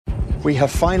We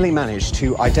have finally managed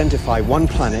to identify one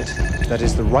planet that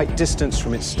is the right distance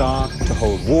from its star to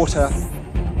hold water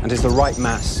and is the right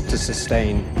mass to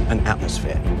sustain an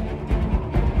atmosphere.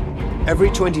 Every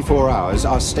 24 hours,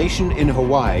 our station in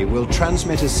Hawaii will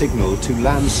transmit a signal to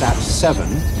Landsat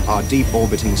 7, our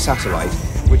deep-orbiting satellite,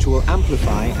 which will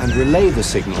amplify and relay the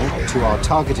signal to our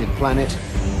targeted planet,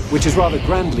 which is rather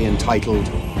grandly entitled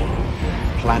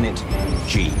Planet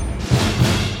G.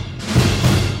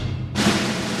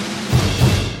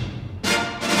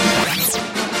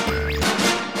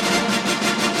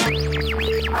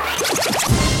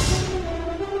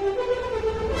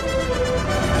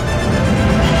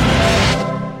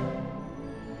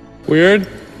 Weird?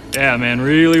 Yeah, man,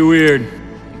 really weird.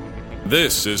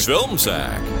 This is Film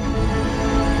Sack.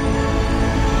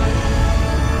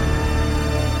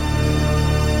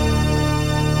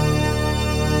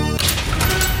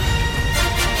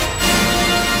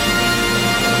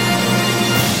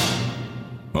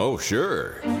 Oh,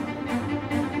 sure.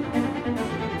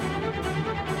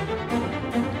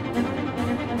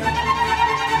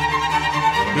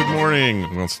 Good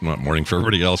morning. Well, it's not morning for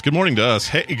everybody else. Good morning to us.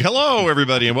 Hey, hello,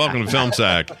 everybody, and welcome to Film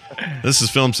Sack. This is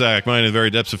Film Sack, mining the very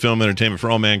depths of film entertainment for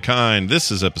all mankind.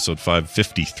 This is episode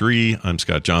 553. I'm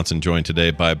Scott Johnson, joined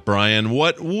today by Brian.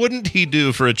 What wouldn't he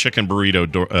do for a chicken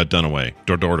burrito done away?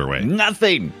 Doored away?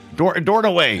 Nothing. Doored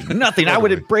away. Nothing. I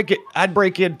would break it. I'd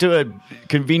break into a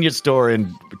convenience store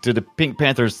and to the Pink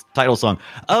Panthers title song.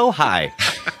 Oh, hi.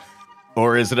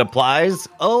 Or as it applies,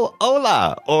 oh,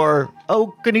 hola, or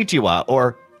oh, konnichiwa,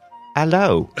 or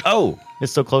hello. Oh,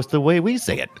 it's so close to the way we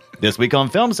say it. This week on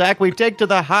Film Sack, we take to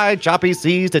the high, choppy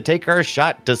seas to take our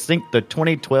shot to sink the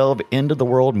 2012 End of the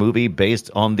World movie based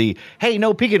on the Hey,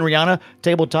 No Peeking, Rihanna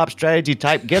tabletop strategy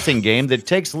type guessing game that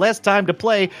takes less time to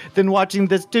play than watching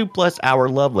this 2+ hour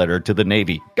love letter to the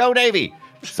Navy. Go Navy!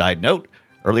 Side note.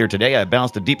 Earlier today, I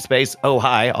bounced a deep space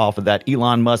oh-hi off of that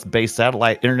Elon Musk-based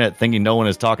satellite internet thingy no one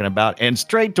is talking about and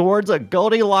straight towards a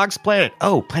Goldilocks planet.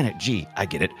 Oh, Planet G. I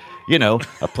get it. You know,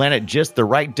 a planet just the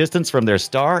right distance from their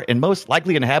star and most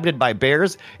likely inhabited by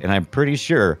bears, and I'm pretty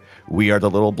sure we are the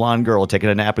little blonde girl taking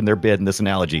a nap in their bed in this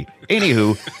analogy.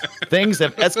 Anywho, things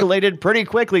have escalated pretty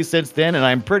quickly since then, and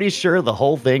I'm pretty sure the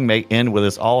whole thing may end with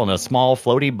us all in a small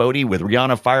floaty boaty with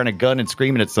Rihanna firing a gun and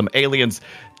screaming at some aliens.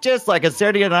 Just like a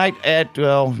Saturday night at,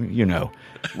 well, you know.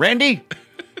 Randy,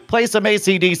 play some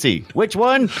AC/DC. Which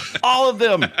one? All of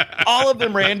them. All of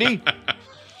them, Randy.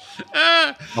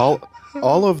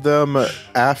 All of them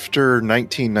after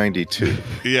 1992.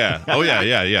 Yeah. Oh,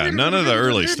 yeah. None of the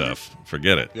early stuff.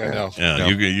 Forget it. Yeah, no. Yeah, no.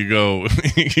 You go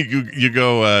you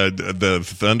go the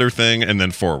thunder thing and then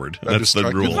forward. That's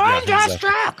the rule.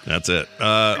 That's it.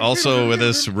 Also with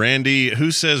us, Randy,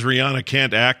 who says Rihanna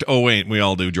can't act? Oh, wait, we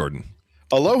all do, Jordan.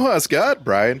 Aloha, Scott.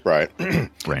 Brian.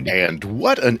 Randy. And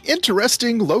what an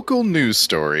interesting local news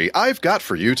story I've got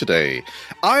for you today.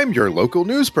 I'm your local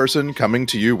news person coming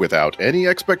to you without any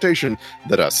expectation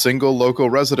that a single local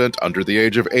resident under the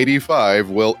age of 85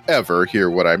 will ever hear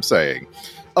what I'm saying.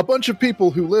 A bunch of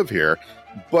people who live here,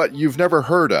 but you've never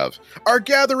heard of, are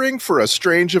gathering for a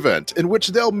strange event in which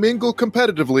they'll mingle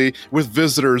competitively with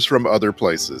visitors from other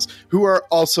places who are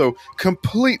also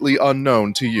completely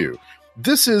unknown to you.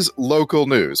 This is local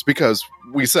news because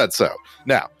we said so.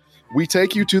 Now, we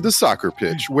take you to the soccer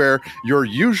pitch where you're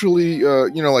usually,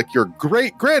 like your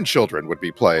great-grandchildren would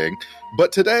be playing,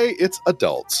 but today it's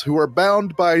adults who are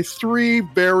bound by 3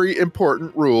 very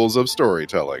important rules of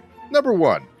storytelling. Number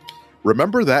 1,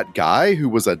 remember that guy who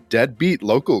was a deadbeat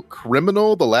local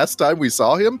criminal the last time we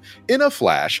saw him? In a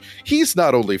flash, he's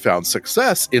not only found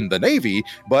success in the Navy,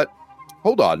 but,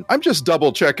 hold on, I'm just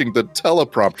double-checking the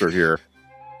teleprompter here.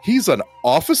 He's an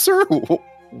officer?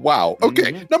 Wow.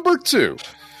 Okay, Number 2.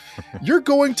 You're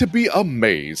going to be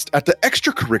amazed at the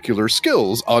extracurricular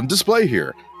skills on display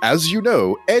here. As you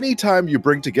know, anytime you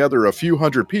bring together a few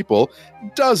hundred people,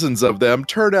 dozens of them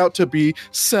turn out to be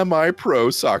semi-pro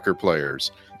soccer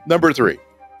players. Number 3.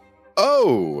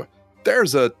 Oh,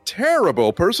 there's a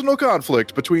terrible personal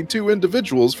conflict between 2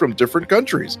 individuals from different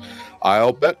countries.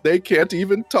 I'll bet they can't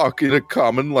even talk in a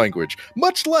common language,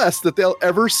 much less that they'll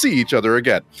ever see each other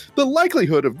again. The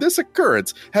likelihood of this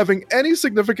occurrence having any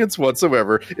significance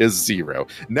whatsoever is 0.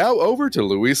 Now over to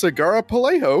Luisa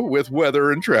Garapalejo with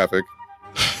weather and traffic.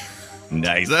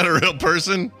 Nice. Is that a real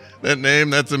person? That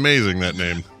name? That's amazing, that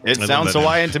name. It sounds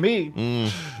Hawaiian to me.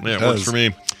 Yeah, it works for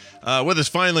me. With us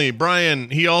finally,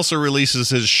 Brian, he also releases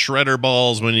his shredder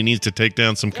balls when he needs to take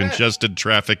down some congested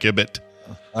traffic.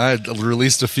 I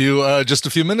released a few just a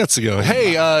few minutes ago.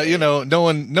 Hey, no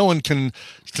one can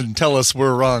tell us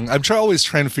we're wrong. I'm always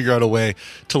trying to figure out a way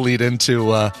to lead into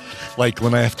like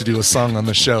when I have to do a song on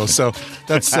the show. So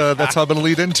that's how I'm going to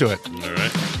lead into it. All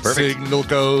right. Perfect. Signal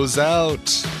goes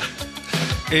out.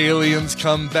 Aliens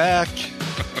come back.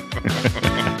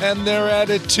 And their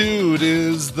attitude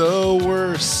is the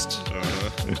worst.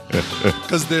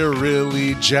 Because they're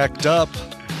really jacked up.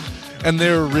 And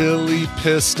they're really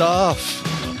pissed off.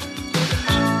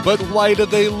 But why do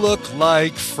they look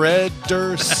like Fred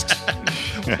Durst?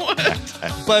 What?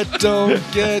 But don't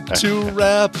get too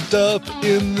wrapped up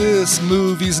in this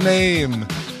movie's name.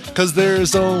 Because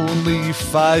there's only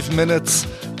 5 minutes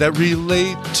that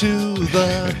relate to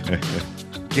the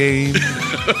game.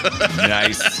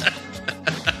 Nice.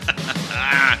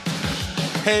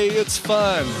 Hey, it's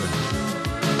fun.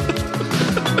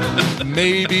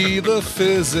 Maybe the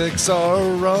physics are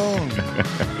wrong.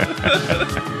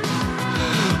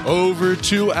 Over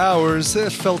 2 hours,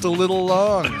 it felt a little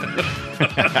long.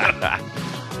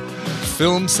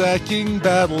 Film sacking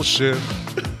battleship.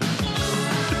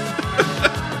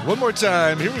 One more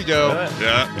time, here we go.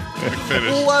 Yeah.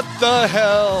 Finish. What the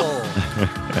hell?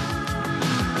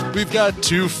 We've got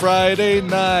 2 Friday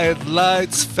night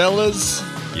lights, fellas.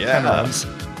 Yeah.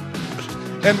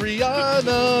 And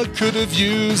Rihanna could have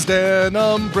used an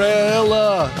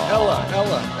umbrella.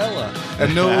 Ella.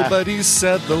 And nobody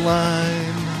said the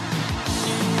line.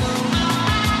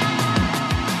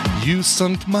 You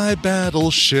sunk my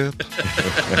battleship.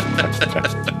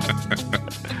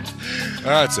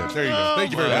 That's it. There you go.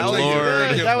 Thank you very much.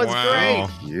 Lord. That was Wow.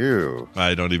 great. You.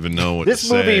 I don't even know what This to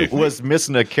say. movie was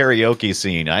missing a karaoke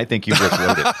scene. I think you just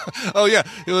wrote it. Oh yeah,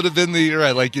 it would have been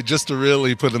like just to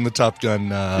really put in the Top Gun.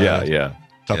 Yeah.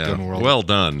 Top Gun world. Well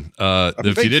done.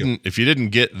 If thank you didn't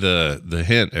get the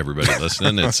hint, everybody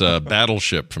listening, it's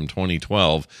Battleship from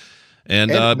 2012,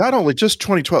 and not only just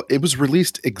 2012, it was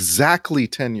released exactly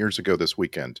 10 years ago this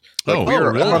weekend. We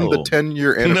are really? on the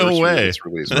 10-year anniversary no way. of this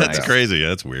release. Right That's now. crazy.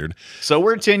 That's weird. So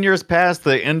we're 10 years past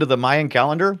the end of the Mayan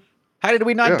calendar. How did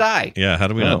we not die? Yeah. How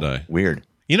do we not die? Weird.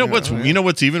 You know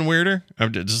what's even weirder?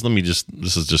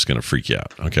 This is just going to freak you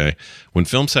out. Okay, when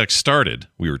FilmSack started,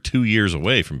 we were 2 years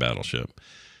away from Battleship.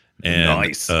 And,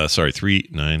 Nice. 3,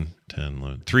 9, 10,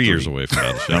 11, 3 years away from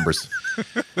Battleship. Numbers.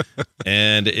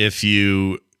 And if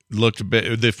you looked,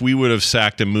 if we would have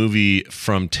sacked a movie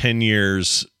from 10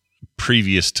 years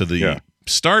previous to the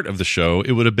start of the show,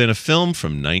 it would have been a film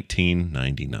from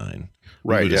 1999.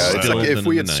 Right, would yeah. have It's still like been if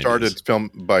we in had the started 90s. film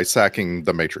by sacking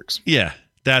The Matrix. Yeah,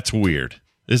 that's weird,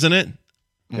 isn't it?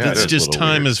 Yeah, It's it is just a little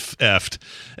time weird. is effed.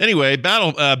 Anyway,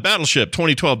 Battleship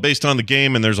 2012, based on the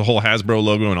game, and there's a whole Hasbro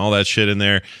logo and all that shit in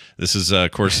there. This is, of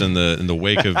course, in the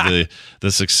wake of the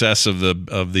success of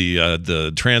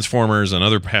the Transformers and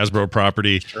other Hasbro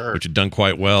property, which had done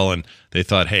quite well, and they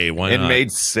thought, hey, why It not?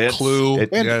 made sense. Clue. It-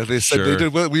 Yeah, they said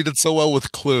Sure. we did so well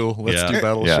with Clue. Let's Yeah. do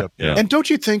Battleship. Yeah. And don't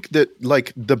you think that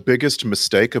like the biggest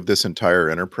mistake of this entire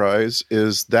enterprise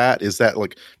is that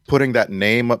like putting that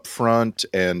name up front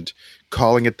and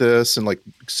calling it this and like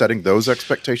setting those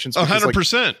expectations? Because, like,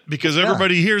 100%, because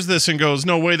everybody hears this and goes,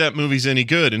 "No way, that movie's any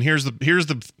good." And here's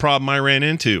the problem I ran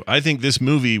into. I think this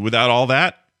movie, without all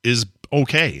that, is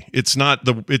okay. It's not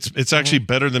it's actually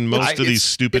better than most of these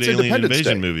stupid it's alien Independence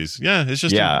invasion Day. movies. Yeah, it's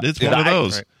just Yeah. it's one of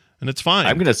those, Right. and it's fine.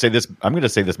 I'm gonna say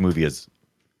this movie is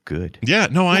good. Yeah,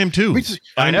 no, I am too. we just-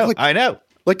 I know.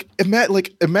 Like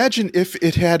imagine if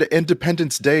it had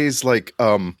Independence Day's like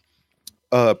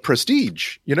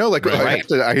prestige, you know, like Right.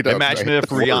 Imagine if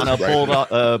Rihanna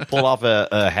pulled off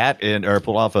a hat or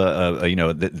pulled off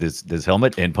this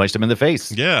helmet and punched him in the face.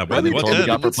 Yeah, but I mean, what totally then?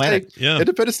 got for planet. Yeah.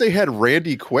 Independence Day had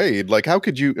Randy Quaid. Like, how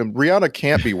could you? Rihanna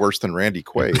can't be worse than Randy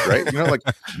Quaid, right? You know, like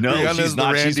No, Rihanna she's is not.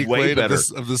 the Randy She's way Quaid better.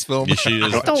 of this film. Yeah, she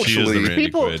is. She is the Randy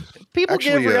People Quaid. give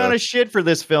Actually, Rihanna shit for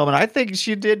this film, and I think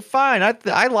she did fine.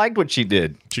 I liked what she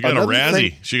did. She got Another a Razzie.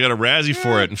 thing- She got a Razzie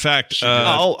for it. In fact,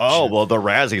 Well, the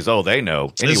Razzies. Oh, they know.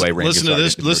 Anyway, Randy, listen to sorry,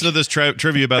 this. Listen to this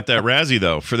trivia about that Razzie,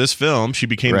 though. For this film, she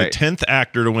became Right. the 10th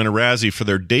actor to win a Razzie for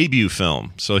their debut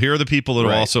film. So here are the people that have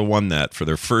Right. also won that for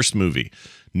their first movie: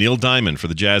 Neil Diamond for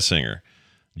The Jazz Singer,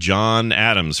 John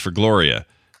Adams for Gloria,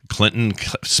 Clinton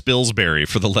Spilsbury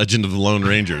for The Legend of the Lone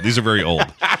Ranger. These are very old.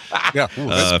 Yeah,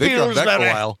 they've gone back for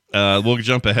a while. We'll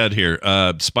jump ahead here.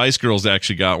 Spice Girls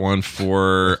actually got one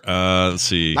for. Let's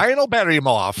see. Lionel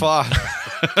Barrymore.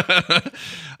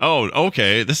 Oh,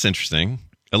 okay. This is interesting.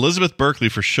 Elizabeth Berkley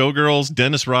for Showgirls,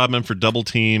 Dennis Rodman for Double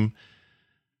Team,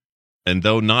 and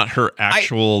though not her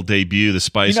actual debut, the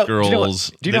Spice Girls.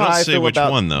 do you they know don't how I say feel which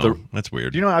about one though. the- That's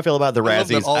weird. Do you know how I feel about the I love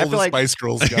that Razzies? all I the feel like Spice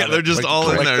Girls got yeah, they're it, just like, all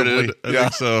in there, collectively. dude. I Yeah.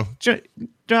 think so.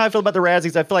 do know how I feel about the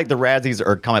Razzies? I feel like the Razzies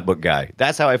are a comic book guy.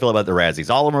 That's how I feel about the Razzies.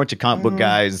 All of them are a bunch of comic book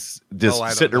guys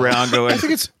just sitting around going, I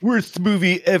think it's worst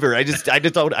movie ever. I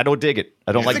don't dig it.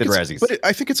 I don't like the Razzies. But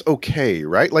I think it's okay,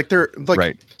 right? Like they're like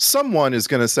Right. someone is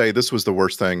going to say this was the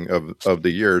worst thing of the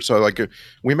year. So like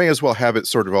we may as well have it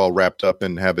sort of all wrapped up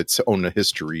and have its own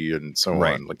history and so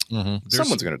Right. on. Like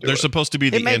someone's going to do They're it. supposed to be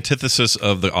the antithesis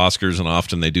of the Oscars, and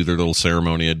often they do their little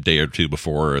ceremony a day or two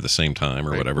before or the same time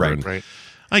or whatever. right, and right.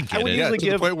 I get would it. Yeah, usually to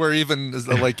the give- point where even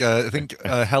like I think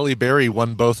Halle Berry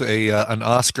won both an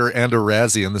Oscar and a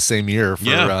Razzie in the same year for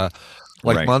Yeah.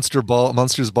 like Right. Monsters Ball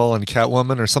and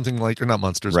Catwoman or something like, or not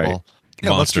Monsters Right. Ball. Yeah,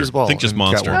 Monster. Monsters Ball. I think just and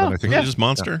Monster. Catwoman, I think. Just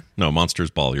Monster? No,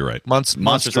 Monsters Ball. You're right.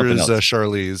 Monsters something else.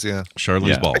 Charlize, yeah. Charlize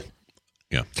Yeah. Ball.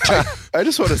 Yeah. I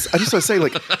just want to say,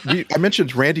 like, I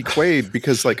mentioned Randy Quaid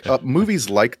because, like, movies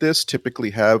like this typically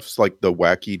have like the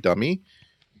wacky dummy.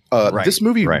 Right, This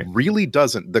movie right. really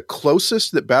doesn't. The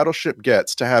closest that Battleship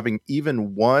gets to having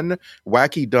even one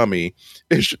wacky dummy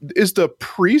is the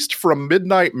priest from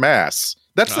Midnight Mass.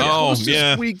 That's the Oh, closest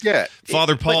yeah. we get.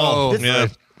 Father Paul. this- yeah.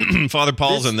 Father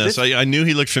Paul's in this. I knew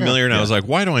he looked familiar, and I was like,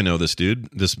 why do I know this dude?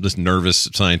 This nervous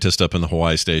scientist up in the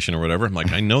Hawaii station or whatever. I'm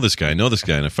like, I know this guy. And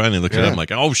I finally looked it up. I'm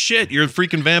like, oh, shit, you're a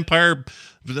freaking vampire,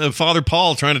 Father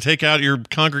Paul, trying to take out your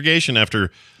congregation after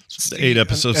 8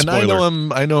 episodes. And Spoiler.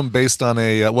 I know him based on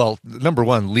a number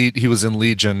one, he was in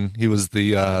Legion. He was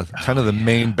the kind of the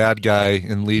main bad guy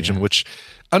in Legion, which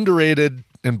underrated,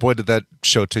 and boy did that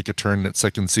show take a turn in its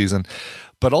second season.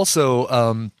 But also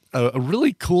a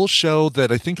really cool show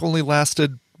that I think only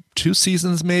lasted 2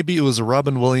 seasons maybe. It was a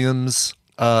Robin Williams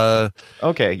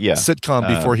Okay, yeah. sitcom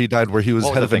before he died, where he was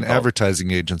what was head the of an thing called?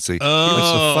 advertising agency.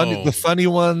 Oh. Like the funny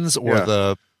ones, or Yeah.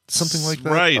 the something like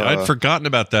that. Right. I'd forgotten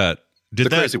about that. Did The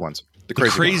that? crazy ones. The The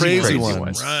crazy ones. Crazy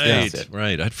ones. Right. Yeah.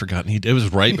 Right. I'd forgotten. It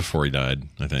was right before he died,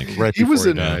 I think. Right He before was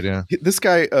he in died, yeah. this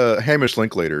guy Hamish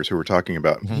Linklaters, who we're talking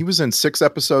about. He was in 6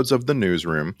 episodes of The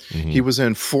Newsroom. He was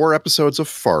in 4 episodes of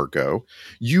Fargo.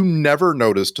 You never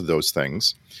noticed those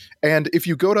things. And if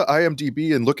you go to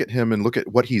IMDb and look at him and look at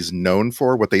what he's known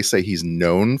for, what they say he's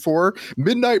known for,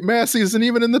 Midnight Mass isn't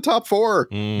even in the top 4.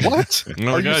 What?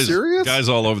 No, Are you serious? Guys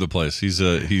all over the place. He's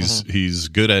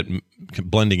good at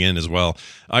blending in as well.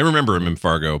 I remember him in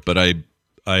Fargo, but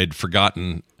I'd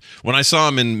forgotten when I saw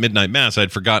him in Midnight Mass.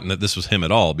 I'd forgotten that this was him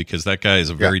at all, because that guy is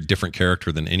a very different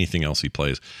character than anything else he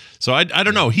plays. So I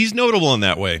don't know. He's notable in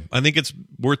that way. I think it's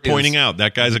worth pointing out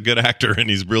that guy's a good actor,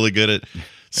 and he's really good at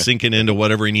sinking into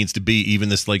whatever he needs to be. Even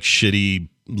this like shitty,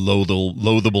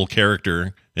 loathable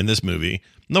character in this movie.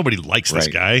 Nobody likes this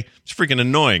Right. guy. It's freaking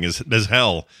annoying as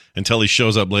hell until he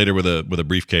shows up later with a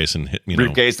briefcase and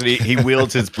briefcase that he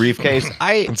wields his briefcase.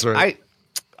 That's right.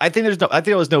 I think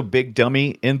there was no big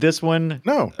dummy in this one.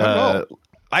 No, not at all.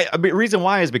 I mean, reason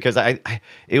why is because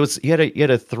you had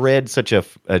a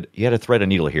thread a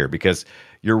needle here, because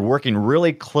you're working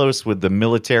really close with the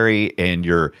military, and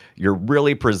you're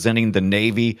really presenting the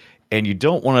Navy, and you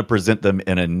don't want to present them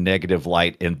in a negative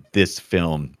light in this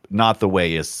film, not the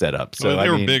way it's set up. So they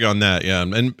were big on that, yeah.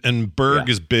 And Berg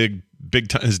is big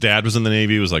time. His dad was in the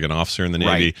Navy. He was like an officer in the Navy.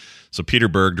 Right. So Peter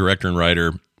Berg, director and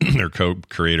writer, or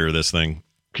co-creator of this thing.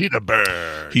 Peter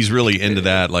Berg. He's really into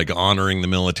that, like honoring the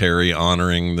military,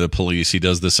 honoring the police. He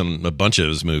does this in a bunch of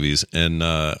his movies, and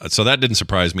so that didn't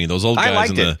surprise me. Those old I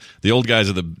guys liked the old guys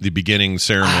at the beginning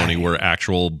ceremony were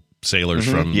actual sailors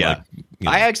from. Yeah. Like, you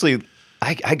know, I actually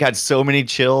I got so many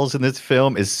chills in this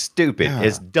film. It's stupid. Yeah.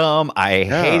 It's dumb. I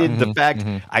hated the fact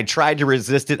I tried to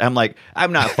resist it. I'm like,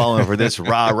 I'm not falling for this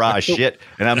rah shit.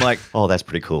 And I'm like, oh, that's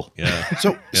pretty cool. yeah.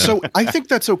 So I think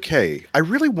that's okay. I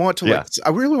really want to Yeah. I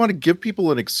really want to give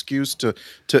people an excuse to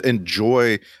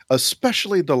enjoy,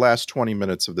 especially the last 20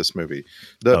 minutes of this movie.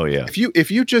 Oh, yeah.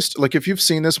 If you just like, if you've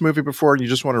seen this movie before and you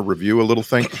just want to review a little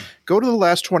thing, go to the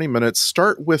last 20 minutes,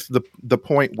 start with the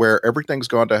point where everything's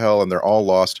gone to hell and they're all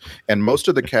lost, and most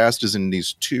of the cast is in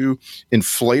these 2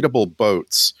 inflatable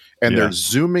boats, and Yeah. they're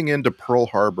zooming into Pearl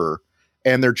Harbor,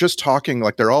 and they're just talking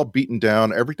like they're all beaten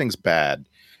down, everything's bad.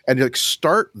 And like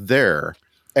start there,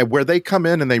 and where they come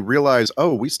in and they realize,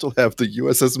 oh, we still have the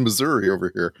USS Missouri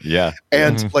over here. Yeah.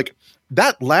 And like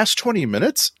that last 20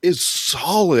 minutes is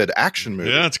solid action movie.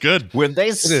 Yeah, it's good. When they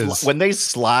is. when they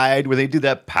do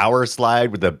that power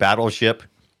slide with the battleship,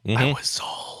 Mm-hmm. I was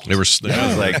sold. They were I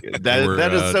was like,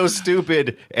 that is so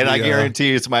stupid. And I guarantee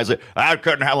you somebody's like, I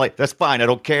couldn't have, like, that's fine. I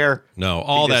don't care. no,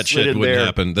 all He that just slid shit in wouldn't there.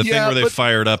 happen. The thing Yeah, where they but-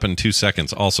 fired up in 2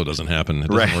 seconds also doesn't happen. It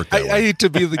doesn't Right. work that I way. hate to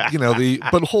be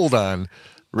but hold on.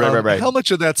 Right. How much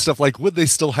of that stuff, like, would they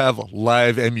still have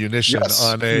live ammunition Yes.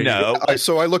 on a? No.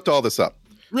 So I looked all this up.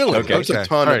 Really? Okay. There's a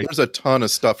ton. All right. There's a ton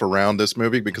of stuff around this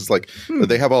movie because, like,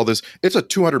 they have all this. It's a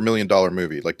 $200 million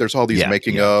movie. Like, there's all these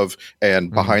making of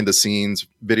and behind the scenes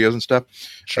videos and stuff.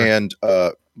 Sure. And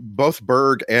both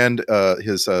Berg and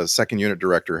his second unit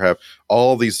director have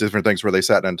all these different things where they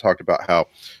sat down and talked about how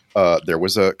there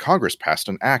was a Congress passed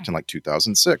an act in like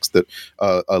 2006 that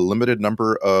a limited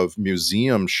number of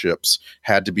museum ships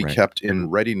had to be kept in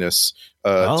readiness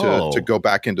to go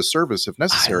back into service if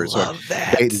necessary. I love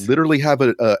that. They literally have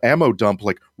a ammo dump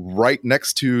like right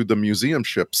next to the museum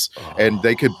ships, and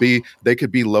they could be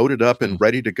loaded up and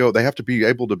ready to go. They have to be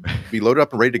able to be loaded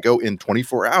up and ready to go in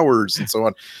 24 hours and so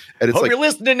on. And it's Hope like, you're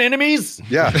listening, enemies.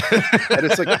 yeah, and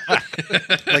it's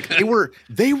like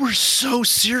they were so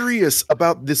serious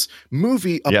about this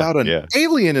movie about an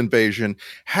alien invasion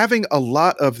having a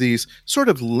lot of these sort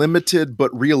of limited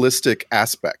but realistic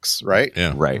aspects, right?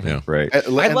 Yeah. Right. Yeah. Right. And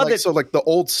I love like, it. so like the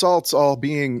old salts all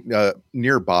being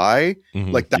nearby,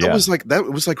 like that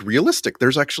was like realistic.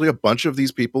 There's actually a bunch of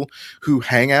these people who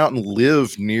hang out and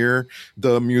live near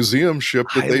the museum ship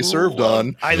that they served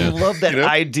on. I love that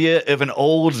idea of an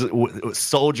old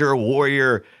soldier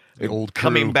warrior old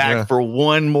coming crew, back for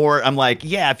one more. I'm like,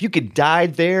 yeah, if you could die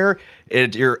there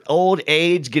at your old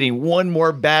age, getting one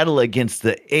more battle against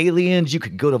the aliens, you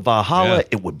could go to Valhalla. Yeah.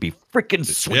 It would be freaking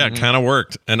sweet. Yeah, it kind of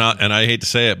worked. And I hate to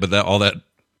say it, but all that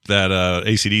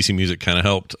AC/DC music kind of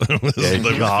helped.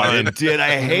 God, it did.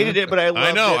 I hated it, but I loved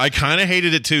I know. it. I kind of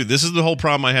hated it too. This is the whole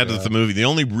problem I had with the movie. The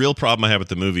only real problem I have with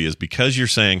the movie is because you're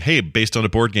saying, "Hey, based on a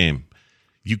board game,"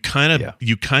 you kind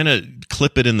of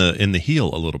clip it in the heel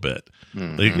a little bit.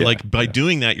 Like by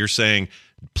doing that, you're saying,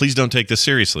 "Please don't take this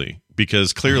seriously."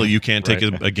 Because clearly you can't take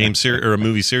a game or a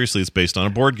movie seriously. It's based on a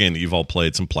board game that you've all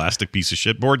played, some plastic piece of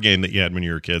shit board game that you had when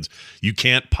you were kids. You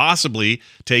can't possibly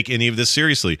take any of this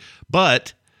seriously.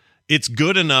 But it's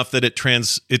good enough that it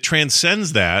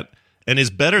transcends that and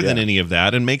is better than any of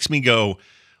that and makes me go,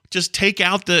 just take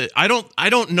out I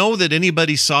don't know that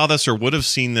anybody saw this or would have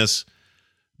seen this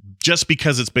just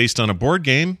because it's based on a board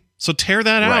game. So tear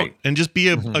that out and just be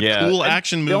a cool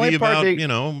action movie about,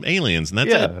 aliens, and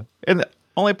that's it. And the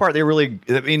only part they really,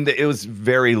 I mean, it was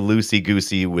very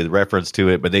loosey-goosey with reference to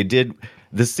it, but they did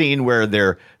the scene where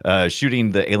they're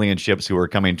shooting the alien ships who are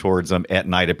coming towards them at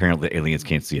night. Apparently, the aliens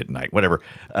can't see at night, whatever.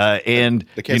 And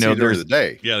they can't see during the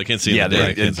day. Yeah, they can't see in the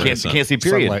day. Can't see,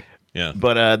 period. Sunlight. Yeah.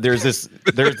 But there's this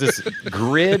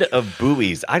grid of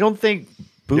buoys. I don't think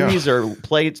buoys are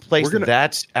placed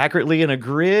that accurately in a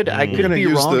grid. I could be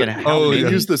wrong.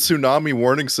 Use the tsunami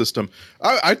warning system.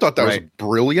 I thought that was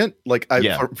brilliant. Like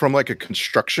from like a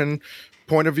construction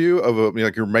point of view of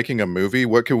like you're making a movie.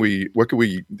 What can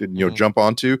we jump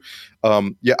onto?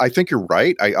 I think you're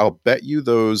right. I'll bet you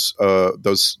those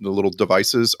little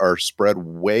devices are spread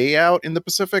way out in the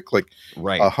Pacific, like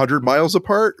 100 miles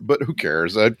apart. But who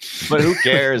cares? But who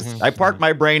cares? I parked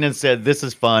my brain and said, "This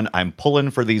is fun. I'm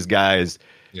pulling for these guys."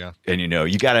 Yeah. And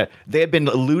they had been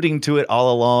alluding to it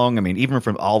all along. I mean, even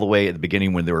from all the way at the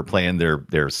beginning when they were playing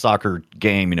their soccer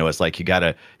game, it's like you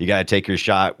gotta take your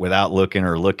shot without looking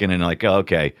and like, oh,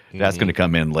 okay, that's going to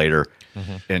come in later.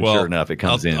 And sure enough, it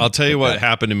comes in. I'll tell you what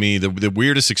happened to me. The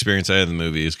weirdest experience I had in the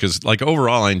movie is because, like,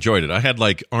 overall, I enjoyed it. I had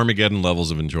like Armageddon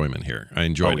levels of enjoyment here. I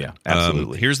enjoyed it. Yeah,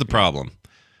 absolutely. Here's the problem.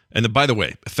 And by the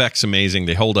way, effects amazing.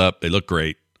 They hold up. They look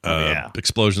great.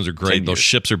 Explosions are great. Those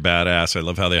ships are badass. I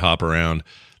love how they hop around.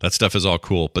 That stuff is all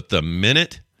cool. But the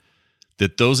minute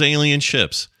that those alien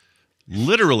ships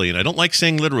literally, and I don't like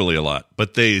saying literally a lot,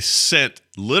 but they sent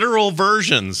literal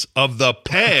versions of the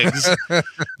pegs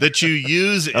that you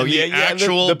use in the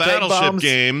actual the battleship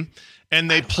game,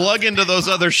 and they plug into those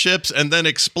other ships and then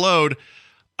explode.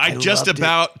 I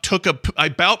about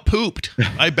pooped.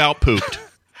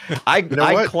 I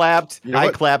clapped. I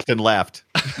clapped and laughed.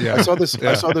 Yeah, I saw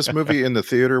this movie in the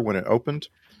theater when it opened.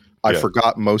 I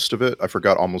forgot most of it. I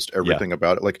forgot almost everything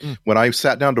about it. Like when I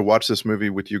sat down to watch this movie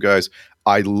with you guys,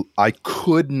 I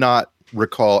could not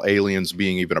recall aliens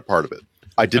being even a part of it.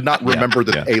 I did not remember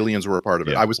that aliens were a part of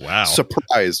it. I was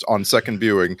surprised on second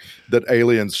viewing that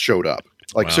aliens showed up.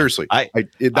 Like seriously,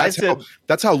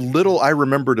 that's how little I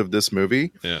remembered of this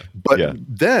movie. Yeah. But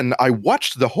then I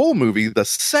watched the whole movie the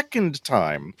second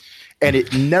time, and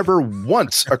it never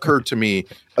once occurred to me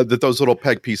that those little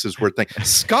peg pieces were things.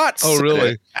 Scott said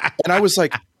it, and I was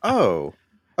like, oh,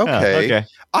 okay.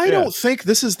 I don't think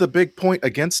this is the big point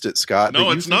against it, Scott.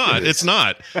 No, it's not. It's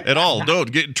not at all.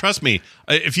 Trust me.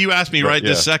 If you ask me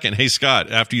this second, hey, Scott,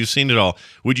 after you've seen it all,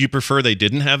 would you prefer they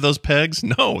didn't have those pegs?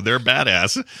 No, they're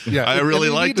badass. Yeah, I really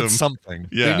liked them. Something.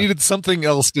 Yeah. They needed something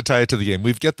else to tie it to the game.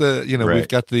 We've got the, we've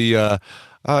got the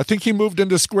I think he moved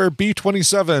into square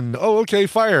B27. Oh, okay,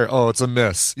 fire. Oh, it's a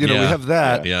miss. We Yeah. have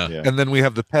that. Yeah. And then we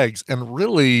have the pegs. And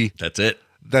really, That's it.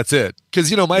 that's it.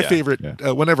 Because, my favorite,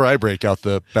 whenever I break out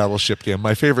the Battleship game,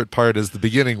 my favorite part is the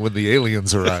beginning when the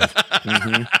aliens arrive.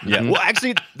 Yeah. Well,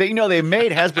 actually,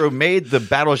 Hasbro made the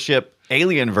Battleship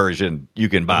Alien version you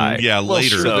can buy. Yeah,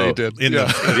 later. sure they did.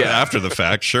 After the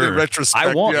fact, sure. In retrospect,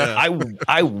 I want yeah.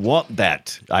 I want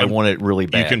that. I want it really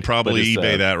bad. You can probably but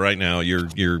eBay that right now.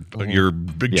 Your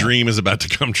big dream is about to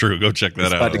come true. Go check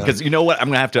that out. Because you know what, I'm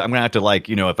gonna have to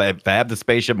if I have the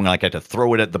spaceship, I'm gonna have to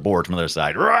throw it at the board from the other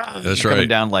side. That's coming right.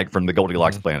 down from the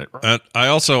Goldilocks planet. I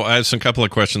have some couple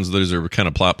of questions. Those are kind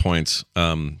of plot points.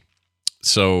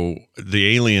 So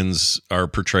the aliens are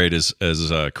portrayed as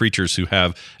creatures who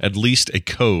have at least a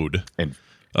code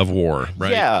of war,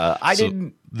 right? Yeah,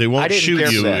 They won't I didn't shoot care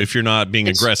for you that. if you're not being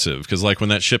aggressive. Because like when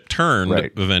that ship turned,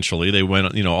 Right. eventually they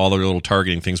went, all their little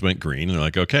targeting things went green. And they're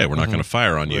like, okay, we're not going to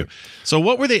fire on you. So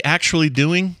what were they actually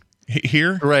doing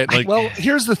here? Right. Like, Well,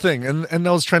 here's the thing, and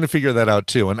I was trying to figure that out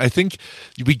too. And I think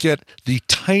we get the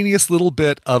tiniest little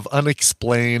bit of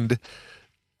unexplained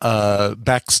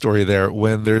backstory there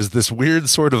when there's this weird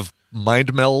sort of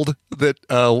mind meld that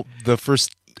the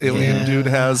first alien dude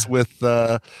has with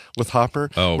Hopper,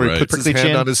 Oh, where right. he puts his Prickly hand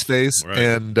chin. on his face, Right.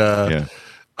 and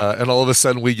all of a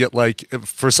sudden we get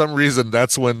for some reason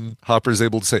that's when Hopper's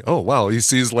able to say, "Oh wow," he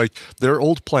sees their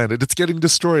old planet, it's getting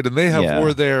destroyed, and they have Yeah.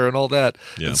 war there and all that,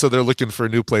 Yeah. and so they're looking for a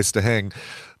new place to hang.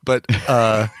 But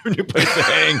New place to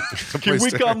hang. Can place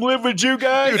we to come live with you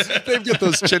guys? they've got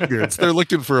those chin beards. They're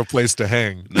looking for a place to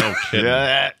hang. no kidding.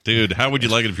 Yeah. Dude, how would you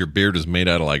like it if your beard is made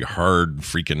out of hard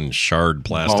freaking shard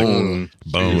plastic? Bone.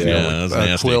 Bone, yeah, that's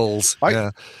nasty. Quills.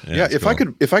 Yeah, it's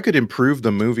if I could improve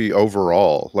the movie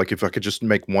overall, like if I could just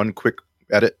make one quick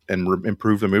edit and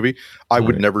improve the movie, I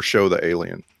would never show the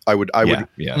alien. I would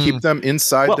keep them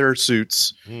inside their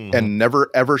suits and never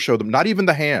ever show them. Not even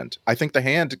the hand. I think the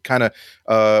hand kind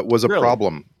of was a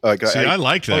problem. See, I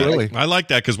like that. Oh, really? I like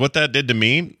that because what that did to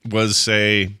me was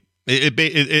say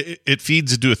it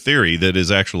feeds into a theory that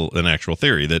is an actual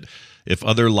theory that if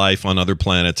other life on other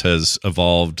planets has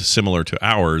evolved similar to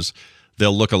ours,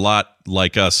 they'll look a lot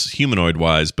like us humanoid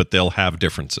wise, but they'll have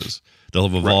differences. They'll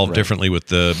have evolved differently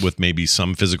with maybe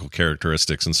some physical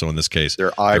characteristics, and so in this case,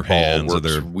 their eyeball hands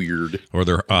works or weird.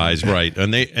 their eyes, right?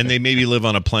 And they maybe live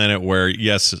on a planet where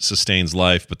yes, it sustains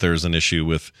life, but there's an issue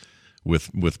with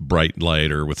bright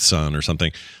light or with sun or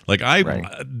something. Like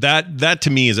that to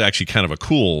me is actually kind of a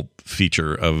cool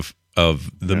feature of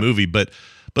the movie, but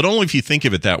only if you think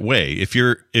of it that way. If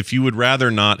you would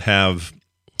rather not have,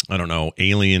 I don't know,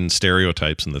 alien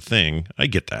stereotypes in the thing, I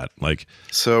get that.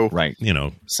 So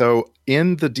So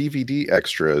in the DVD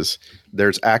extras,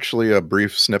 there's actually a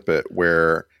brief snippet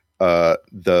where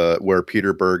where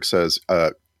Peter Berg says,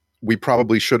 we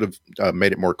probably should have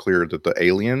made it more clear that the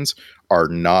aliens are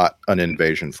not an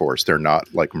invasion force. They're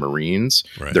not like Marines.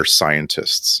 Right. They're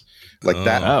scientists. Like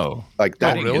that. Oh, Like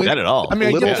that. I didn't get that at all. I mean,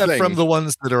 I Little get that thing. from the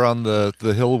ones that are on the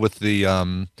hill with the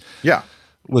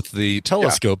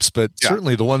telescopes, but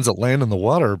certainly the ones that land in the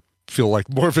water feel like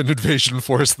more of an invasion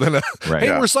force than a Right. hey,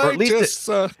 Yeah. we're Or at least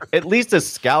scientists. At least a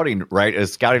scouting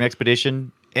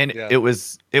expedition, and it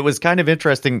was kind of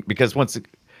interesting because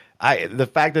the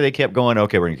fact that they kept going,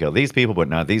 okay, we're gonna kill these people, but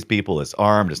not these people. It's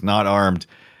armed, it's not armed.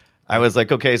 I was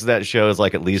like, okay, so that shows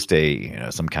like at least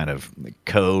some kind of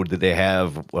code that they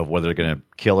have of whether they're going to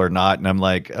kill or not. And I'm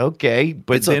like, okay,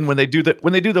 but then when they do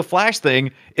the Flash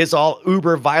thing, it's all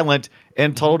uber violent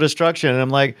and total destruction. And I'm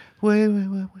like, wait.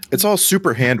 It's all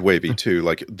super hand wavy too.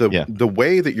 Like the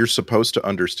way that you're supposed to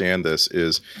understand this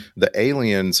is the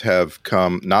aliens have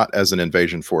come not as an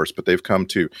invasion force, but they've come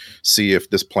to see if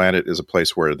this planet is a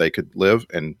place where they could live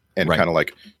and kind of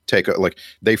like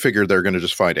they figure they're going to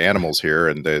just find animals here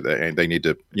and they need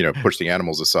to push the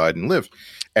animals aside and live.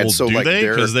 And well, so do like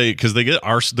because they get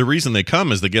the reason they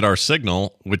come is they get our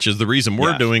signal, which is the reason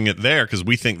we're doing it there because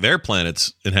we think their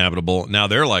planet's inhabitable. Now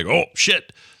they're like, oh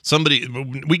shit,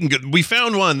 we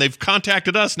found one. They've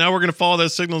contacted us. Now we're going to follow that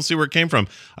signal and see where it came from.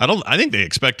 I think they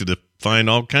expected to find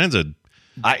all kinds of.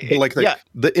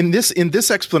 In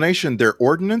this explanation, their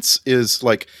ordnance is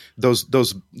like those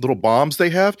little bombs they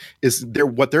have is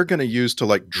what they're going to use to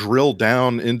like drill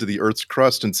down into the Earth's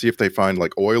crust and see if they find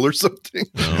like oil or something.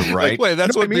 Right? Wait,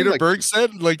 that's what Peter Like, Berg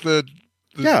said. Like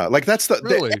like that's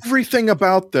Really? everything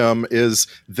about them is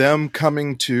them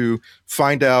coming to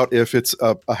find out if it's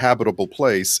a habitable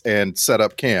place and set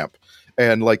up camp.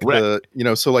 And like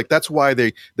so like that's why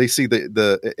they see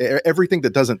the everything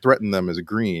that doesn't threaten them is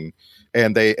green,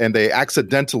 and they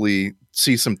accidentally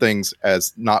see some things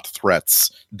as not threats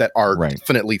that are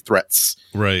definitely threats.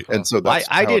 Right. And so that's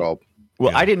how it all.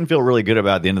 Well, I didn't feel really good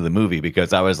about the end of the movie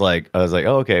because I was like,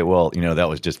 oh, okay, well, that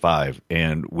was just 5.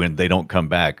 And when they don't come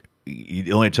back,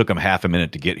 it only took them half a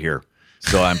minute to get here.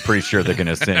 So I'm pretty sure they're going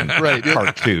to send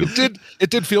part 2. It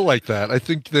did feel like that. I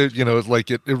think that,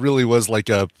 like it really was like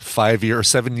a 5-year or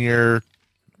 7-year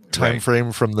time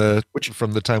frame from the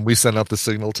time we sent out the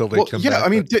signal till they come back. Yeah, I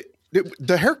mean,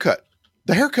 the haircut,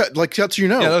 like that's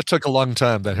yeah, that took a long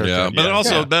time. That haircut. Yeah, but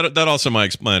also that also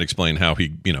might explain how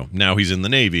he now he's in the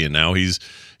Navy and now he's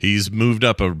moved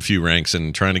up a few ranks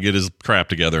and trying to get his crap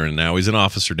together and now he's an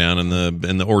officer down in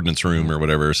the ordnance room or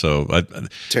whatever. So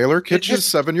Taylor Kitsch's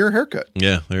 7-year haircut.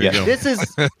 Yeah, there you go.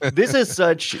 This is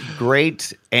such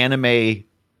great anime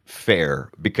fare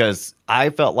because I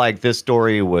felt like this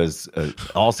story was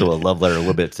also a love letter a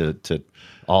little bit to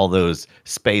all those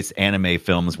space anime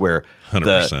films where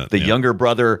the younger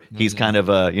brother, he's kind of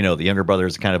the younger brother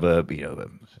is kind of a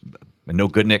no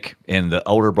good Nick, and the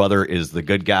older brother is the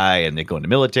good guy, and they go into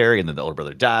military, and then the older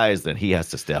brother dies, then he has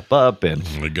to step up. And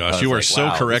oh my gosh, you are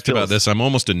so correct about this. I'm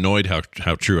almost annoyed how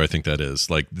true I think that is.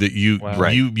 Like that you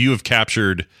have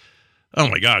captured. Oh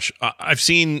my gosh, I've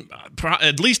seen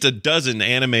at least a dozen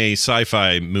anime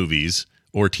sci-fi movies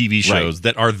or TV shows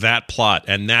that are that plot,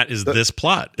 and that is this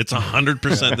plot. It's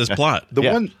 100% this plot.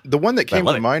 The one that came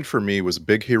to mind for me was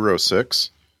Big Hero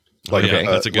 6. Like,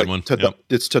 that's a good one.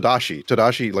 It's Tadashi.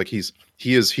 Tadashi, like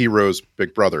he is Hero's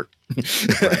big brother.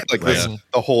 The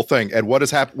whole thing. And what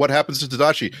happens to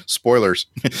Tadashi? Spoilers.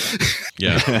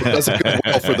 Yeah, it doesn't go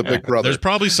well for the big brother. There's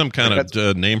probably some kind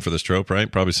of name for this trope, right?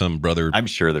 Probably some brother. I'm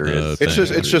sure there is.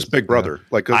 It's just Big Brother.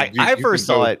 Like I first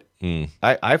saw it.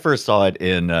 I first saw it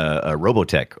in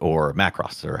Robotech or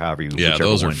Macross or however you. Yeah,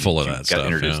 those are full of that got stuff.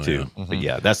 Introduced to. Mm-hmm.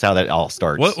 But that's how that all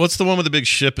starts. What's the one with the big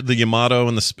ship, the Yamato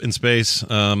in space?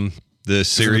 The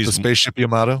series, the spaceship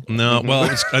Yamato. No, well,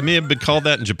 I may have been called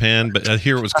that in Japan, but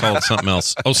here it was called something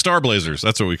else. Oh, Star Blazers.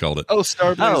 That's what we called it. Oh,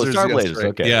 Star Blazers. Star Blazers. Right.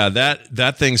 Okay. Yeah,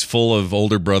 that thing's full of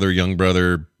older brother, young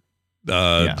brother,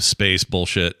 space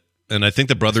bullshit. And I think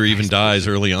the brother even dies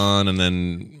early on, and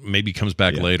then maybe comes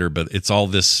back later. But it's all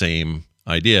this same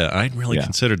idea. I hadn't really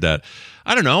considered that.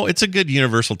 I don't know. It's a good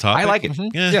universal topic. I like it.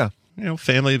 Yeah.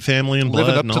 Family and blood.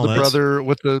 Living up and to all the brother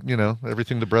with the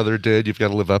everything the brother did. You've got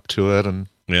to live up to it, and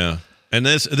And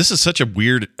this is such a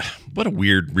weird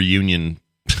reunion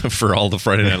for all the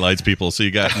Friday Night Lights people. So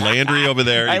you got Landry over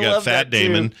there. You got Fat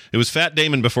Damon. It was Fat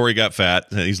Damon before he got fat.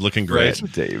 He's looking great.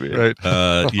 David.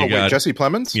 Right. You got Jesse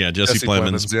Plemons. Yeah, Jesse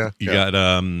Plemons. Yeah. You got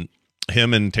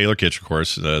him and Taylor Kitsch, of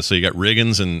course. So you got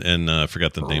Riggins and I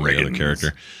forgot the name of the other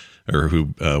character. Or who?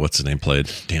 What's the name played?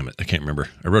 Damn it, I can't remember.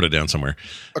 I wrote it down somewhere.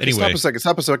 Okay, anyway,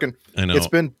 stop a second. I know it's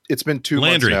been 2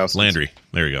 months now. Landry.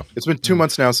 There you go. It's been 2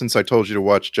 months now since I told you to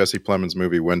watch Jesse Plemons'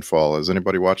 movie Windfall. Has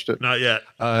anybody watched it? Not yet.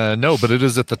 No, but it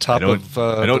is at the top of.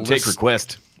 I don't take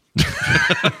requests.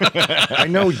 I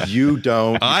know you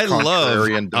don't. I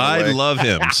love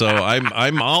him. So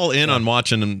I'm all in on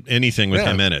watching anything with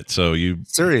him in it. So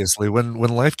seriously, when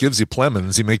life gives you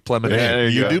Plemons, you make Plemonade. Yeah,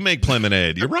 you do make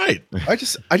Plemonade. You're right. I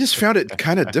just found it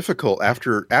kind of difficult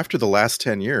after the last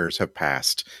 10 years have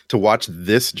passed to watch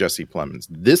this Jesse Plemons.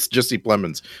 This Jesse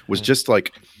Plemons was just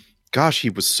like, gosh, he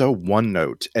was so one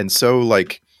note and so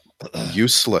like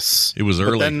useless. It was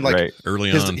early. But then,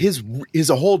 early on. His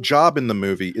whole job in the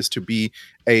movie is to be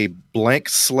a blank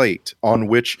slate on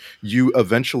which you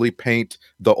eventually paint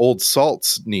the old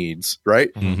salt's needs,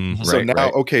 right? Mm-hmm.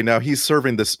 So now he's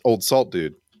serving this old salt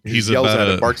dude. He yells at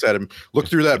him, barks at him. Look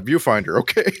through that viewfinder,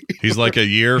 okay? He's like a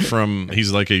year from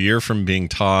being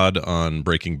Todd on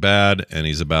Breaking Bad, and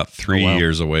he's about 3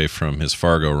 years away from his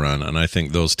Fargo run. And I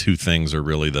think those two things are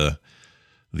really the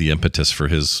impetus for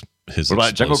his what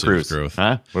about Jungle Cruise? Growth.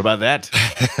 Huh? What about that?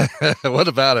 What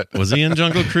about it? Was he in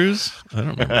Jungle Cruise? I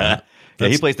don't remember that. Yeah,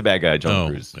 he plays the bad guy in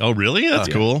Jungle Cruise. Oh, really? That's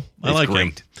cool. I like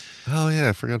him. Oh, yeah,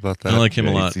 I forgot about that. I like him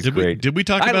a lot. He's Did we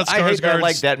talk about Skarsgård's? I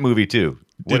like that movie, too.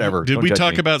 Whatever. Did we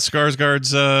talk about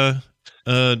Skarsgård's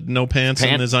no pants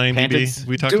in his IMDb?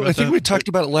 We talked about I think we talked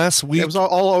about it last week. It was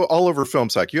all over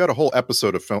FilmSack. You had a whole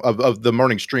episode of the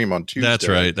morning stream on Tuesday. That's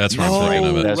right. That's what I'm thinking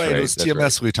of it. That's right. right. It was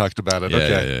TMS we talked about it.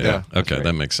 Yeah. Okay, right.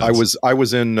 that makes sense. I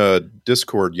was in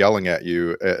Discord yelling at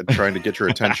you, trying to get your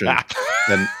attention,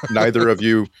 and neither of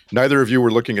you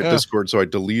were looking at Discord, so I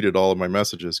deleted all of my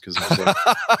messages because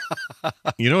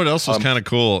you know what else was kind of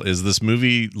cool is this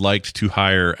movie liked to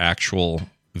hire actual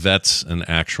vets and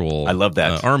actual I love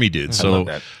that Army dudes.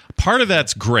 So part of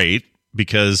that's great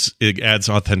because it adds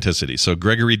authenticity. So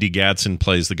Gregory D. Gadsden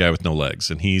plays the guy with no legs,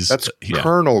 and that's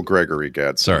Colonel Gregory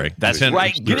Gadsden. Sorry, that's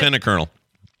right, Lieutenant Colonel.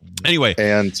 Anyway,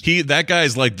 and that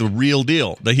guy's like the real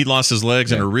deal. That he lost his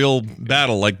legs in a real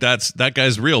battle. Like that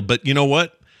guy's real. But you know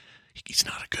what? he's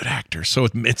not a good actor. So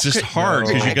it's just hard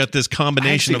because you got this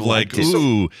combination of like, liked it.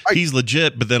 ooh, he's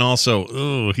legit, but then also,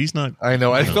 ooh, he's not. I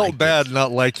know. I don't felt like bad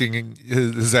not liking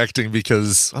his acting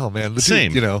because, oh man, the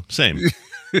Same, dude, same.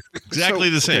 Exactly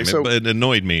the same. okay, so- it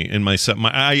annoyed me in myself.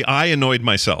 I annoyed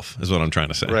myself is what I'm trying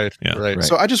to say. Right, Yeah. right.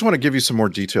 So I just want to give you some more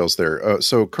details there.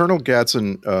 So Colonel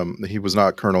Gadsden, he was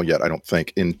not colonel yet, I don't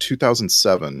think, in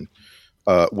 2007,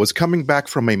 was coming back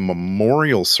from a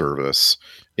memorial service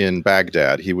in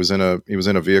Baghdad. He was in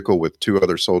a vehicle with two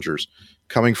other soldiers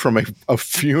coming from a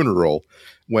funeral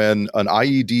when an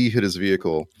IED hit his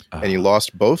vehicle and he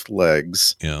lost both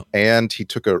legs. Yeah. And he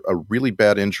took a really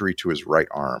bad injury to his right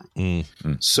arm.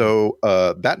 So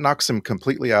that knocks him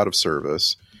completely out of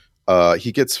service.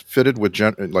 He gets fitted with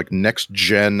next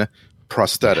gen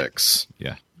prosthetics.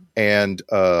 Yeah. And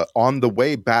on the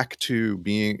way back to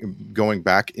going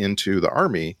back into the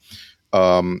army,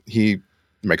 he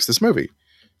makes this movie.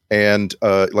 And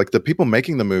like the people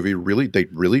making the movie they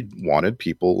really wanted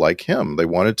people like him. They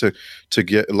wanted to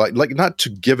get like not to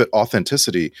give it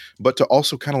authenticity, but to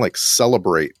also kind of like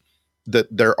celebrate that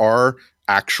there are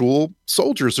actual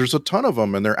soldiers. There's a ton of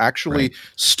them, and they're actually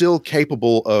still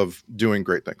capable of doing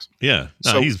great things. Yeah.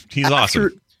 No, So he's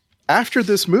awesome. After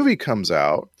this movie comes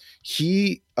out,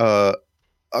 he got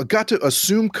to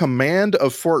assume command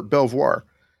of Fort Belvoir.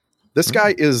 This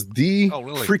guy is the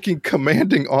really? freaking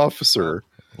commanding officer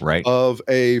Right. of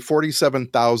a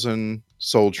 47,000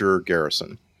 soldier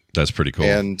garrison. That's pretty cool.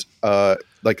 And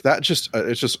like that just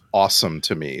it's just awesome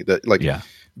to me that like Yeah.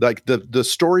 like the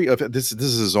story of this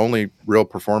is his only real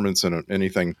performance in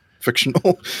anything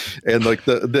fictional. And like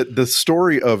the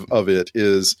story of it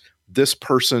is this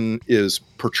person is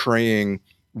portraying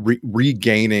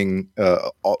regaining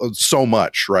so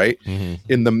much, right?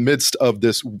 In the midst of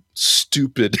this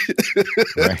stupid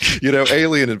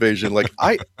alien invasion. Like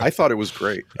I thought it was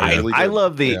great. I did.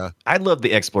 love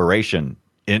the exploration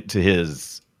into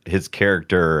his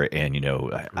character, and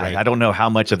I don't know how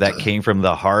much of that came from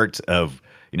the heart of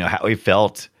how he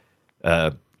felt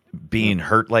being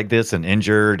hurt like this and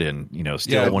injured, and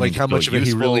still wanting like how to feel much of it he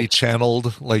useful. really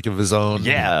channeled, like of his own.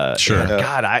 Yeah, Sure. and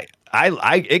God,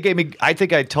 it gave me. I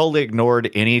think I totally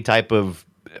ignored any type of,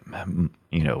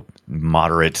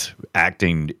 moderate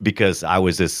acting because I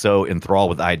was just so enthralled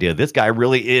with the idea this guy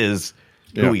really is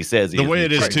who he says. He The is way in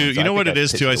it is the too. trailer. So You know I what think it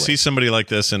is too. pitched I it see away. somebody like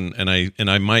this, and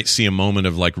I might see a moment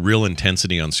of like real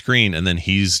intensity on screen, and then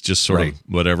he's just sort of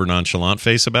whatever nonchalant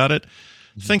face about it.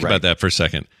 Think about that for a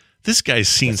second. This guy's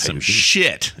seen some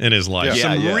shit in his life, Yeah,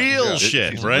 some yeah. real Yeah.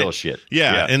 shit, Some right? real shit.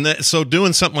 Yeah, Yeah. and so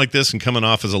doing something like this and coming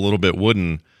off as a little bit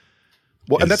wooden.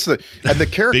 Well, and that's the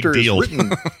character is deal.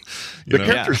 written. The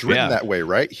character's written Yeah. that way,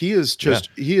 right? He is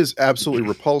he is absolutely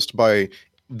repulsed by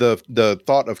the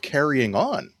thought of carrying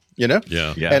on. Yeah.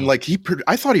 Yeah. And like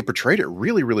I thought he portrayed it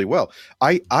really, really well.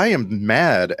 I am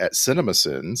mad at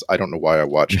CinemaSins. I don't know why I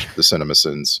watched the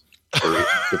CinemaSins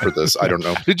for this. I don't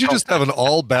know. Did you just have an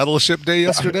all battleship day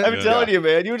yesterday? I'm telling you,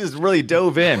 man, you just really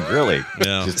dove in, really.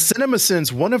 Yeah.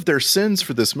 CinemaSins, one of their sins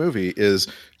for this movie is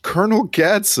Colonel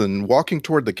Gadsden walking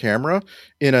toward the camera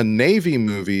in a Navy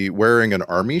movie wearing an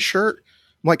Army shirt.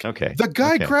 I'm like, Okay, the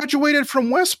guy okay. graduated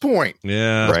from West Point.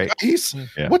 Yeah. Right. He's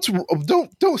Yeah.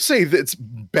 don't say that it's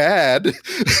bad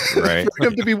Right. for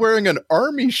him to be wearing an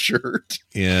Army shirt.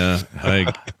 Yeah.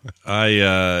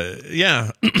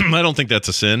 Yeah. I don't think that's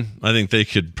a sin. I think they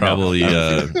could probably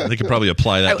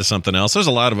apply that to something else. There's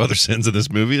a lot of other sins in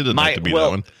this movie. It doesn't have to be that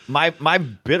one. My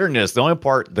bitterness, the only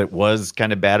part that was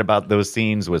kind of bad about those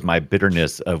scenes was my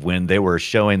bitterness of when they were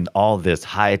showing all this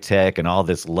high tech and all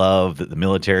this love that the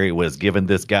military was giving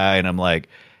this guy. And I'm like,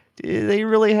 do they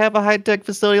really have a high tech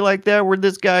facility like that where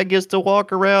this guy gets to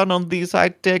walk around on these high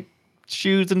tech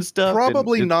shoes and stuff?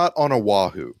 Probably And not on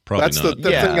Oahu. Probably That's not.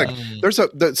 the thing. Like, there's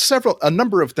a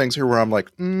number of things here where I'm like,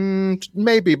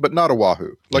 maybe, but not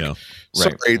Oahu. Like, Yeah.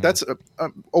 sorry, that's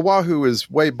Oahu is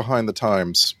way behind the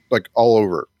times, like all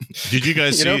over. Did you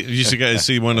guys see? Did you guys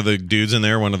see one of the dudes in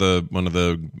there? One of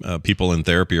the people in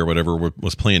therapy or whatever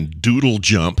was playing Doodle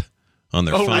Jump on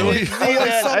their phone.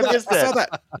 I missed I saw that.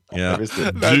 that. Yeah, I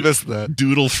missed that.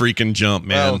 Doodle freaking jump,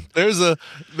 man. Well,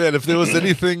 if there was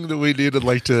anything that we needed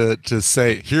like to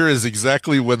say, here is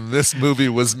exactly when this movie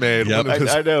was made. Yep. One of his-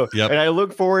 I know. Yep. And I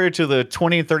look forward to the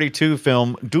 2032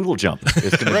 film Doodle Jump.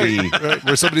 It's going to be. right,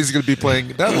 where somebody's going to be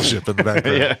playing Battleship in the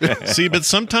background. See, but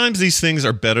sometimes these things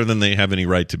are better than they have any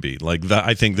right to be. Like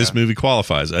I think this movie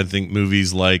qualifies. I think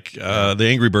movies like the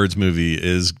Angry Birds movie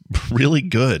is really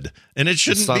good, and it The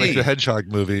shouldn't Sonic be the Hedgehog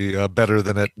movie better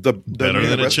than it. better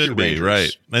than it should be, right?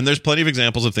 And there's plenty of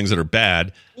examples of things that are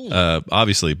bad,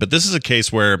 obviously, but this is a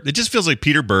case where it just feels like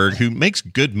Peter Berg, who makes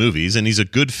good movies and he's a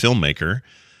good filmmaker,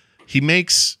 he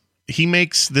makes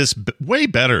this way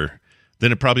better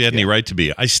than it probably had any right to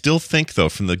be. I still think, though,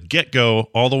 from the get-go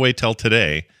all the way till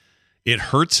today, it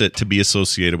hurts it to be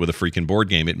associated with a freaking board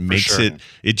game. It makes it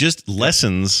just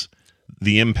lessens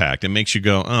the impact. It makes you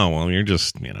go, oh, well, you're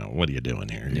just, what are you doing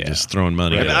here? You're just throwing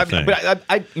money at a thing. But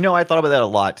I thought about that a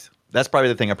lot. That's probably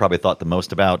the thing I probably thought the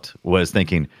most about, was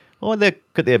thinking, well,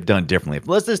 could they have done differently?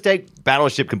 Let's just take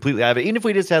Battleship completely out of it. Even if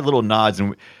we just had little nods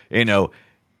and,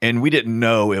 and we didn't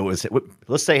know it was,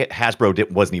 let's say Hasbro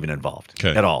wasn't even involved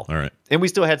at all. All right. And we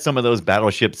still had some of those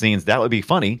Battleship scenes. That would be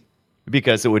funny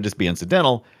because it would just be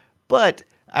incidental. But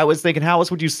I was thinking, how else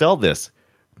would you sell this?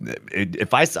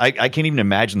 If I can't even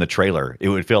imagine the trailer. It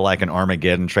would feel like an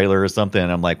Armageddon trailer or something.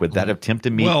 And I'm like, would that have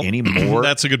tempted me anymore?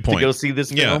 That's a good point. To go see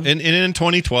this film? Yeah, and in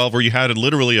 2012, where you had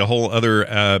literally a whole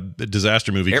other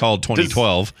disaster movie called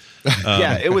 2012.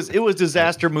 Yeah, it was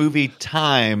disaster movie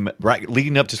time, right,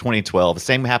 leading up to 2012. The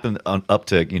same happened up to up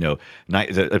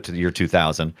to the year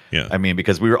 2000. Yeah, I mean,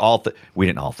 because we were we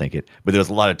didn't all think it, but there was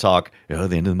a lot of talk. The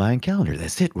end of the Mayan calendar.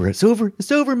 That's it. It's over.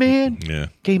 It's over, man. Yeah,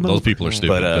 game over. Those people are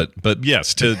stupid. But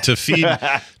yes, to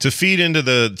feed into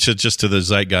the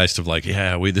zeitgeist of like,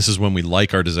 this is when we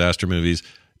like our disaster movies.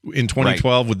 In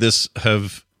 2012, would this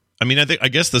have? I mean, I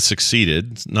guess this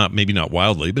succeeded. Maybe not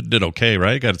wildly, but it did okay,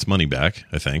 right? It got its money back,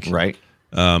 I think. Right.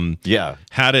 Yeah.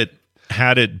 Had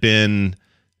it been,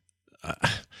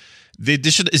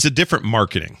 it's a different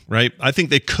marketing, right? I think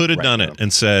they could have done it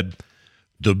and said,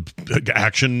 the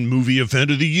action movie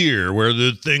event of the year where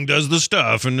the thing does the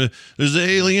stuff and there's an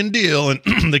alien deal,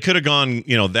 and they could have gone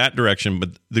that direction.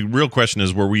 But the real question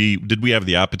is, did we have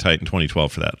the appetite in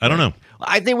 2012 for that? I don't know.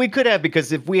 I think we could have,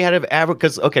 because if we had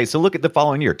so look at the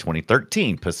following year,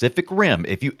 2013, Pacific Rim.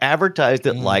 If you advertised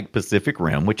it like Pacific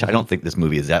Rim, which I don't think this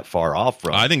movie is that far off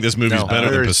from. I think this movie's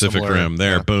better than Pacific Rim.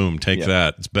 Boom, take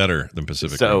that. It's better than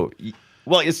Pacific Rim.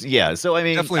 Well, so I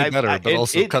mean, definitely better, but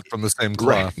also cut from the same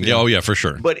cloth. Right. Oh yeah, for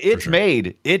sure. But it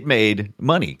made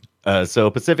money.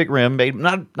 So Pacific Rim made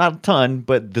not a ton,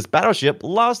 but this Battleship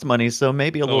lost money. So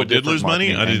maybe a little. It did lose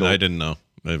money. I didn't know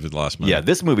if it lost money. Yeah,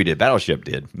 this movie did. Battleship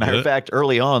did. Matter of fact,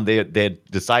 early on they had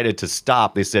decided to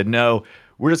stop. They said, no,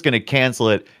 we're just going to cancel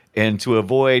it, and to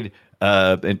avoid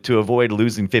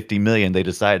losing $50 million, they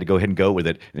decided to go ahead and go with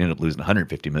it, and ended up losing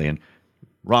 $150 million.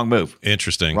 Wrong move.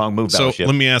 Interesting. Wrong move, So Battleship.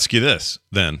 let me ask you this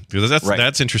then, because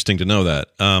that's interesting to know that.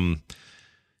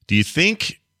 Do you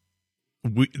think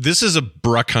this is a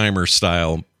Bruckheimer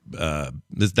style?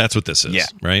 That's what this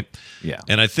is, right? Yeah.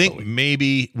 And I think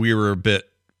maybe we were a bit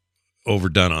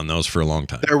overdone on those for a long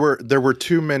time. There were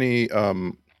too many.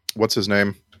 What's his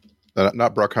name?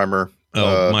 Not Bruckheimer.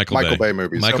 Michael Bay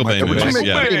movies. Michael Bay movies. Too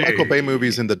many Michael Bay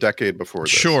movies in the decade before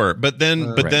this. Sure, but then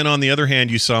on the other hand,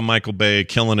 you saw Michael Bay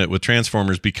killing it with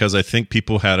Transformers, because I think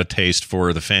people had a taste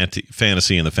for the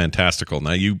fantasy and the fantastical.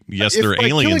 Now, there are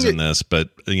aliens in this,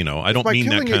 but I don't mean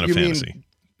that kind of fantasy.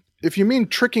 If you mean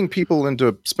tricking people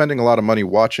into spending a lot of money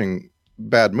watching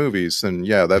bad movies, then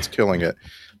that's killing it.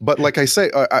 But like I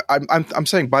say, I'm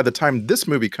saying by the time this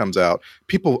movie comes out,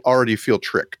 people already feel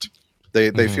tricked.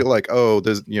 They feel like,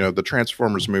 the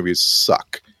Transformers movies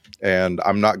suck, and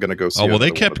I'm not going to go see. Oh well,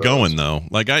 they kept going though.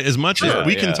 Like as much as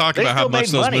we can talk about how much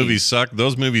those movies suck,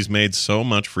 those movies made so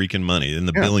much freaking money, in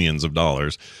the billions of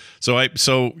dollars.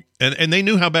 And they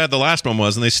knew how bad the last one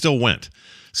was, and they still went.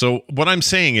 So what I'm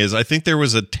saying is, I think there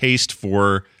was a taste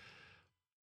for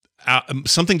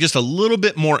something just a little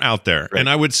bit more out there. Right. And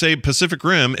I would say Pacific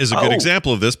Rim is a good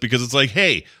example of this, because it's like,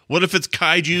 hey, what if it's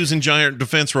kaijus and giant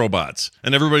defense robots?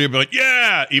 And everybody would be like,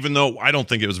 yeah, even though I don't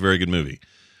think it was a very good movie.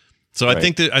 So I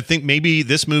think maybe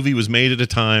this movie was made at a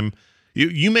time.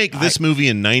 You make this movie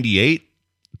in 98,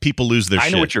 people lose their shit.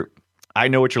 I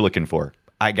know what you're looking for.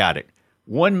 I got it.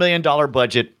 $1 million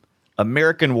budget,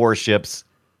 American warships,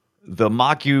 the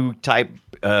Maku type,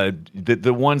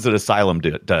 the ones that Asylum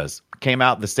does. Came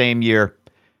out the same year.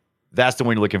 That's the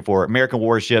one you're looking for. American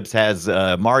Warships has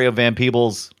Mario Van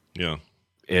Peebles. Yeah.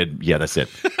 And that's it.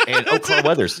 And Carl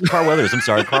Weathers. I'm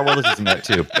sorry. Carl Weathers is in that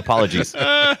too. Apologies.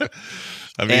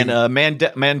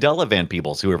 Mandela Van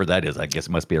Peebles, whoever that is. I guess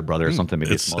it must be a brother or something.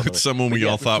 Maybe it's someone we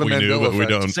all thought we knew, but we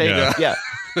don't.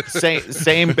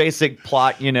 Same basic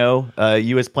plot.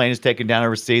 U.S. plane is taken down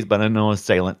overseas, but unknown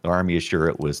assailant. The army is sure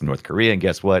it was North Korea, and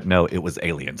guess what? No, it was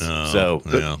aliens.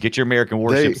 Get your American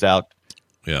warships out.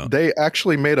 Yeah, they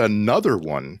actually made another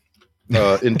one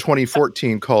in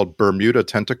 2014 called Bermuda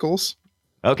Tentacles.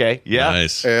 Okay, yeah,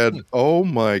 nice. And oh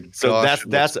my gosh, so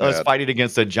that's us fighting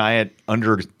against a giant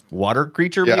underwater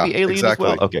creature, maybe alien as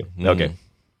well. Okay.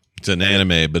 It's an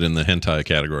anime, but in the hentai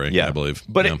category, I believe.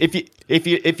 But Yeah.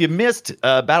 if you missed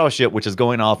Battleship, which is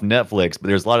going off Netflix, but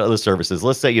there's a lot of other services.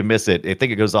 Let's say you miss it. I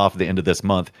think it goes off at the end of this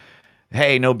month.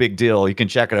 Hey, no big deal. You can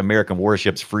check out American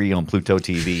Warships free on Pluto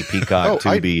TV, Peacock,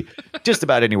 Tubi, just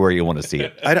about anywhere you want to see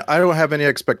it. I don't have any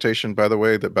expectation, by the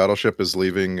way, that Battleship is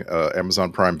leaving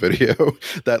Amazon Prime Video.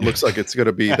 That looks like it's going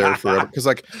to be there forever. Because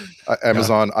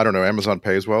Amazon, I don't know, Amazon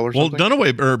pays well or something. Well,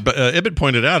 Dunaway or Ibit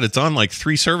pointed out it's on like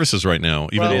 3 services right now.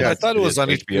 I thought it was on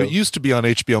HBO. It used to be on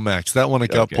HBO Max. That one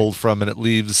it got pulled from, and it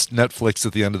leaves Netflix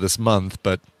at the end of this month.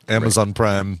 But Amazon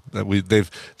Prime, they're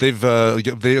in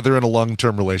a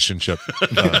long-term relationship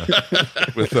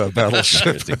with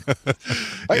Battleship.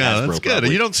 That's good.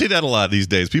 You don't see that a lot these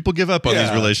days. People give up on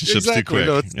these relationships too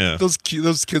quick. No, those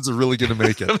kids are really going to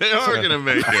make it. They are going to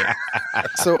make it.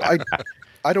 So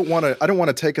I don't want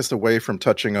to take us away from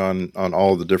touching on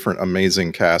all of the different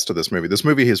amazing cast of this movie. This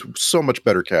movie has so much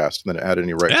better cast than it had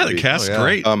any right to be. The cast's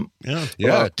great.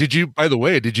 Well, did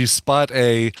you spot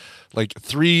like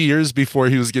 3 years before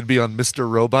he was going to be on Mr.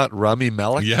 Robot, Rami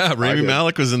Malek? Yeah, Rami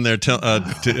Malek was in there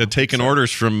taking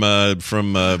orders from Taken.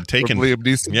 From Liam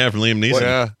Neeson. Yeah, from Liam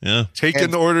Neeson. Yeah.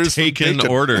 Taking orders. Taking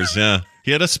orders, yeah.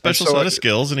 He had a special set of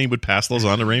skills, and he would pass those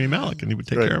on to Rami Malek, and he would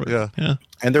take care of it. Yeah.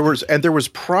 And there was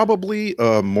probably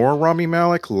more Rami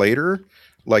Malek later.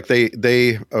 Like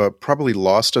they probably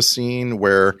lost a scene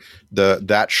where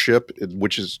that ship,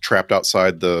 which is trapped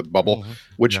outside the bubble,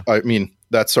 which I mean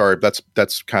that's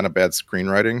kind of bad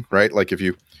screenwriting, right? Like if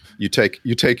you take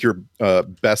your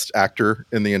best actor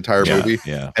in the entire movie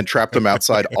and trap them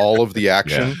outside all of the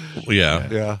action.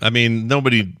 Yeah. I mean,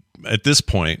 nobody. At this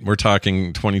point, we're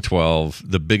talking 2012.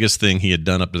 The biggest thing he had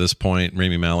done up to this point,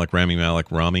 Rami Malek,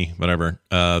 whatever.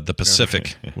 The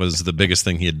Pacific was the biggest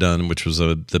thing he had done, which was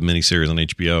the miniseries on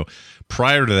HBO.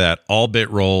 Prior to that, all bit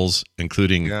roles,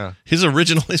 including his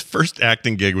first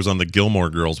acting gig was on the Gilmore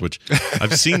Girls, which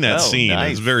I've seen that scene.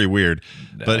 Nice. It's very weird,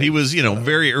 but he was,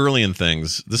 very early in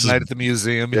things. This Night at the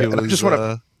Museum. Yeah,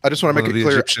 I just want to make it clear.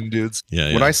 Egyptian dudes.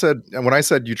 Yeah. When I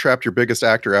said you trapped your biggest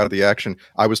actor out of the action,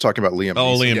 I was talking about Liam Neeson.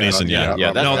 Oh, Liam Neeson. Yeah.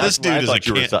 No, this dude is like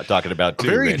you were talking about too.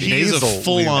 Very Randy. He's nasal a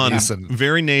full-on,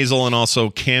 very nasal, and also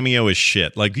cameo as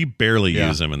shit. Like you barely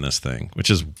use him in this thing,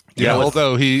 which is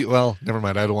although never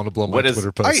mind. I don't want to blow my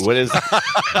Twitter post.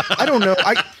 I don't know.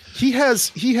 He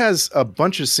has a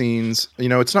bunch of scenes.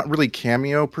 It's not really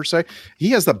cameo per se.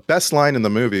 He has the best line in the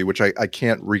movie, which I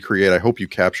can't recreate. I hope you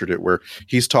captured it, where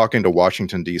he's talking to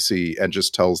Washington D.C. and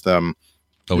just tells them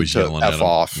he's yelling at F him.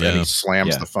 off, and he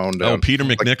slams the phone down. Oh, Peter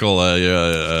McNichol,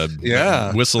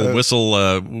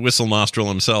 whistle nostril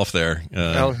himself there.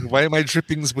 Why am I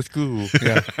drippings with goo?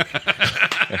 Yeah.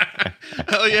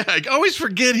 Oh yeah, I always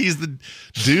forget he's the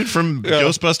dude from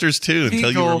Ghostbusters 2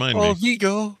 until you remind me. Oh,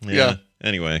 Vigo. Yeah.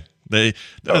 Anyway,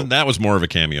 that was more of a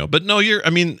cameo. But no, you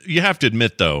have to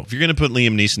admit though, if you're going to put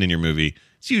Liam Neeson in your movie,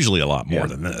 it's usually a lot more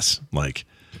than this. Like,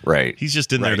 right? He's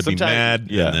just in there to be mad,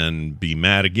 and then be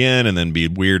mad again, and then be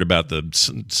weird about the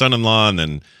son-in-law, and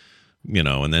then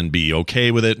and then be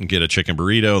okay with it and get a chicken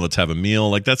burrito. Let's have a meal.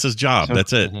 Like that's his job.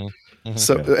 That's it.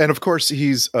 So, and of course,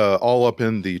 he's all up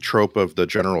in the trope of the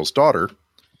general's daughter,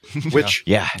 which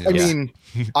I mean,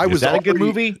 Is that a good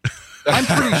movie? I'm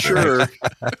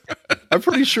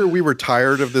pretty sure we were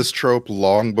tired of this trope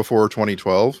long before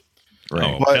 2012.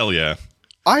 Right. But hell yeah.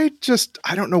 I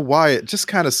don't know why it just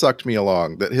kind of sucked me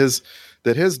along that his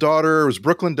daughter was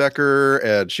Brooklyn Decker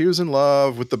and she was in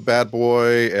love with the bad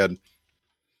boy, and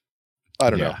I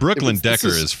don't know. Brooklyn Decker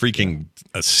is freaking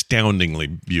astoundingly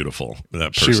beautiful.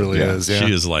 That person. She really is. Yeah.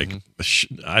 She is like,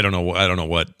 I don't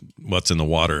know what's in the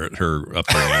water at her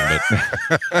upbringing,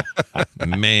 but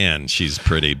man, she's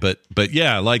pretty. But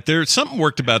yeah, like there's something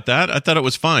worked about that. I thought it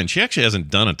was fine. She actually hasn't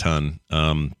done a ton.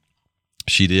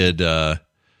 She did.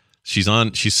 She's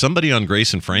somebody on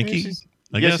Grace and Frankie.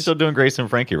 I guess she's still doing Grace and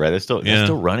Frankie, right? They're still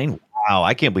running. Wow,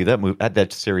 I can't believe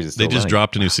that series is still They just running.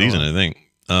 dropped a new season, I think.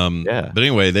 But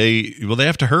anyway, they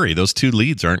have to hurry. Those two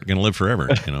leads aren't going to live forever,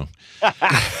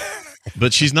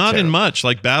 But she's not in much,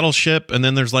 like Battleship, and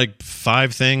then there's like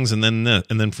 5 things, and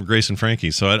then for Grace and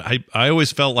Frankie. So I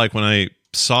always felt like when I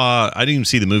didn't even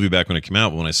see the movie back when it came out,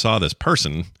 but when I saw this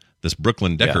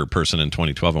Brooklyn Decker person in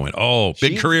 2012, I went, oh,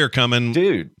 big career coming,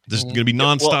 dude. This is going to be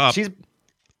nonstop.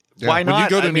 Why not? When you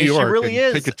go to New York, she really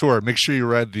and is. take a tour. Make sure you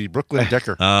ride the Brooklyn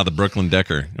Decker. The Brooklyn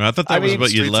Decker. I thought that was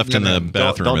what you left in the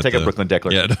bathroom. Don't take a Brooklyn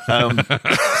Decker. Yeah.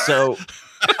 So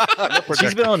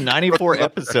she's been on 94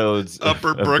 episodes of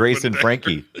Grace and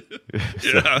Frankie.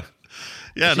 She's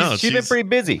been pretty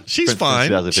busy. She's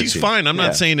fine. She's fine. I'm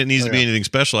not saying it needs to be anything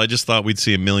special. I just thought we'd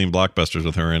see a million blockbusters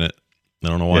with her in it. I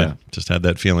don't know why. Just had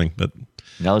that feeling. But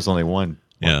now there's only one.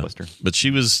 Yeah, blockbuster. but she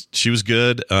was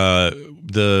good.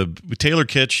 The Taylor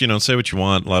Kitsch, say what you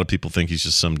want. A lot of people think he's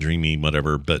just some dreamy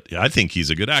whatever, but I think he's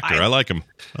a good actor. I like him.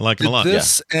 I like him a lot.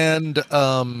 This and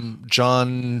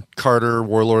John Carter,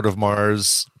 Warlord of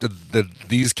Mars. Did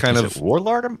these kind Is of it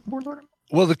Warlord?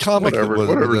 well, the comic Whatever, was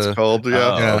whatever it's called. Yeah.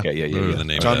 Oh, Yeah. okay, yeah. Whatever the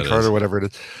name of John that Carter, is. whatever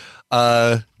it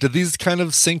is. Did these kind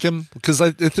of sink him? Because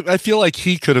I feel like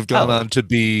he could have gone on to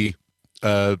be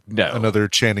another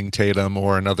Channing Tatum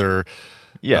or another.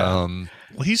 Yeah.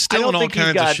 Well, he's still in all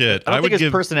kinds of shit. I don't think his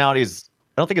give. personality is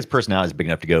big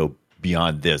enough to go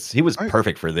beyond this. He was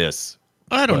perfect for this.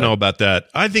 I don't know about that.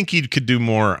 I think he could do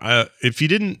more. If you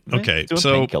didn't, okay. doing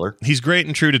So Painkiller. he's great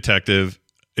in True Detective.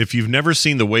 If you've never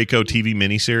seen the Waco TV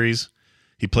miniseries,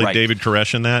 he played Right. David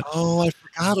Koresh in that. Oh, I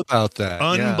forgot about that.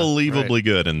 Yeah, Unbelievably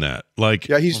good in that. Like,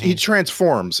 Yeah, he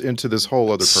transforms into this whole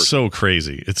other person. so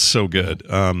crazy. It's so good.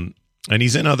 And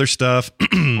he's in other stuff.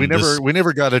 We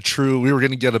never got a true. We were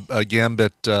going to get a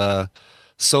Gambit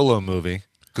solo movie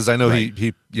because I know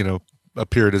he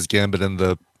appeared as Gambit in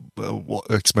the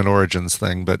X-Men Origins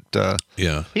thing, but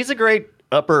Yeah. He's a great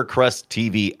upper crust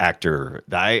TV actor.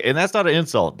 And that's not an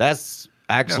insult. That's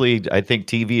actually, I think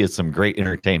TV is some great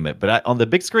entertainment. But on the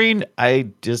big screen, I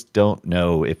just don't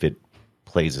know if it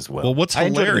plays as well. Well, what's I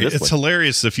enjoyed it in hilarious? this It's one.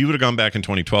 hilarious if you would have gone back in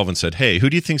 2012 and said, "Hey, who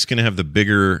do you think's going to have the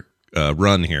bigger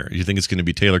run here? You think it's going to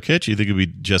be Taylor Kitsch? You think it'd be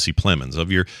Jesse Plemons of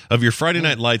your Friday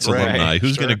Night Lights alumni?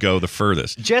 Who's going to go the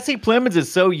furthest?" Jesse Plemons is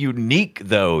so unique,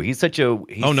 though. He's such a.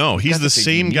 Oh no, he's got the such a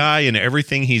same unique- guy in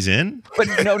everything he's in. But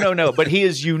no. But he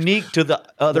is unique to the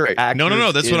other actors.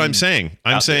 No. That's what I'm saying.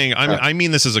 out I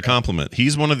mean this as a compliment.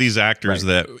 He's one of these actors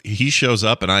that he shows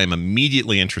up, and I am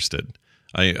immediately interested.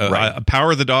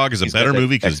 Power of the Dog is a better got that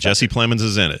movie because X factor. Jesse Plemons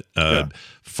is in it.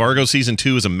 Fargo season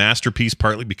 2 is a masterpiece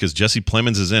partly because Jesse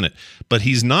Plemons is in it, but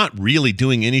he's not really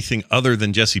doing anything other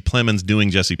than Jesse Plemons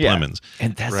doing Jesse Yeah. Plemons.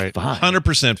 And that's Right. fine.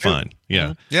 100% fine.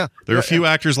 Yeah. yeah, There are a few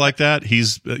actors like that.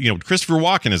 He's, Christopher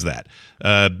Walken is that.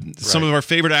 Some of our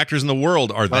favorite actors in the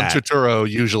world are John that. Turturro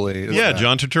usually. Is Yeah, that.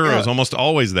 John Turturro is almost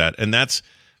always that, and that's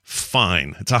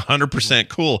fine. It's 100%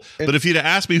 cool. But if you'd have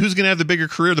asked me who's going to have the bigger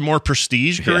career, the more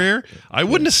prestige career, I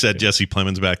wouldn't have said Jesse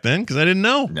Plemons back then because I didn't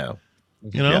know. No.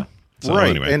 Yeah. So Right.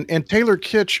 Anyway. And Taylor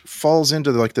Kitsch falls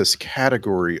into like this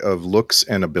category of looks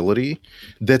and ability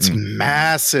that's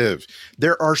massive.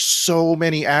 There are so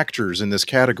many actors in this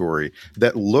category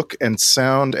that look and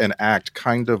sound and act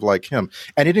kind of like him.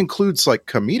 And it includes like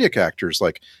comedic actors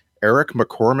like Eric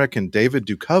McCormick and David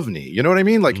Duchovny. You know what I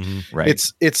mean? Like Right.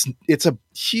 it's a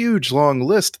huge long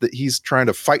list that he's trying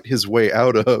to fight his way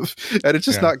out of. And it's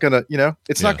just not gonna,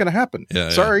 it's not gonna happen. Yeah, yeah.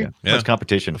 Sorry. Yeah. Much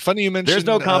competition. Funny you mentioned. There's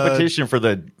no competition for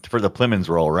the Plemons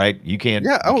role, right? You can't.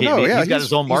 Yeah. Oh you can't no. be- Yeah. He's got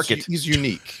his own market. He's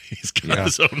unique. He's got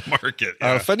his own market.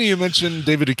 Yeah. Funny you mentioned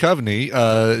David Duchovny.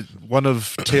 One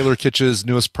of Taylor Kitsch's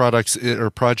newest projects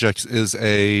is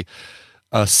a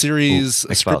series,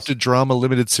 a X-Files. scripted drama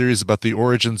limited series about the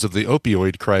origins of the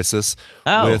opioid crisis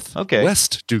Oh, with okay.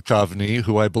 West Duchovny,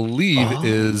 who I believe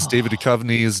is David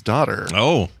Duchovny's daughter.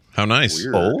 Oh, how nice.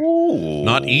 Weird. Oh.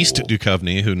 Not East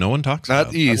Duchovny, who no one talks Not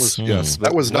about. East, yes.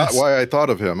 That was not why I thought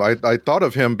of him. I thought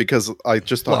of him because I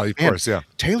just thought, Well, of man, course, yeah.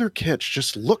 Taylor Kitsch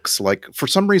just looks like, for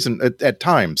some reason, at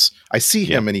times, I see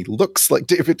him and he looks like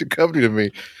David Duchovny to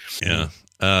me. Yeah.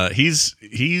 He's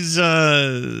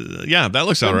that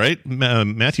looks all right.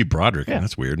 Matthew Broderick. Yeah.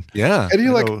 That's weird. Yeah. And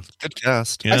you're I like- know, good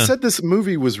cast. Yeah. I said this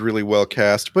movie was really well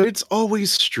cast, but it's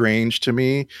always strange to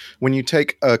me when you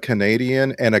take a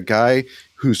Canadian and a guy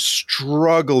who's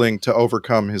struggling to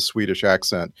overcome his Swedish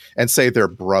accent and say they're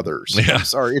brothers. Yeah. I'm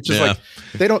sorry. It's just Yeah. like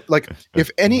they don't like if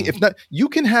not, you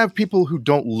can have people who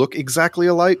don't look exactly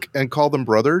alike and call them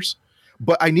brothers,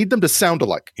 but I need them to sound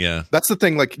alike. Yeah. That's the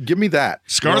thing. Like, give me that.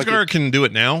 Skarsgård can do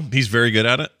it now. He's very good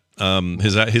at it.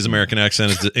 His American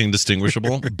accent is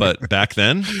indistinguishable, but back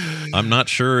then, I'm not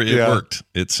sure it worked.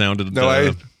 It sounded, No,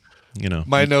 My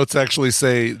my notes actually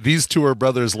say these two are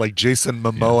brothers like Jason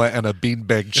Momoa and a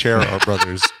beanbag chair are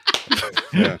brothers.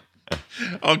 okay,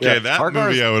 Yeah. that Skarsgård's-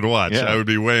 movie I would watch. Yeah. I would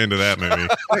be way into that movie.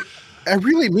 I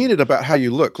really mean it about how you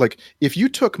look. Like, if you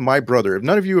took my brother, if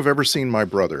none of you have ever seen my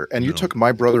brother, and you took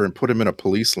my brother and put him in a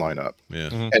police lineup Yeah,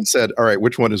 and said, all right,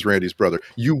 which one is Randy's brother?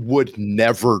 You would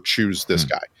never choose this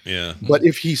guy. yeah. But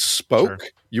if he spoke,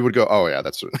 you would go, oh, yeah,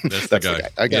 that's the guy.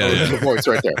 I got Yeah, the voice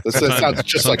right there. That sounds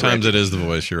just like Sometimes Randy. it is the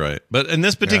voice. You're right, but in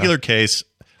this particular case,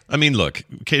 I mean, look,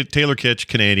 Taylor Kitsch,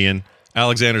 Canadian,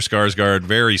 Alexander Skarsgård,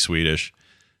 very Swedish.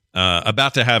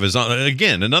 About to have his own,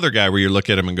 again, another guy where you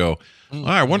look at him and go, oh,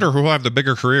 I wonder who will have the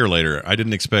bigger career later. I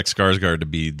didn't expect Skarsgård to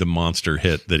be the monster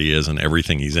hit that he is in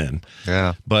everything he's in.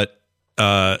 Yeah. But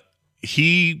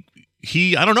he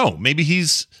I don't know. Maybe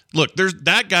there's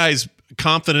that guy's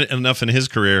confident enough in his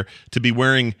career to be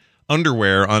wearing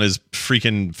underwear on his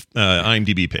freaking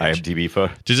IMDb page. IMDb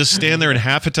photo. To just stand there in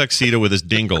half a tuxedo with his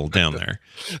dingle down there.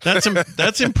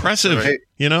 That's impressive, Right.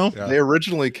 you know? They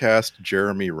originally cast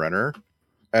Jeremy Renner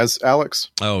as Alex.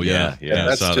 Oh, yeah. Yeah,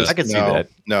 that's I saw just, I could see no, that.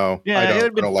 No, Yeah, I it don't,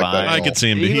 would've been I don't like fine. that. I at could all.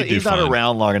 see him. He'd do He's not fine.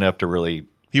 around long enough to really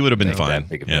He would have been make fine. that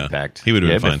big of an Yeah. impact. He would have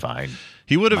it'd been fine. fine.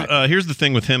 He would have. Here's the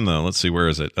thing with him, though. Let's see. Where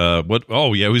is it? What?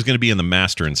 Oh, yeah. He was going to be in The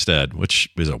Master instead, which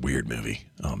is a weird movie.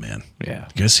 Oh, man. Yeah.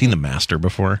 You guys seen The Master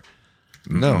before?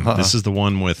 No, This is the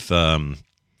one with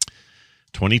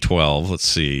 2012. Let's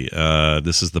see.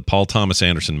 This is the Paul Thomas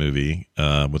Anderson movie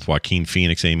with Joaquin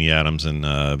Phoenix, Amy Adams,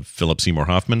 and Philip Seymour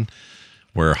Hoffman,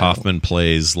 where Hoffman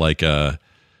plays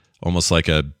almost like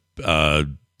a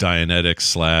Dianetic /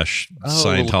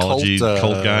 Scientology cult,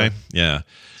 cult guy. Yeah,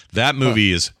 that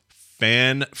movie is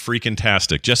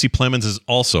fan-freaking-tastic. Jesse Plemons is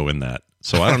also in that.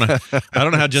 So I don't know. I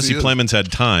don't know how Jesse Plemons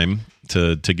had time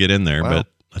to get in there, Wow. but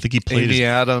I think he played. Amy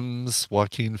Adams,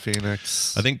 Joaquin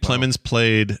Phoenix. I think Plemons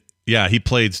played. Yeah, he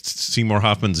played Seymour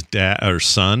Hoffman's dad or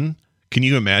son. Can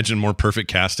you imagine more perfect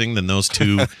casting than those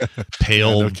two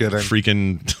pale, no kidding.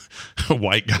 freaking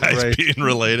white guys Right. being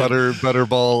related?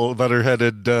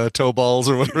 Butter-headed toe balls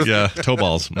or whatever. Yeah, toe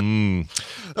balls. Mm.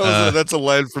 That's a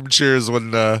line from Cheers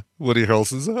when Woody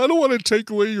Harrelson says, "I don't want to take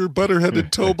away your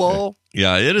butter-headed toe ball."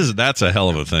 Yeah, it is. That's a hell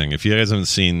of a thing. If you guys haven't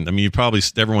seen, I mean,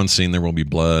 everyone's seen There Will Be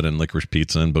Blood and Licorice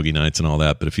Pizza and Boogie Nights and all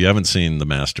that. But if you haven't seen The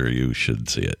Master, you should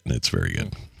see it. It's very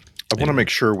good. I want to make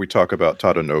sure we talk about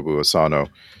Tadanobu Asano.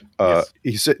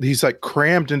 He's like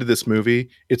crammed into this movie.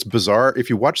 It's bizarre. If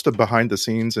you watch the behind the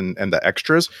scenes and the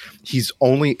extras, he's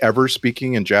only ever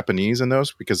speaking in Japanese in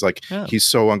those because he's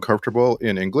so uncomfortable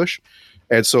in English.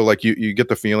 And so like you get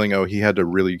the feeling, he had to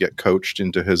really get coached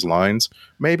into his lines.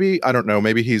 Maybe, I don't know.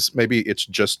 Maybe it's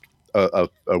just a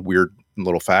weird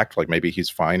little fact. Like maybe he's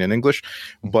fine in English,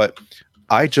 but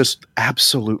I just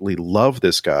absolutely love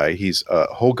this guy. He's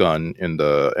Hogun in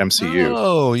the MCU.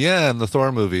 Oh yeah, in the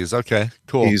Thor movies. Okay,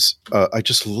 cool. He's I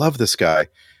just love this guy,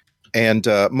 and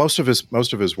most of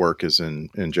his work is in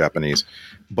Japanese,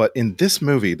 but in this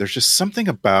movie, there's just something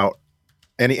about,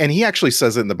 and he actually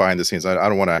says it in the behind the scenes. I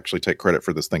don't want to actually take credit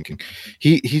for this thinking.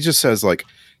 He just says like,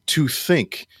 to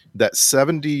think that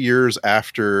 70 years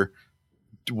after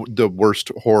the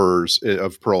worst horrors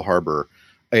of Pearl Harbor,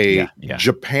 a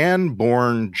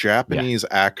Japan-born Japanese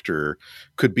actor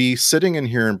could be sitting in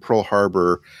here in Pearl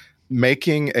Harbor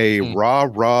making a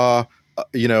rah-rah,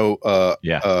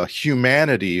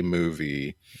 humanity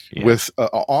movie with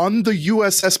on the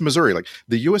USS Missouri. Like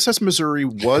the USS Missouri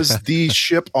was the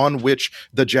ship on which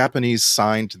the Japanese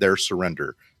signed their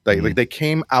surrender. They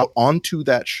came out onto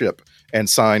that ship and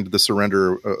signed the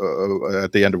surrender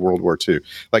at the end of World War II.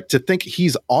 Like to think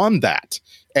he's on that.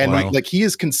 And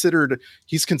he's considered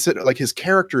like his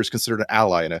character is considered an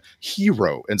ally and a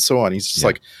hero and so on. He's just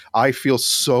like, I feel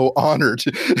so honored,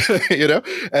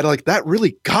 and like that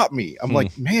really got me. I'm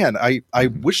like, man, I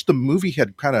wish the movie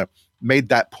had kind of made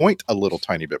that point a little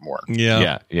tiny bit more.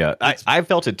 Yeah. I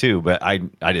felt it too, but I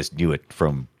just knew it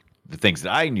from the things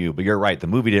that I knew. But you're right, the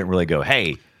movie didn't really go,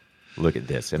 hey, look at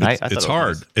this. And I thought it's it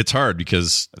hard. nice. It's hard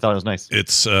because I thought it was nice.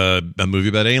 It's a movie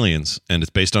about aliens and it's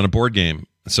based on a board game.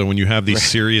 So when you have these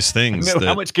serious things,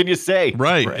 how much can you say?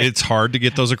 Right. It's hard to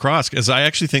get those across because I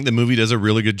actually think the movie does a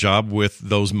really good job with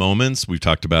those moments. We've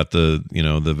talked about the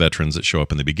veterans that show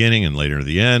up in the beginning and later at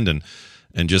the end, and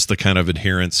just the kind of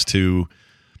adherence to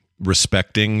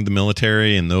respecting the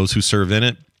military and those who serve in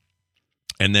it.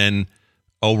 And then,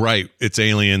 oh, right, it's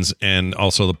aliens and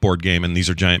also the board game. And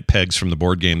these are giant pegs from the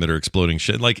board game that are exploding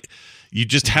shit. Like you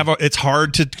just have, it's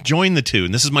hard to join the two.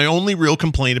 And this is my only real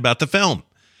complaint about the film.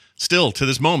 Still to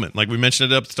this moment, like we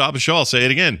mentioned it up at the top of the show, I'll say it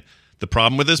again. The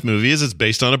problem with this movie is it's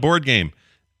based on a board game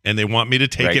and they want me to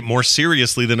take it more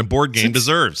seriously than a board game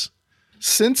deserves.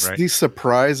 Since the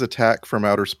surprise attack from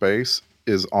outer space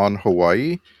is on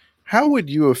Hawaii, how would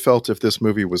you have felt if this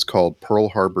movie was called Pearl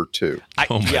Harbor 2? I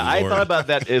thought about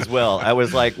that as well. I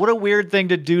was like, what a weird thing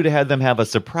to do to have them have a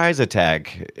surprise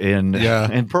attack in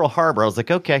Pearl Harbor. I was like,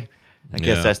 okay. I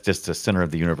guess that's just the center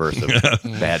of the universe of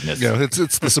badness. Yeah,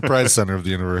 it's the surprise center of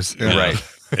the universe. Yeah. Right.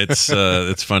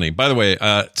 It's funny. By the way,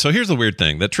 so here's the weird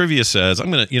thing. That trivia says,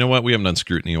 you know what? We haven't done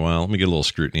scrutiny in a while. Let me get a little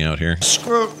scrutiny out here.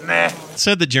 Scrutiny. It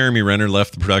said that Jeremy Renner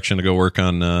left the production to go work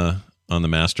on The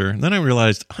Master. And then I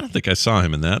realized, I don't think I saw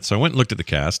him in that. So I went and looked at the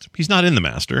cast. He's not in The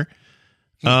Master.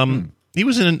 He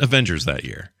was in Avengers that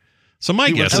year. So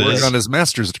my guess is on his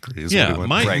master's degree.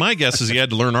 My guess is he had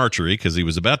to learn archery because he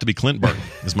was about to be Clint Barton.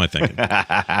 Is my thinking.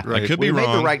 I could be wrong.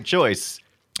 Made the right choice.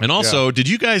 And also, did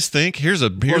you guys think here's a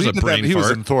brain He was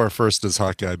fart. in Thor first as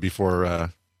Hawkeye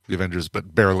before the Avengers,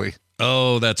 but barely.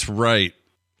 Oh, that's right.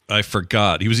 I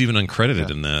forgot. He was even uncredited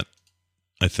in that.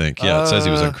 I think. Yeah, it says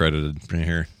he was uncredited right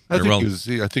here. I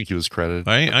think he was credited.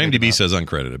 IMDb says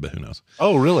uncredited, but who knows?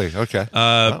 Oh, really? Okay.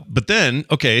 But then,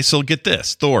 okay, so get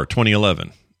this. Thor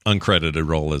 2011, uncredited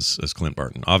role as Clint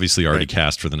Barton. Obviously already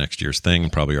cast for the next year's thing,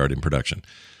 probably already in production.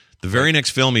 The very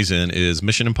next film he's in is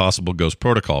Mission Impossible Ghost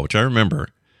Protocol, which I remember.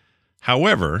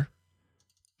 However,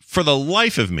 for the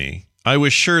life of me, I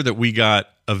was sure that we got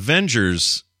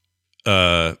Avengers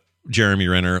Jeremy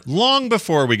Renner long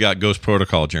before we got Ghost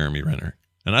Protocol Jeremy Renner.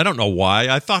 And I don't know why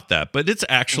I thought that, but it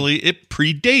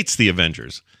predates the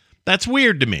Avengers. That's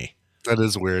weird to me. That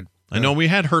is weird. I know we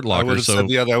had Hurt Locker, I would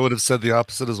have said the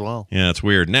opposite as well. Yeah, it's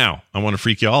weird. Now, I want to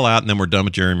freak you all out, and then we're done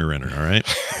with Jeremy Renner, all right?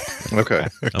 Okay.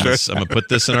 I'm going to put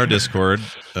this in our Discord.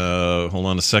 Hold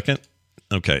on a second.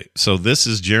 Okay, so this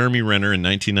is Jeremy Renner in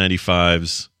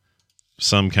 1995's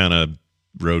some kind of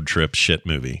road trip shit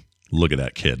movie. Look at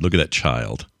that kid. Look at that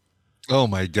child. Oh,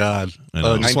 my God. I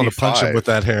know. I just want to punch him with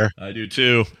that hair. I do,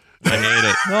 too. I hate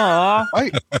it. Aw.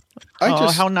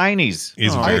 How 90s.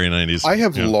 He's very 90s. I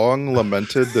have long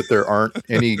lamented that there aren't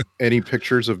any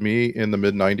pictures of me in the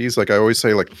mid 90s. Like I always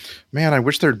say, like, man, I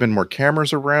wish there had been more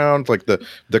cameras around. Like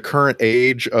the current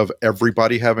age of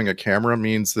everybody having a camera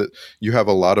means that you have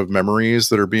a lot of memories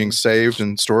that are being saved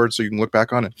and stored, so you can look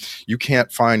back on it. You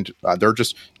can't find. There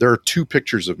are 2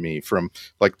 pictures of me from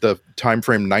like the time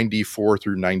frame 94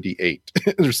 through 98.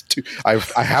 There's 2. I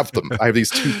have them. I have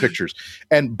these 2 pictures,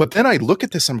 but then I look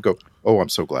at this and go, oh, I'm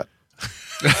so glad.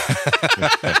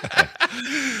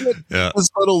 Yeah. This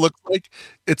photo looks like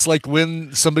it's like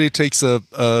when somebody takes a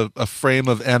frame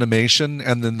of animation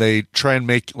and then they try and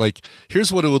make like,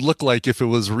 here's what it would look like if it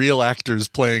was real actors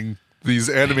playing these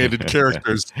animated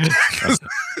characters.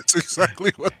 It's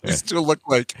exactly what these 2 look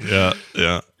like. Yeah.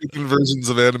 Different versions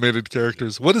of animated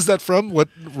characters. What is that from? What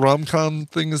rom-com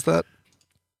thing is that?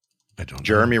 I don't know.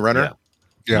 Jeremy Renner.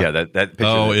 Yeah, that picture.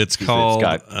 Oh, it's called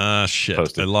shit.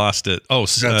 posted. I lost it. Oh,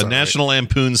 National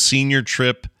Lampoon Senior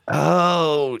Trip.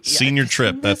 Oh, Senior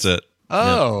Trip. That's it.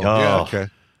 Oh, yeah, okay.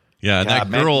 Yeah, and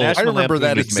God, that girl. National I remember Lampoon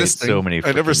that has made existing. so many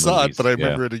I never freaking saw movies. it, but I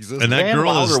remember it existed. And that Van girl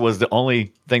Wilder is was the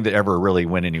only thing that ever really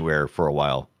went anywhere for a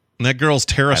while. And that girl's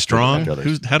Tara After Strong. the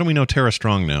others. How do we know Tara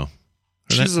Strong now?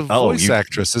 She's a voice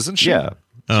actress, isn't she? Yeah.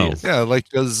 Oh. She is. Yeah, like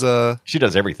does She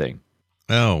does everything.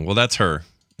 Oh, well, that's her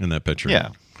in that picture. Yeah.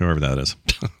 Whoever that is.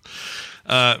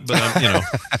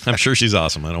 But I'm sure she's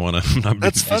awesome. I don't want to.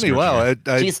 that's funny. Wow,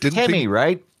 I She's didn't Timmy, think.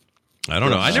 right? I don't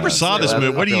know. I never saw this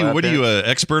movie. What are you, an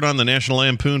expert on the National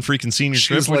Lampoon freaking Senior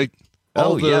Trip? She's like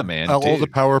Oh, yeah, man. all the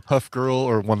Dude. Powerpuff Girl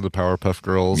or one of the Powerpuff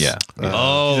Girls. Yeah.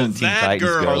 Oh, She's in Teen that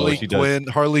Titans girl. Go. She does-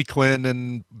 Harley Quinn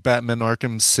and Batman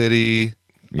Arkham City.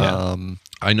 Yeah.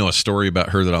 I know a story about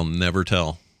her that I'll never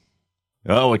tell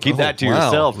Oh, well, keep that to wow,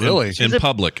 yourself. really? in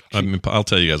public. I mean, I'll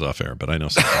tell you guys off air, but I know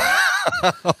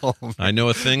something. I know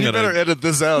a thing You that better I. edit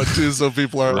this out too, so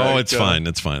people are. Oh, like, it's fine.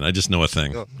 It's fine. I just know a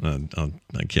thing.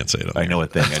 I can't say it. On I air. know a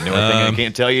thing. I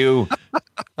can't tell you.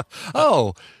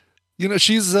 Oh,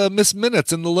 she's Miss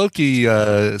Minutes in the Loki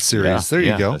series. Yeah, There you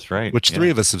yeah, go. that's right. Which Yeah. 3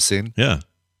 of us have seen. Yeah.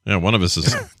 One of us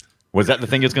is. Was that the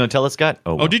thing it's going to tell us, Scott?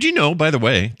 Oh, did you know, by the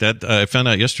way, that I found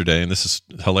out yesterday, and this is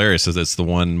hilarious, is it's the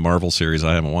one Marvel series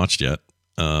I haven't watched yet.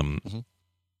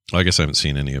 I guess I haven't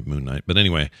seen any of Moon Knight, but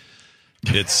anyway,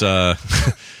 it's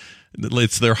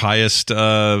it's their highest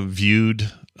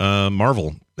viewed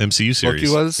Marvel MCU series. Loki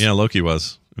was? Yeah, Loki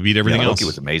was. Beat everything else. Loki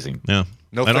was amazing. Yeah.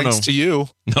 No I don't thanks know. to you.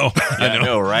 No, I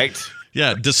know, right?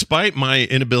 Yeah, despite my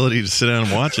inability to sit down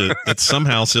and watch it, it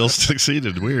somehow still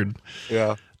succeeded. Weird.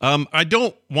 Yeah. I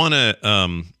don't want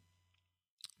to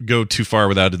go too far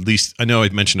without at least. I know I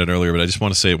mentioned it earlier, but I just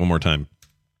want to say it one more time.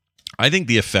 I think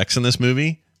the effects in this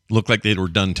movie look like they were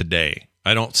done today.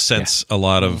 I don't sense a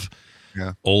lot of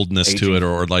oldness to it,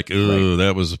 or like, ooh,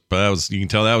 that was. You can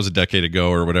tell that was a decade ago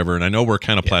or whatever. And I know we're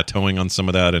kind of plateauing on some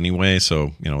of that anyway,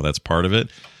 so that's part of it.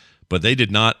 But they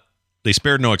did not. They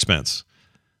spared no expense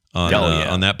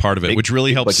on that part of it, which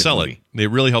really helped sell it. They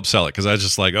really helped sell it because I was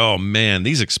just like, oh man,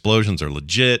 these explosions are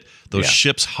legit. Those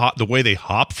ships the way they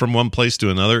hop from one place to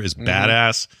another is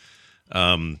badass.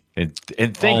 And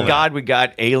thank God we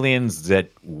got aliens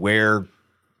that wear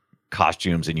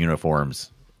costumes and uniforms.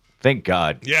 Thank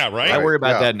God. Yeah, right. I worry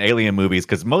about that in alien movies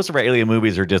because most of our alien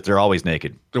movies they're always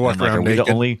naked. They walk I'm like, around are we naked.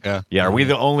 the only? Yeah. Are we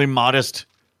the only modest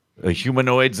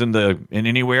humanoids in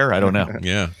anywhere? I don't know.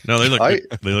 Yeah, no, they look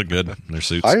they look good in their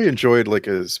suits. I enjoyed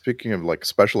speaking of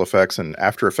special effects and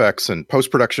After Effects and post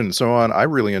production and so on. I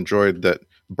really enjoyed that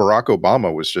Barack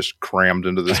Obama was just crammed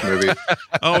into this movie.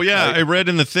 Oh yeah, I read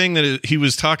in the thing that he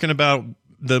was talking about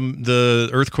the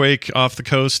earthquake off the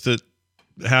coast that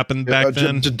happened back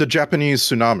then. The Japanese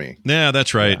tsunami. Yeah,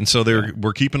 that's right. And so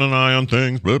we're keeping an eye on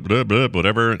things, blah, blah, blah,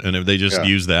 whatever, and they just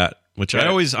use that, which I'm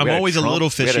always a little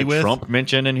fishy with. Trump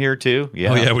mention in here too.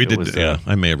 Yeah. Oh yeah, we did.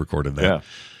 I may have recorded that.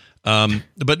 Yeah.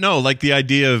 But no, like the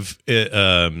idea of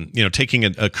taking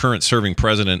a current serving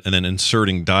president and then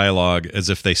inserting dialogue as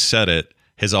if they said it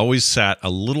has always sat a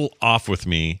little off with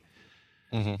me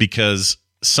because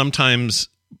sometimes,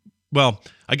 well,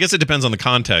 I guess it depends on the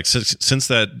context. Since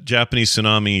that Japanese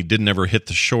tsunami didn't ever hit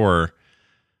the shore,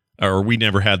 or we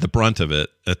never had the brunt of it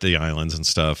at the islands and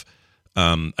stuff,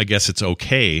 I guess it's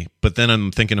okay. But then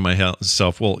I'm thinking to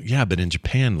myself, well, yeah, but in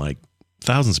Japan, like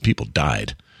thousands of people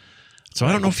died. So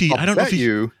I don't know if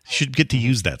you should get to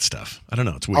use that stuff. I don't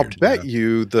know. It's weird.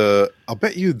 I'll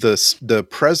bet you the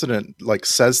president like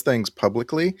says things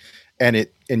publicly, and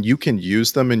you can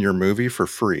use them in your movie for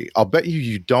free. I'll bet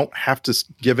you don't have to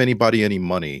give anybody any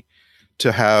money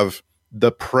to have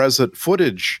the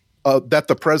footage that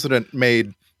the president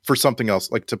made for something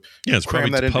else, like to it's cram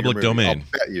probably that into public your movie. domain.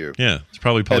 I'll bet you. Yeah, it's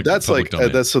probably public. That's public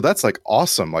like domain. that's like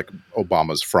awesome. Like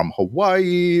Obama's from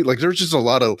Hawaii. Like there's just a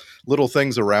lot of little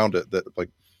things around it that like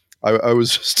I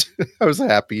was just I was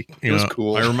happy. It was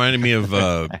cool. It reminded me of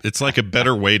it's like a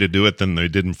better way to do it than they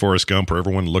did in Forrest Gump, where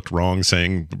everyone looked wrong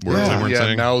saying words they weren't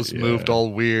saying. Mouths moved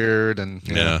all weird and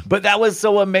But that was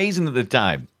so amazing at the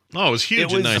time. Oh, it was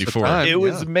huge in '94. It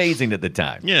was amazing at the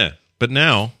time. Yeah, but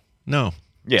now, no.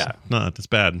 Yeah. No, it's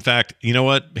bad. In fact, you know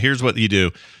what? Here's what you do.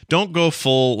 Don't go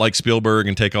full like Spielberg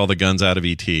and take all the guns out of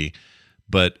E.T.,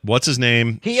 but what's his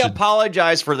name? He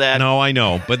apologized for that. No, I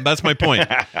know, but that's my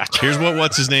point. Here's what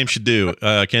what's his name should do.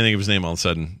 I can't think of his name all of a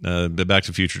sudden. The Back to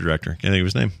the Future director. Can't think of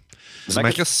his name.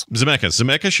 Zemeckis?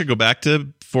 Zemeckis should go back to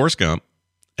Forrest Gump,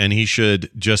 and he should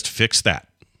just fix that.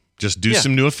 Just do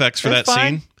some new effects for that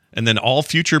scene. And then all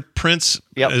future prints,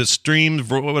 streamed,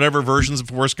 whatever versions of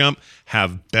Forrest Gump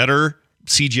have better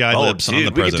CGI lips on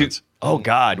the presidents.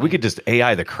 God, we could just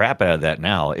AI the crap out of that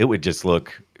now. It would just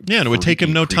look... Yeah, and it would take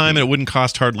him no time, and it wouldn't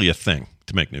cost hardly a thing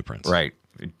to make new prints. Right.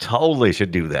 Totally should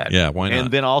do that. Yeah, why not?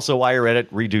 And then also, while you're at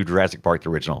it, redo Jurassic Park, the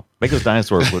original. Make those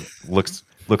dinosaurs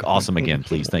look awesome again,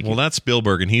 please. Thank you. Well, that's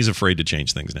Spielberg, and he's afraid to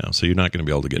change things now, so you're not going to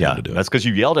be able to get him to do it. That's because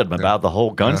you yelled at him about the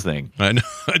whole guns thing. I know.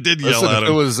 I did yell at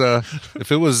him.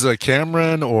 If it was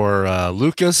Cameron or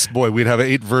Lucas, boy, we'd have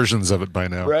 8 versions of it by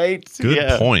now. Right?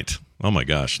 Good point. Oh my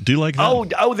gosh. Do you like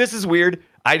that? Oh, this is weird.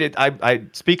 I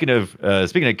speaking of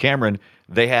Cameron,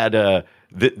 they had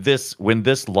this when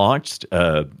this launched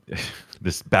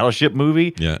this Battleship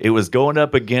movie. Yeah. It was going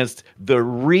up against the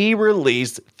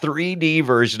re-released 3D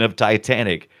version of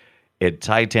Titanic. And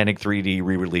Titanic 3D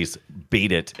re-release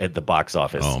beat it at the box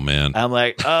office. Oh man. I'm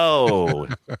like, dude.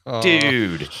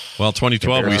 Well,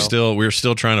 2012 we were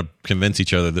still trying to convince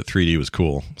each other that 3D was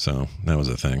cool. So that was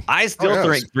a thing. I still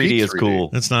think 3D is cool.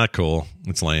 It's not cool.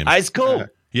 It's lame. It's cool.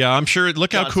 Yeah, I'm sure.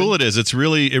 Look how cool it is. It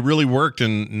really worked,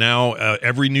 and now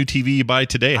every new TV you buy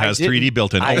today has 3D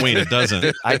built in. Oh wait, it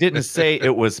doesn't. I didn't say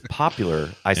it was popular.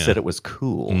 I said it was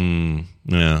cool.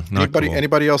 Yeah, not cool.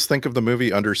 Anybody else think of the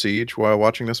movie Under Siege while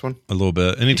watching this one? A little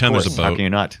bit. Anytime there's a boat. How can you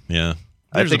not? Yeah.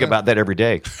 I think about that every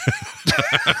day.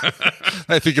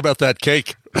 I think about that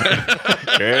cake.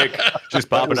 Cake. Just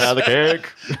popping out of the cake.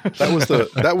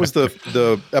 That was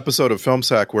the episode of Film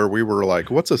Sack where we were like,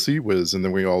 "What's a CIWS?" And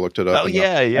then we all looked it up. Oh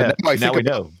yeah. Now we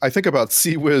know. I think about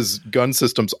CIWS gun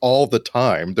systems all the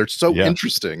time. They're so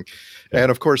interesting,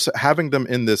 and of course, having them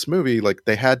in this movie, like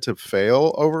they had to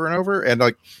fail over and over, and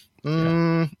like.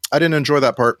 I didn't enjoy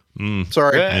that part.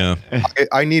 Sorry. Yeah.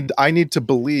 I need to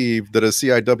believe that a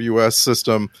CIWS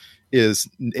system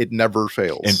it never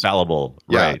fails. Infallible.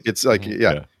 Yeah. Right. It's like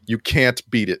you can't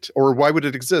beat it. Or why would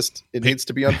it exist? It needs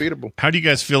to be unbeatable. How do you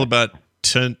guys feel about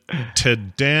Tadanabu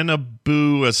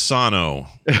Asano?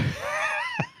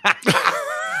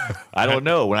 I don't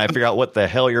know. When I figure out what the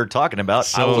hell you're talking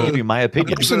about, I will give you my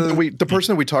opinion. The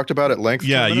person that we talked about at length.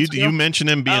 Yeah, you mentioned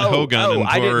him being Hogun and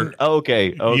I Thor. didn't.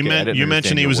 Okay. You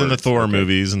mentioned he was in the Thor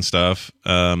movies and stuff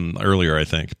earlier, I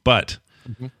think. But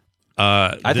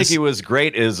I think he was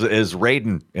great as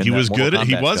Raiden. He was good.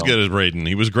 He was good as Raiden.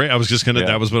 He was great. I was just gonna.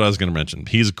 That was what I was gonna mention.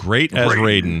 He's great as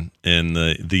Raiden in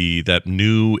that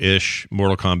new-ish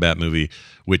Mortal Kombat movie,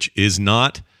 which is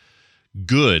not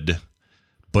good.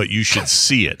 But you should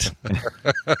see it.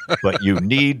 But you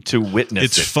need to witness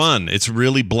it. It's fun. It's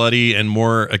really bloody and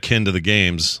more akin to the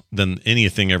games than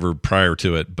anything ever prior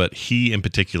to it. But he, in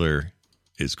particular,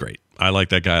 is great. I like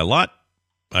that guy a lot.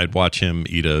 I'd watch him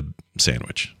eat a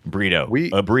sandwich. Burrito. We-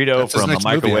 A burrito That's his from a next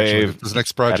movie, actually. microwave His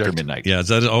next project. after midnight. Yeah, is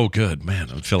that? Oh, good man.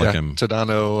 I feel like I'm.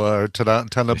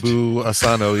 Tanabu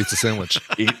Asano eats a sandwich.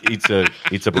 Eats a In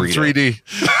burrito. 3D.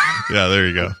 Yeah, there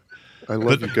you go. I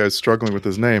love you guys struggling with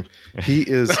his name. He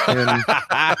is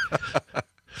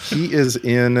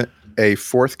in a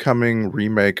forthcoming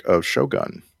remake of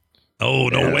Shogun. Oh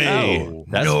no way! Oh,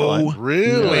 that's no fun.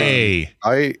 Really?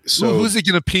 way! Who's he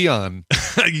going to pee on?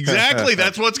 Exactly.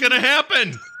 That's what's going to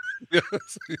happen.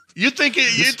 You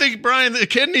think Brian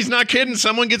kidding? He's not kidding.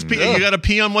 Someone gets pee. Yeah. You got to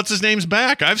pee on what's his name's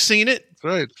back. I've seen it. That's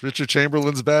right. Richard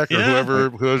Chamberlain's back, or Yeah.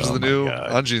 whoever's Oh the my new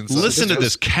God. Anjin. Listen to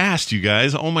this cast, you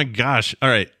guys. Oh my gosh! All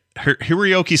right,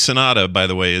 Hiroyuki Sanada, by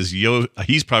the way, is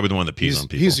he's probably the one that pees on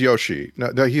people. He's Yoshi.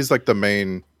 No, he's like the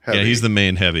main heavy. Yeah, he's the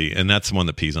main heavy, and that's the one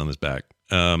that pees on his back.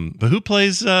 But who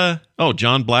plays?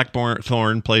 John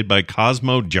Blackthorne, played by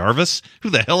Cosmo Jarvis. Who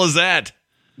the hell is that?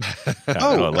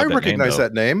 I recognize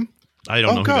that name. I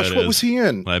don't know. Oh gosh, who that what is. was he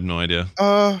in? I have no idea.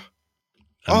 Uh,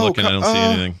 I'm looking. I don't see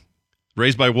anything.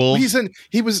 Raised by Wolves.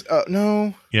 he was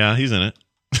no. Yeah, he's in it.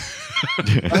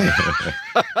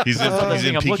 he's in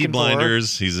I'm Peaky looking for.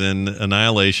 Blinders. He's in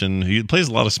Annihilation. He plays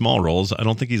a lot of small roles. I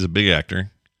don't think he's a big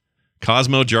actor.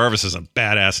 Cosmo Jarvis is a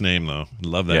badass name, though.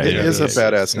 Love that. Yeah, It name. is a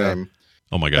badass name.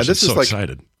 Oh my gosh, And I'm this is so like-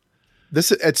 excited.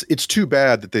 It's too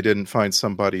bad that they didn't find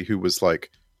somebody who was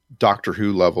like Doctor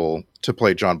Who level to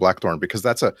play John Blackthorne, because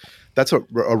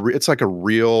it's like a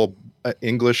real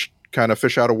English kind of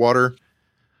fish out of water,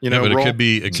 But it role. could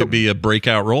be a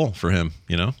breakout role for him.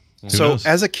 Who So knows?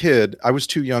 as a kid, I was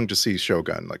too young to see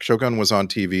Shogun. Like Shogun was on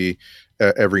TV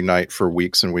every night for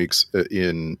weeks and weeks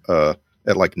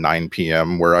at like 9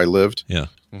 p.m. where I lived. Yeah.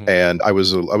 And I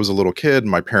was a little kid.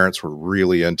 And my parents were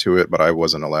really into it, but I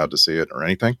wasn't allowed to see it or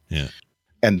anything. Yeah.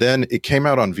 And then it came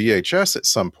out on VHS at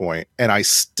some point, and I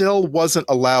still wasn't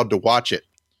allowed to watch it.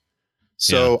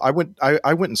 So I went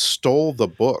and stole the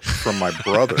book from my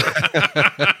brother,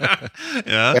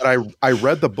 Yeah. and I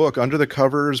read the book under the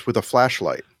covers with a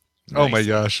flashlight. Oh my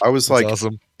gosh. I was That's like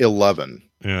awesome. 11,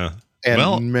 Yeah. and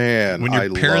Well, man, When your I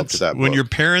parents loved that book. when your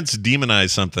parents demonize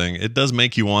something, it does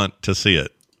make you want to see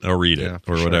it or read it Yeah,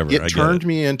 or for whatever. I It get turned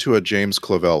me into a James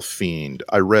Clavell fiend.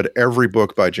 I read every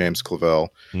book by James Clavell.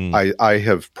 I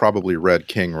have probably read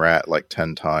King Rat like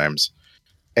 10 times.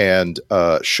 And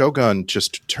Shogun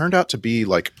just turned out to be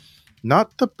like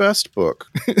not the best book,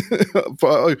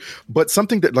 but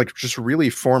something that like just really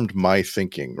formed my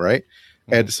thinking, right?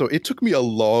 And so it took me a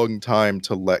long time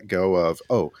to let go of,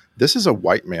 oh, this is a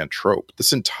white man trope.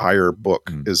 This entire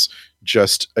book is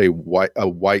just a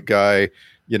white guy,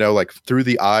 like through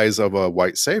the eyes of a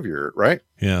white savior, right?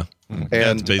 Yeah. And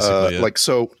That's basically it. like,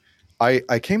 so I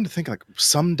came to think like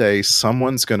someday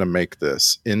someone's going to make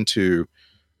this into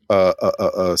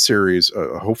a series,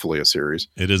 hopefully a series.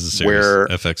 It is a series, where-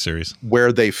 FX series.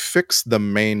 where they fix the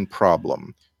main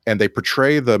problem and they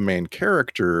portray the main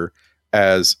character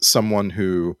as someone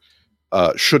who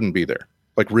shouldn't be there,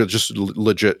 like real, just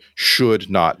legit should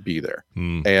not be there.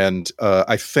 And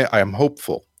I think I am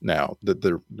hopeful now that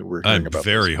we're hearing I'm about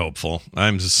very this. hopeful.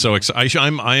 I'm just so excited.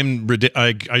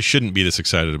 I shouldn't be this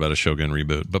excited about a Shogun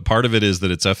reboot, but part of it is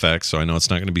that it's FX, so I know it's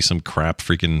not going to be some crap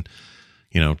freaking,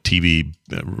 TV,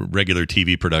 regular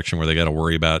TV production where they got to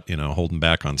worry about, holding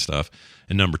back on stuff.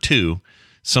 And number two,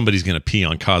 somebody's going to pee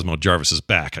on Cosmo Jarvis's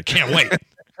back. I can't wait.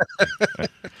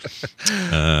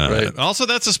 Right. Also,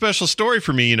 that's a special story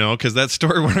for me, because that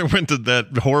story when I went to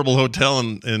that horrible hotel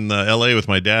in LA with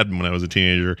my dad when I was a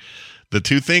teenager, the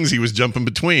two things he was jumping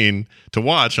between to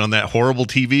watch on that horrible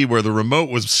TV where the remote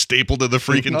was stapled to the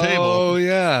freaking table Oh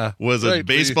yeah. was a Right,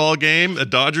 baseball game, a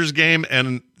Dodgers game,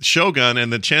 and Shogun,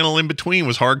 and the channel in between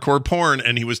was hardcore porn,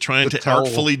 and he was trying The to towel.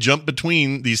 artfully jump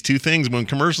between these two things when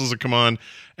commercials would come on,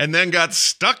 and then got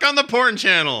stuck on the porn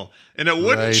channel, and it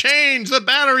wouldn't Right. change. The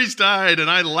batteries died,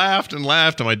 and I laughed and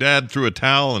laughed, and my dad threw a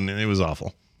towel, and it was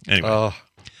awful. Anyway, Oh,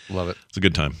 love it. it's a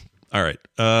good time. All right.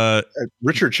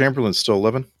 Richard Chamberlain's still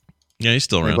living. Yeah, he's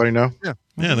still around. Anybody know? Yeah,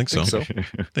 I think so. so. Think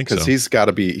so. Because he's got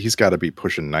to be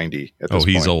pushing 90 at this Oh,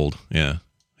 he's point. old. Yeah.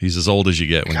 He's as old as you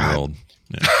get when you're old.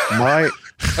 Yeah.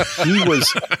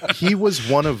 He was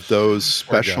one of those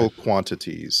special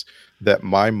quantities that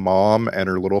my mom and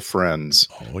her little friends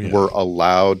were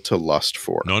allowed to lust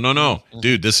for. No.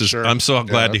 Dude, this is, Sure. I'm so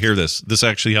glad Yeah. to hear this. This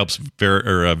actually helps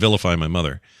vilify my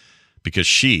mother because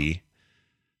she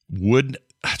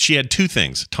had two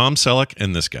things, Tom Selleck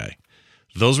and this guy.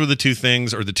 Those were the two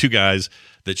things, or the two guys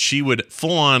that she would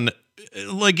full on,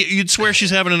 like you'd swear she's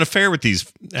having an affair with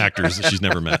these actors that she's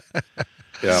never met.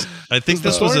 Yeah. I think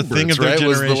this was a thing of their right?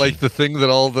 generation. Was the thing that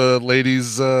all the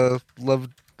ladies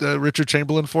loved Richard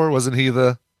Chamberlain for? Wasn't he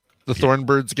the The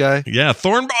Thornbirds guy. Yeah,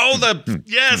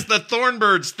 yes, the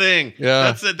Thornbirds thing. Yeah,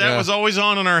 that's it. That was always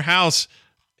on in our house,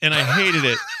 and I hated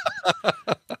it.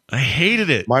 I hated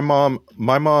it. My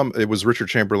mom, it was Richard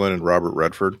Chamberlain and Robert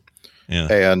Redford. Yeah.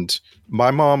 And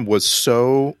my mom was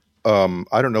so,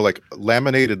 I don't know, like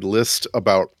laminated list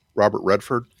about Robert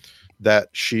Redford that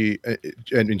she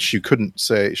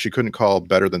couldn't call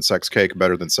Better Than Sex Cake.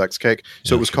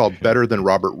 So it was called Better Than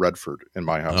Robert Redford in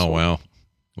my house. Oh, wow.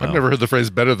 I've never heard the phrase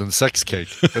 "better than sex cake."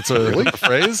 That's a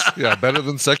phrase. Yeah, better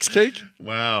than sex cake.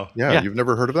 Wow. Yeah, you've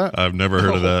never heard of that? I've never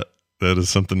heard of that. That is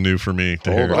something new for me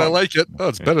to hear. But I like it. Oh,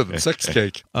 it's better than sex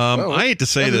cake. I hate to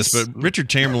say this, but Richard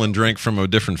Chamberlain drank from a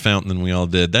different fountain than we all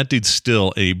did. That dude's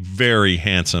still a very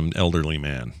handsome elderly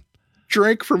man.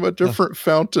 Drank from a different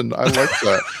fountain. I like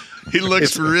that. He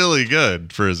looks really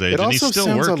good for his age, and he's still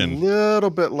sounds working. a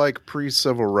little bit like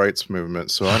pre-civil rights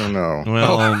movement, so I don't know.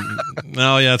 Well,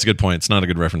 no, yeah, that's a good point. It's not a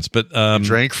good reference, but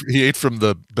He ate from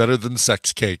the better than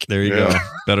sex cake. There you go.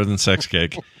 Better than sex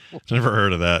cake. Never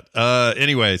heard of that.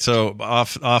 Anyway, so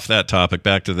off that topic,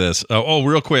 back to this.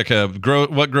 Real quick,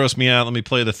 what grossed me out? Let me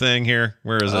play the thing here.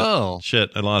 Where is it? Oh. Shit,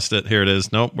 I lost it. Here it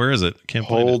is. Nope, where is it? Can't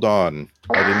find it. Hold on.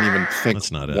 I didn't even think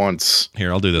That's not it. once.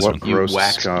 Here, I'll do this What one. gross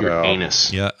waxed Scott your out.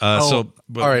 anus. Yeah. all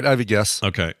right, I have a guess.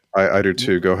 Okay. I do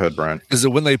too. Go ahead, Brian. Is it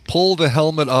when they pull the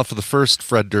helmet off of the first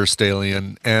Fred Durst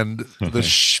alien and the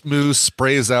schmoo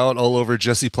sprays out all over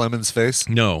Jesse Plemons' face?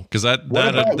 No, because that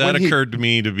about when he- occurred to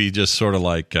me to be just sort of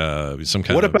like some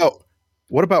kind of.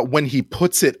 What about when he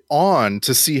puts it on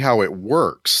to see how it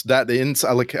works? That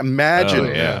inside, like imagine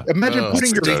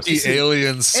putting your stinky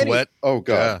alien sweat. Oh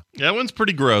god. Yeah. That one's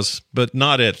pretty gross, but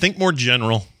not it. Think more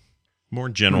general, more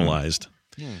generalized.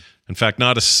 In fact,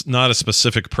 not a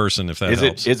specific person. If that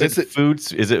helps. Is it food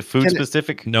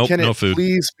specific? Nope, Can no it food.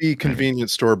 please be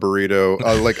convenience store burrito?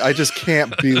 I just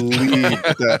can't believe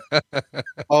that.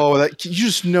 You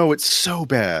just know it's so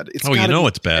bad. It's you gotta know be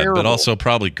it's bad, terrible. but also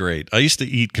probably great. I used to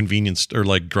eat convenience or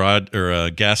like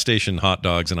gas station hot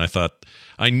dogs, and I thought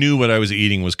I knew what I was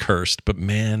eating was cursed. But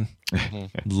man,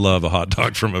 love a hot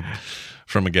dog from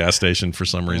a gas station for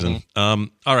some reason. All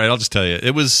right, I'll just tell you,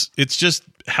 it's just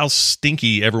how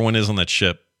stinky everyone is on that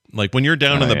ship. Like when you're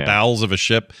down in the bowels of a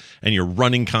ship and you're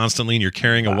running constantly and you're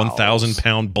carrying a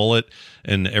 1,000-pound bullet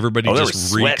and everybody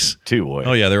just reeks too. Boy.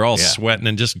 Oh yeah, they're all sweating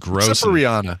and just gross. Except for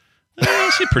Rihanna.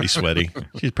 She's pretty sweaty.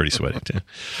 She's pretty sweaty too.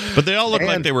 But they all look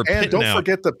like they were pitting And don't out.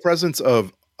 forget the presence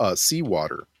of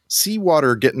seawater.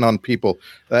 Seawater getting on people.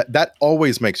 That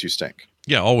always makes you stink.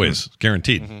 Yeah, always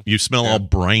guaranteed. You smell all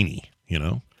briny. You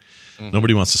know,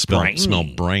 nobody wants to smell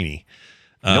briny.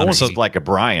 No one's like a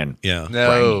Brian. Yeah.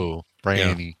 No. Yeah.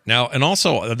 Brandy. Now, and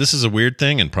also, this is a weird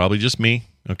thing, and probably just me.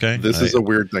 Okay, This is a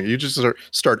weird thing. You just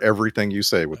start everything you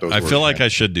say with those. I words, feel like man. I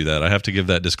should do that. I have to give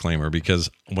that disclaimer because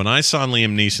when I saw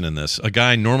Liam Neeson in this, a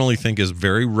guy I normally think is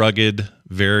very rugged,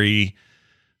 very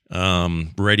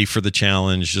ready for the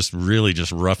challenge, just really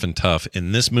just rough and tough.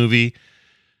 In this movie,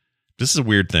 this is a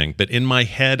weird thing, but in my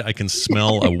head, I can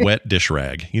smell a wet dish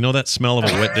rag. You know that smell of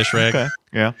a wet dish rag? Okay.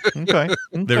 Yeah. Okay.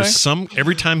 There's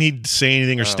every time he'd say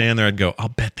anything or stand there, I'd go, I'll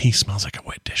bet he smells like a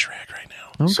wet dish rag right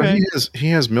now. So he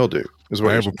has mildew. Is what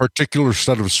I you're have a particular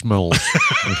set of smells.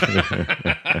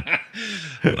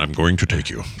 I'm going to take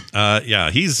you.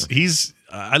 He's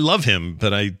I love him,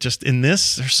 but I just in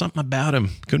this there's something about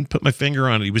him. Couldn't put my finger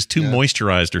on it. He was too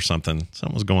moisturized or something.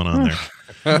 Something was going on there.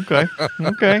 Okay.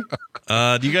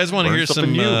 Do you guys want to hear some?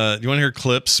 Do you want to hear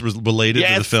clips related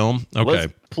to the film? Okay,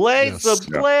 Let's play some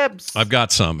clips. I've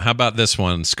got some. How about this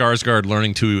one? Skarsgård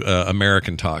learning to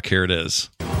American talk. Here it is.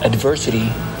 Adversity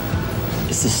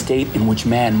is the state in which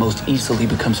man most easily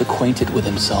becomes acquainted with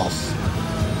himself,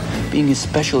 being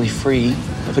especially free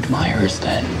of admirers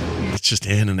then. It's just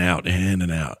in and out, in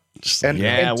and out. Just, and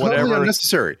totally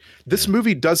unnecessary. This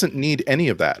movie doesn't need any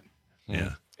of that.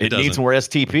 Yeah. It needs more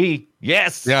STP.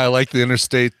 Yes. Yeah, I like the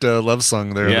interstate love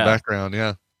song there in the background.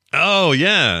 Yeah. Oh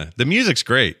yeah, the music's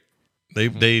great.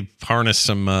 They harness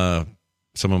some of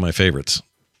my favorites.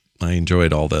 I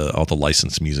enjoyed all the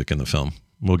licensed music in the film.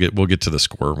 We'll get to the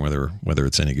score whether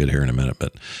it's any good here in a minute.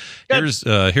 But here's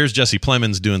Jesse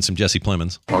Plemons doing some Jesse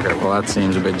Plemons. Okay, well that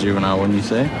seems a bit juvenile, wouldn't you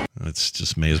say? It's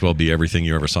just may as well be everything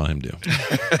you ever saw him do.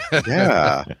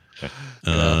 Yeah.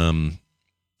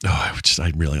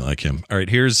 I really like him. All right,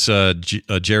 here's a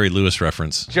Jerry Lewis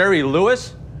reference. Jerry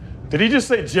Lewis? Did he just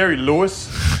say Jerry Lewis?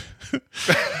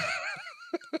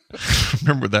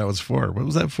 Remember what that was for? What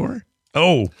was that for?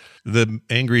 Oh, the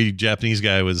angry Japanese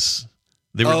guy was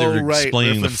They were right,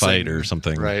 explaining the referencing- fight or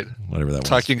something. right. Whatever that was.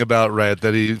 Talking about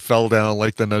that he fell down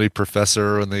like the Nutty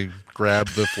Professor when they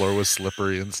grabbed the floor was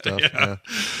slippery and stuff. Yeah.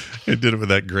 It did it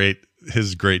with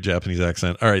his great Japanese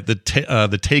accent. All right, the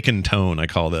Taken tone, I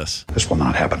call this. This will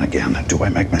not happen again. Do I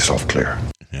make myself clear?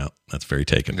 Yeah, that's very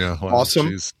Taken. Yeah, wow, Awesome.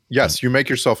 geez. Yes, you make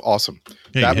yourself awesome.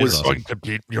 Yeah, That he was is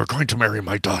awesome. You're going to marry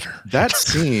my daughter. that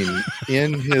scene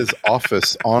in his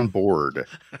office on board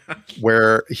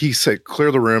where he said,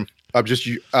 "Clear the room. I'm just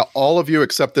all of you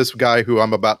except this guy who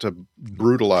I'm about to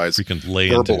brutalize We can lay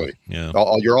verbally. into.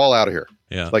 Yeah, You're all out of here."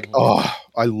 yeah. Like,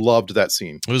 I loved that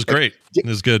scene. It was great. It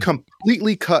was good.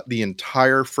 Completely cut the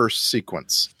entire first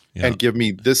sequence Yeah. and give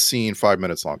me this scene 5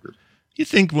 minutes longer. You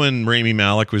think when Rami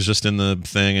Malek was just in the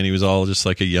thing and he was all just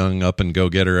like a young up and go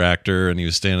getter actor and he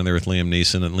was standing there with Liam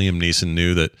Neeson and Liam Neeson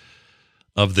knew that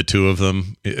of the two of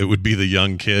them, it would be the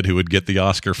young kid who would get the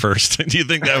Oscar first. Do you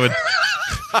think that would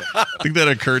think that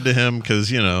occurred to him?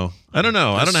 Because, I don't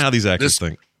know. I don't know how these actors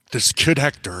think. This kid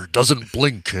actor doesn't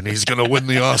blink, and he's going to win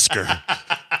the Oscar.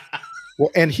 Well,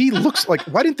 and he looks like,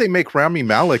 why didn't they make Rami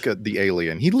Malek the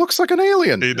alien? He looks like an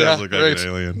alien. He does look like an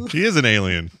alien. He is an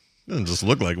alien. Doesn't just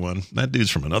look like one. That dude's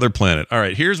from another planet. All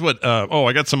right, here's what.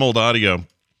 I got some old audio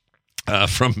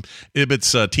from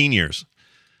Ibbott's teen years.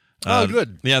 Oh,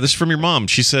 good. Yeah, this is from your mom.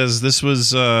 She says this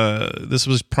was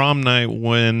prom night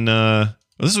when.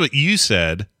 This is what you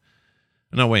said.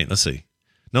 No, wait. Let's see.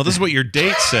 No, this is what your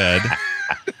date said.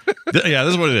 Yeah,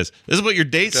 this is what it is. This is what your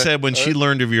date said when she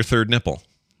learned of your third nipple.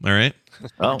 All right.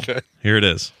 Oh, Okay. Here it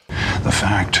is. The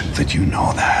fact that you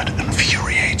know that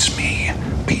infuriates me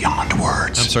beyond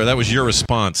words. I'm sorry. That was your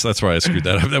response. That's why I screwed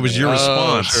that up. That was your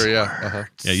response. Sure, yeah. Uh-huh.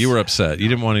 Yeah, you were upset. You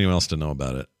didn't want anyone else to know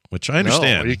about it, which I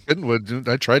understand. No, you couldn't.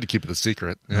 I tried to keep it a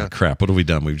secret. Yeah. Oh, crap. What have we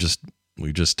done? We've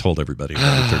just told everybody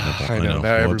about the third nipple. I know.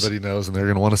 Now Whoops. everybody knows, and they're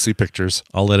going to want to see pictures.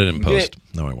 I'll edit it in post.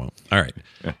 No, I won't. All right.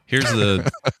 Here's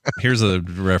the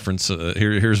reference.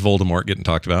 Here's Voldemort getting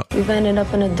talked about. We've ended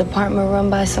up in a department run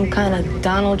by some kind of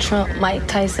Donald Trump, Mike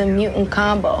Tyson mutant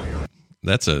combo.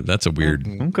 That's a weird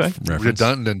reference.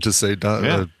 Redundant to say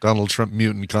Donald Trump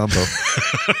mutant combo.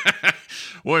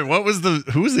 Wait, who was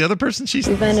the other person she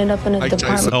said? We've ended up in a Mike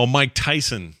department. Tyson. Oh, Mike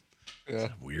Tyson. Yeah.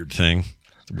 Weird thing.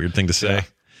 It's a weird thing to say.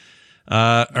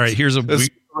 All right, here's a.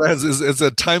 It's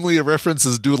a timely a reference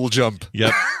as Doodle Jump.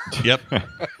 Yep.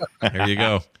 There you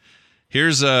go.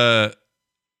 Here's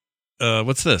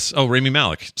what's this? Oh, Rami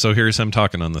Malek. So here's him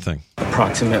talking on the thing.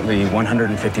 Approximately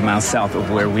 150 miles south of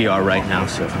where we are right now,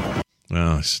 sir.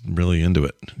 Wow, he's really into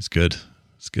it. He's good.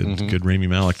 It's good. Mm-hmm. Good Rami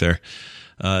Malek there.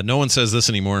 No one says this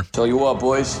anymore. Tell you what,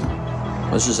 boys,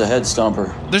 this is a head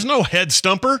stumper. There's no head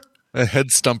stumper. A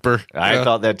head stumper. I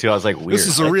thought that too. I was like, weird. This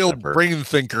is a head real stumper. brain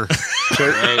thinker.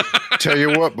 Tell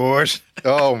you what, boys.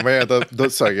 Oh man,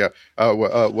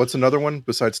 what's another one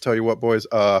besides "Tell you what, boys"?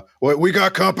 We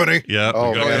got company. Yeah. Oh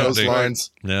we got man, it. those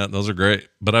lines. Yeah, those are great.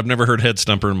 But I've never heard head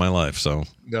stumper in my life. So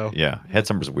No. Yeah, head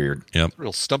stumper's weird. yep.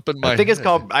 Real stumping my I think it's head.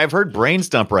 called. I've heard brain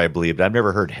stumper. I believe, but I've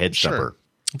never heard head Sure. stumper.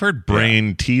 I've heard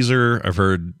brain teaser. I've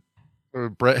heard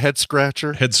Or head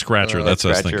scratcher. head scratcher. That's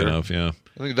what I was thinking scratcher. of. Yeah.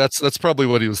 I think that's probably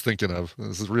what he was thinking of.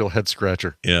 This is a real head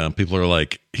scratcher. Yeah. People are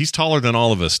like, he's taller than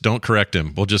all of us. Don't correct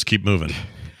him. We'll just keep moving.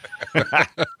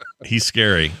 He's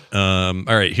scary. All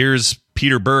right. Here's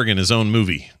Peter Berg in his own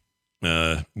movie.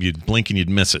 You'd blink and you'd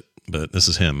miss it. But this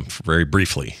is him very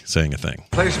briefly saying a thing.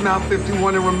 Place Mount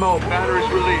 51 in remote. Batteries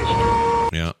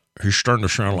released. Yeah. He's starting to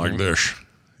sound like this.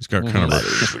 He's got kind of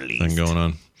a thing going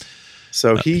on.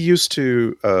 So he used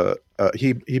to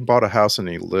he bought a house and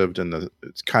he lived in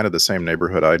it's kind of the same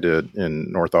neighborhood I did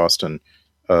in North Austin,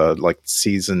 like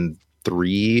season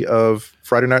 3 of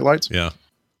Friday Night Lights. Yeah.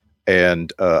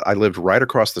 And I lived right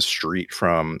across the street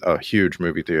from a huge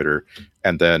movie theater,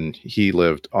 and then he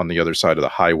lived on the other side of the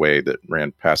highway that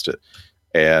ran past it.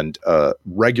 And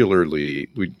regularly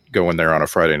we'd go in there on a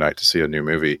Friday night to see a new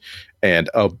movie, and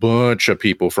a bunch of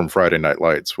people from Friday Night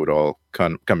Lights would all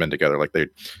come in together. Like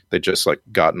they just like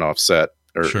gotten off set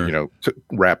or, Sure.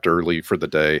 wrapped early for the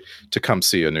day to come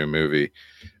see a new movie.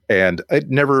 And it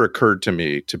never occurred to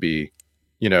me to be,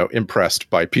 impressed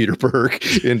by Peter Berg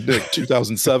in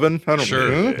 2007. I don't Sure.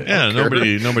 know. Yeah. I don't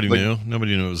care. Nobody Like- knew.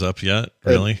 Nobody knew it was up yet.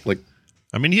 Really.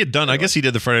 I mean, he had done. I guess he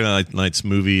did the Friday Night Lights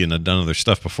movie and had done other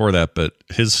stuff before that, but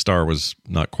his star was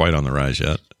not quite on the rise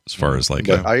yet, as far as like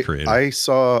But creative. I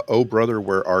saw "Oh Brother,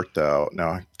 Where Art Thou."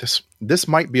 Now this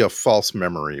might be a false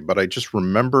memory, but I just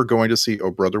remember going to see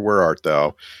 "Oh Brother, Where Art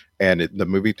Thou," and the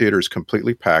movie theater is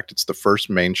completely packed. It's the first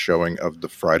main showing of the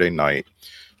Friday night,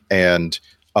 and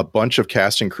a bunch of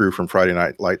cast and crew from Friday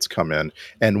Night Lights come in,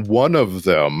 and one of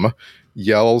them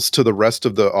yells to the rest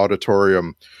of the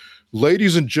auditorium,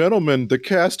 ladies and gentlemen, the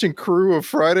cast and crew of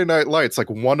Friday Night Lights, like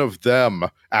one of them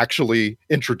actually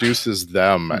introduces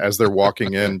them as they're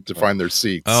walking in to find their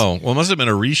seats. Oh, well, it must have been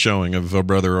a re-showing of Oh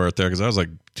Brother Art Thou, because that was like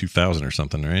 2000 or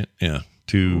something, right? Yeah.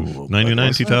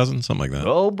 99, 2000, something like that.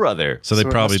 Oh, brother. So they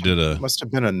probably did a... Must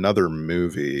have been another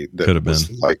movie that could have was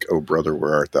been like Oh Brother,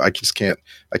 Where Art Thou? I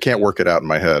can't work it out in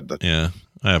my head. Yeah.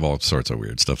 I have all sorts of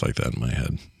weird stuff like that in my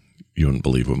head. You wouldn't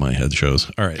believe what my head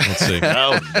shows. All right, let's see.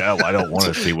 No, I don't want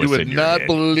to see what's in your head. You would not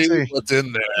believe what's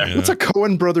in there. Yeah. What's a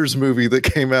Coen Brothers movie that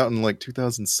came out in like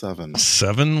 2007?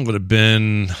 7 would have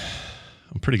been...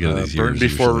 I'm pretty good at these Burn years.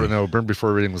 Before usually. Burn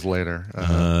Before Reading was later.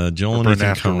 Joel and Burn Ethan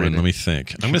After Coen. Reading. Let me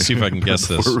think. I'm going to see if I can guess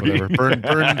this. Whatever.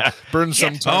 Burn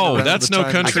sometime. Oh, around that's the No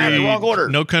time- Country. the wrong order.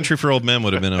 No Country for Old Men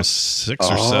would have been 06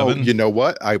 or Oh, 7. you know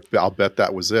what? I'll bet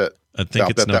that was it. I think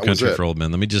I'll it's bet No that was Country it. for Old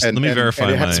Men. Let me And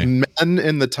verify it has my. men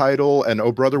in the title, and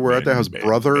Oh Brother, Where Art Thou has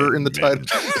brother in the title.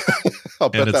 I'll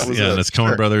bet And it's, that was and it. it's Coen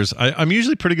Sure. Brothers. I'm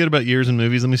usually pretty good about years and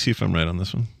movies. Let me see if I'm right on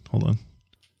this one. Hold on.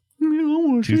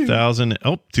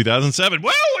 2007.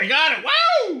 Whoa, I got it.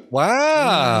 Wow.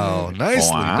 Wow.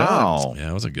 Nicely done.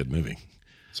 Yeah, it was a good movie.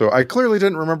 So I clearly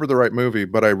didn't remember the right movie,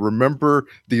 but I remember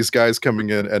these guys coming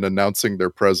in and announcing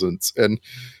their presence, and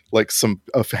like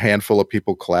a handful of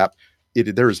people clap.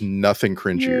 There is nothing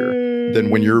cringier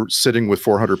than when you're sitting with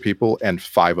 400 people and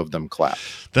 5 of them clap.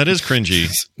 That is cringy.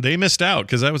 They missed out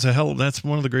because that's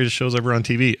one of the greatest shows ever on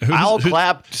TV. I'll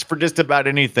clap for just about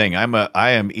anything.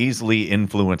 I am easily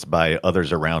influenced by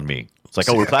others around me. It's like,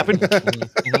 oh, we're clapping?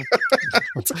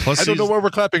 Plus I don't know what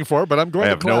we're clapping for, but I'm going I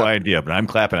to have clap. no idea, but I'm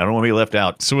clapping. I don't want to be left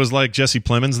out. So was like Jesse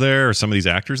Plemons there, or some of these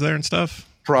actors there and stuff?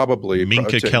 Probably.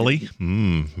 Minka Kelly.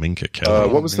 Minka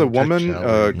Kelly. What was the woman?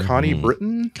 Kelly. Connie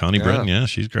Britton? Connie Britton. Yeah,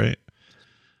 she's great.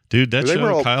 Dude, that They were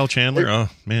show, all- Kyle Chandler. Oh,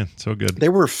 man, so good. They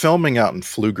were filming out in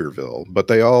Pflugerville, but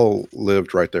they all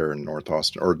lived right there in North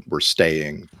Austin, or were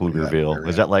staying. in that Pflugerville. area.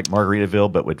 Is that like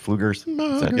Margaritaville, but with Pflugers?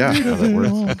 Is that Yeah. how that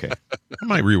works? Okay. I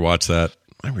might rewatch that.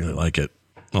 I really like it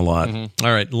a lot.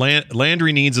 All right.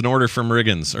 Landry needs an order from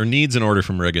Riggins,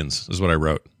 is what I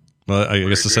wrote. Well, I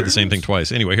guess I said the same thing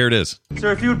twice. Anyway, here it is.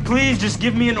 Sir, if you would please just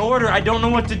give me an order. I don't know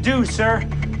what to do, sir.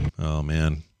 Oh,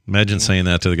 man. Imagine saying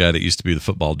that to the guy that used to be the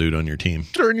football dude on your team.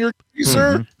 Turn your key,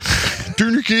 sir.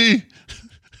 Turn your key.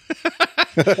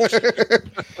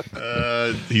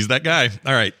 He's that guy.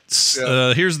 All right.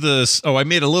 Here's the... Oh, I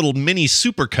made a little mini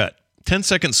supercut.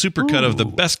 10-second supercut of the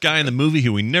best guy in the movie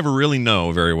who we never really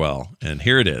know very well. And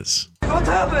here it is. What's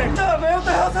happening? No, man, what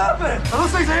the hell's happening? Are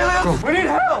those things aliens? We need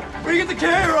help. We get the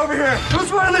carrier over here.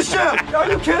 Who's running the ship? Are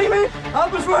you kidding me?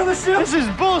 Who's running the ship? This is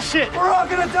bullshit. We're all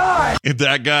gonna die.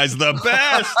 That guy's the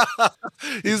best.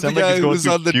 He's the Sounds like guy he's who going was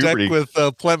through on the puberty. deck with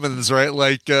Plemons, right?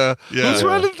 Like, who's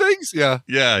running things? Yeah.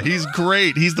 Yeah, he's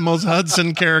great. He's the most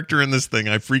Hudson character in this thing.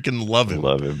 I freaking love him.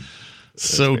 Love him.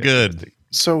 So good.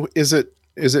 So is it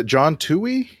John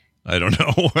Toohey? I don't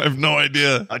know. I have no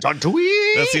idea. John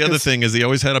Toohey. That's the other thing, is he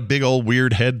always had a big old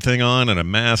weird head thing on and a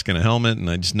mask and a helmet, and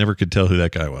I just never could tell who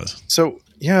that guy was. So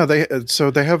yeah, they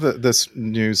have this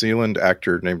New Zealand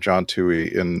actor named John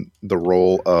Toohey in the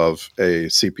role of a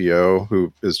CPO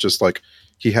who is just like,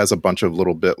 he has a bunch of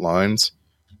little bit lines,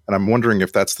 and I'm wondering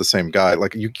if that's the same guy.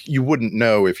 Like you wouldn't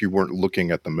know if you weren't looking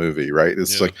at the movie, right?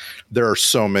 It's like there are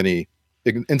so many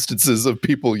instances of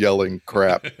people yelling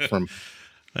crap from.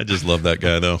 I just love that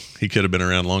guy, though. He could have been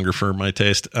around longer for my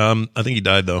taste. I think he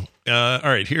died, though. All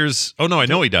right, here's... Oh, no, I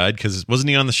know he died, because wasn't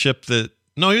he on the ship that...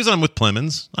 No, he was on with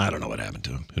Plemons. I don't know what happened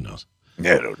to him. Who knows?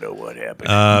 I don't know what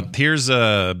happened. Here's...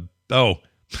 Oh,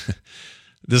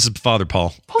 this is Father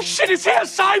Paul. Oh shit! Is he a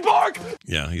cyborg?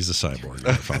 Yeah, he's a cyborg.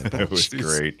 Father Paul. That was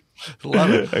great. A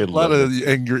lot of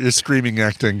angry, screaming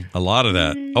acting. A lot of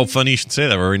that. Oh, funny you should say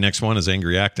that. Our very next one is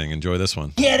angry acting. Enjoy this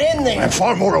one. Get in there! I'm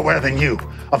far more aware than you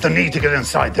of the need to get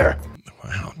inside there.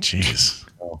 Wow, jeez.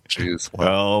 Oh, jeez.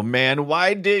 Oh, man,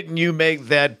 why didn't you make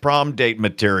that prom date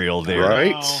material there?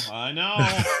 Right? I know.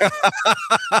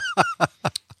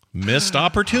 Missed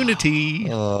opportunity.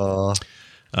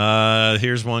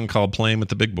 Here's one called Playing with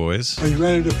the Big Boys. Are you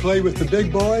ready to play with the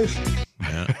big boys?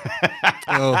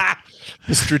 Yeah.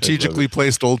 Strategically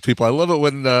placed old people. I love it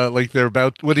when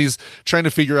when he's trying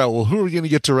to figure out, well, who are we going to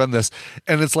get to run this?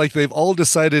 And it's like they've all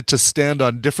decided to stand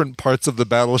on different parts of the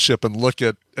battleship and look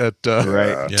at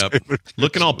right. Yep.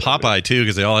 Looking all Popeye too,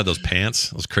 because they all had those pants,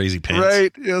 those crazy pants.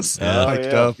 Right. Yes.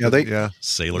 Sailor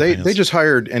They pants. just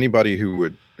hired anybody who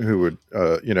would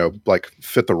like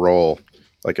fit the role.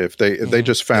 Like if they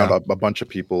just found a bunch of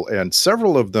people, and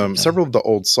several of the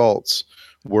old salts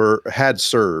had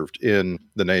served in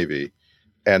the Navy.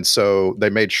 And so they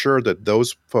made sure that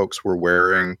those folks were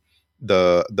wearing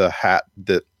the hat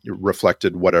that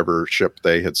reflected whatever ship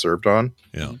they had served on.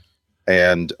 Yeah.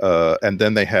 And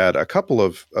then they had a couple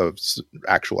of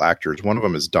actual actors. One of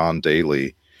them is Don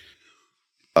Daly.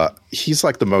 He's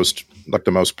like the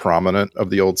most prominent of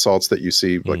the old salts that you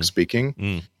see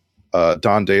speaking.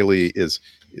 Don Daly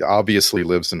obviously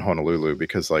lives in Honolulu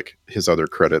because like his other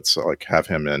credits like have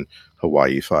him in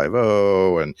Hawaii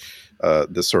Five-0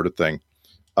 and this sort of thing.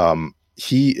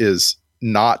 He is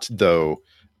not, though,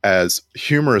 as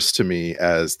humorous to me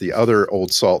as the other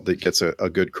old salt that gets a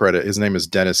good credit. His name is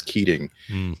Dennis Keating.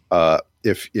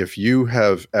 If you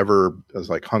have ever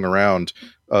like hung around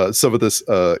some of this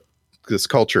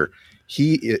culture,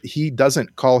 he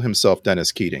doesn't call himself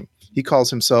Dennis Keating. He calls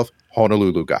himself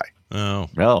Honolulu Guy. Oh,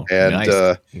 and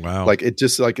nice. Wow! Like it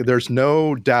just like there's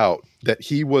no doubt that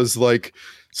he was like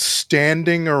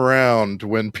standing around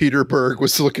when Peter Berg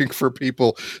was looking for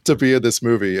people to be in this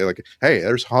movie. Like, hey,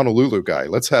 there's Honolulu Guy.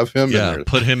 Let's have him in there.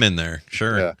 Put him in there.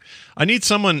 Sure. Yeah. I need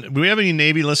someone. Do we have any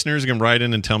Navy listeners who can write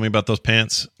in and tell me about those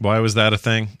pants? Why was that a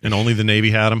thing? And only the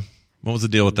Navy had them? What was the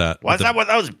deal with that? What's up with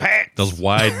those pants? Those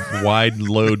wide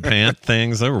load pant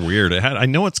things? They were weird. I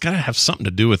know it's got to have something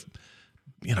to do with,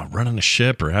 running a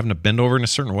ship or having to bend over in a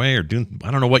certain way or doing, I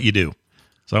don't know what you do.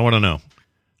 So I want to know.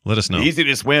 Let us know. Easy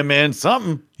to swim in,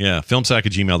 something. Yeah,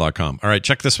 filmsack@gmail.com. All right,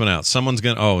 check this one out. Someone's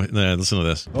going to, listen to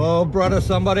this. Oh, brother,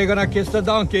 somebody gonna kiss the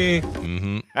donkey.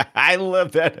 Mm-hmm. I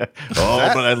love that. But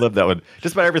I love that one.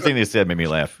 Just about everything they said made me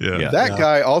laugh. Yeah. That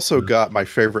guy also got my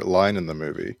favorite line in the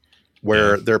movie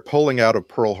where they're pulling out of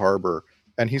Pearl Harbor.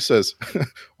 And he says,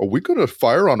 are we going to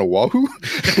fire on Oahu?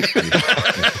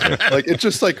 Like, it's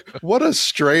just like, what a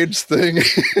strange thing.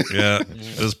 Yeah,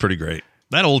 it was pretty great.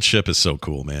 That old ship is so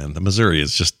cool, man. The Missouri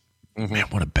is just, man,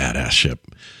 what a badass ship.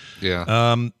 Yeah.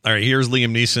 All right, here's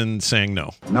Liam Neeson saying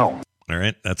no. No. All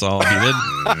right, that's all he did?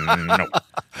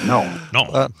 No.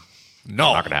 No.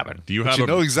 No, not gonna happen. Do you But have you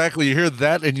know exactly, you hear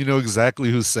that and you know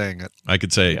exactly who's saying it. I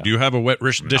could say, do you have a wet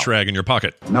dish rag in your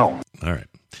pocket? No. All right.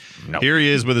 No. Here he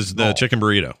is with his the chicken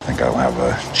burrito. I think I'll have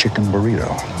a chicken burrito.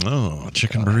 Oh,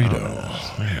 chicken burrito.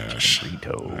 Yes.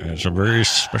 It's a very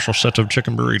special set of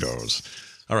chicken burritos.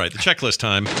 All right, the checklist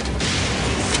time.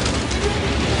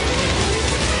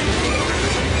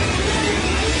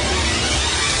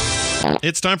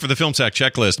 It's time for the Film Sack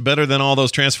checklist. Better than all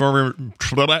those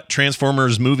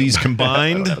Transformers movies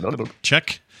combined.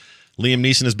 Check. Liam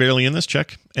Neeson is barely in this.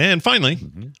 Check. And finally,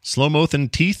 slow-mo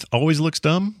and teeth always looks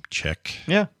dumb. Check.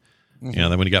 Yeah. Yeah,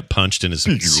 then when he got punched in his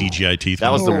CGI teeth.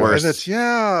 That was the worst.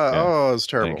 Oh, it was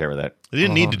terrible. Didn't care for that. They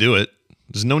didn't need to do it.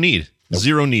 There's no need.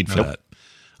 Zero need for that.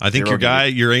 I think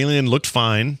your alien looked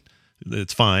fine.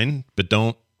 It's fine, but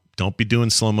don't be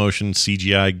doing slow motion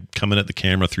CGI coming at the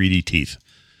camera 3D teeth.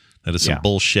 That is some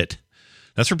bullshit.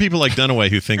 That's for people like Dunaway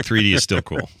who think 3D is still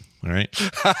cool. All right.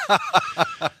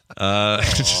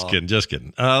 Just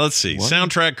kidding. Let's see. What?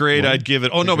 Soundtrack grade, I'd give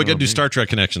it. Oh no, we got to do Star Trek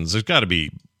connections. There's got to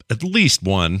be at least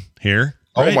one here.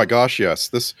 Right? Oh my gosh, yes.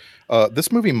 This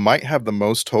movie might have the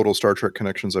most total Star Trek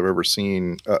connections I've ever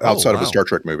seen outside of a Star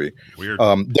Trek movie. Weird.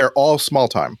 They're all small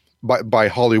time by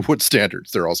Hollywood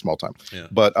standards. They're all small time. Yeah.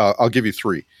 But I'll give you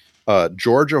three.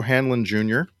 George O'Hanlon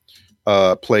Jr.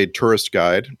 Played tourist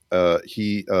guide.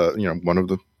 He one of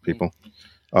the people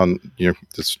on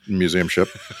this museum ship.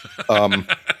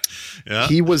 Yeah.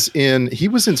 He was in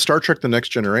Star Trek: The Next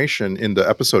Generation in the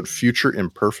episode Future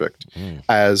Imperfect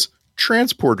as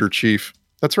transporter chief.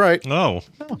 That's right. Oh,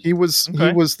 he was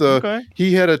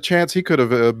he had a chance. He could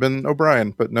have been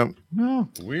O'Brien, but no.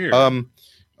 Weird.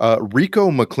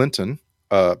 Rico McClinton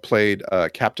played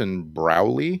Captain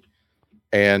Browley,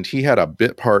 and he had a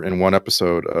bit part in one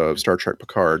episode of Star Trek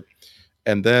Picard.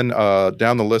 And then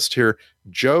down the list here,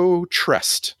 Joe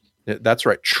Trest. That's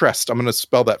right, Trest. I'm going to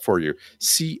spell that for you.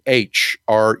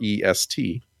 Chrest.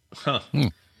 Huh.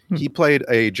 He played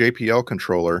a JPL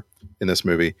controller in this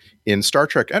movie. In Star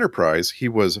Trek Enterprise, he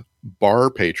was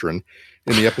bar patron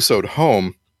in the episode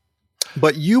Home.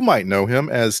 But you might know him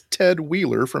as Ted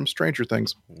Wheeler from Stranger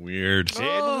Things. Weird.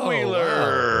 Ted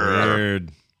Wheeler.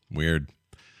 Weird.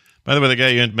 By the way, the guy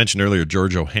you mentioned earlier,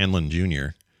 George O'Hanlon Jr.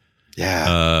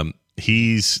 Yeah.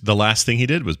 He's the last thing he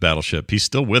did was Battleship. He's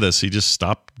still with us. He just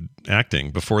stopped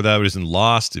acting. Before that, he was in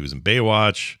Lost. He was in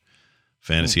Baywatch,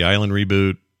 Fantasy Island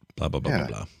reboot, blah, blah, blah, blah,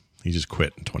 blah. He just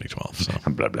quit in 2012. So.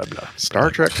 Blah, blah, blah.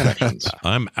 Star Trek connections.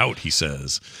 I'm out, he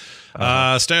says.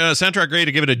 Soundtrack grade,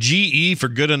 to give it a GE for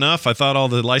good enough. I thought all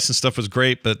the licensed stuff was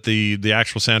great, but the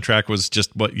actual soundtrack was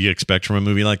just what you expect from a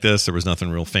movie like this. There was nothing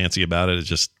real fancy about it. It's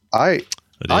just...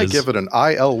 I give it an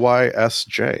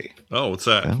ILYSJ. Oh, what's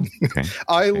that? Okay.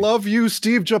 I love you,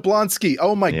 Steve Jablonsky.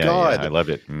 Oh my God. Yeah, I loved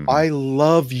it. Mm. I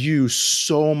love you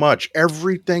so much.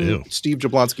 Everything Steve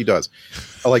Jablonsky does.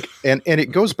 Like, and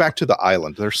it goes back to The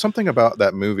Island. There's something about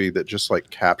that movie that just like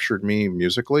captured me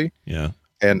musically. Yeah.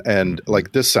 And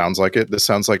like this sounds like it. This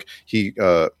sounds like he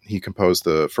composed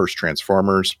the first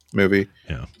Transformers movie.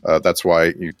 Yeah. That's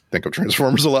why you think of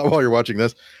Transformers a lot while you're watching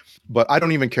this. But I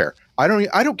don't even care. I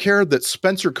don't care that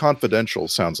Spencer Confidential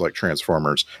sounds like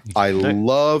Transformers. I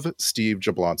love Steve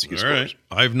Jablonsky's All right. scores.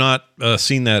 I've not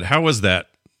seen that. How was that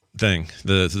thing?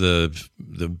 The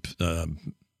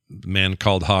Man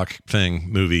Called Hawk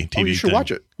thing movie TV. Oh, you should thing.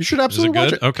 watch it. You should absolutely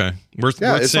watch it. Okay. Worth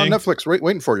it's seeing? on Netflix.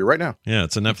 Waiting for you right now. Yeah,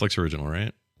 it's a Netflix original,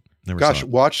 right? Never Gosh, saw it.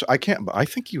 watch. I can't. I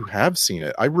think you have seen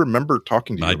it. I remember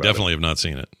talking to you. I about definitely have not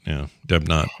seen it. Yeah, have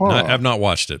not. Huh. Have not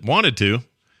watched it. Wanted to,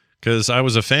 because I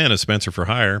was a fan of Spencer for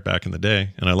Hire back in the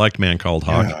day, and I liked Man Called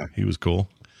Hawk. Yeah. He was cool.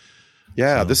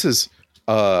 Yeah, this is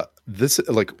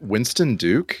like Winston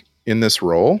Duke in this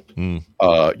role.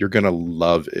 You're gonna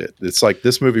love it. It's like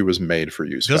this movie was made for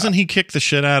you, Scott. Doesn't he kick the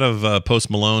shit out of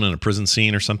Post Malone in a prison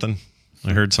scene or something?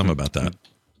 I heard some about that.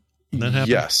 Did that happen?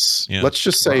 Yes. Yeah. Let's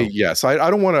just say yes. I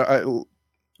don't want to.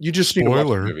 You just need to watch the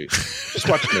Spoiler. movie. Just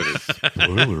watch the movie.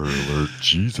 Spoiler alert,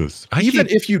 Jesus. Even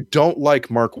if you don't like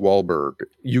Mark Wahlberg,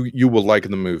 you will like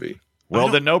the movie. Well,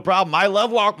 then no problem. I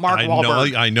love Mark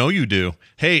Wahlberg. I know you do.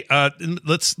 Hey,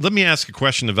 let me ask a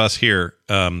question of us here,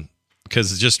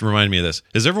 because it just reminded me of this.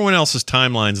 Is everyone else's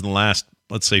timelines in the last,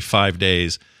 let's say, 5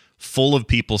 days full of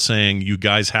people saying you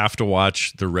guys have to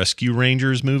watch the Rescue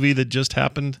Rangers movie that just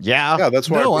happened? Yeah, that's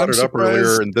why I brought it up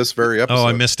earlier in this very episode. Oh,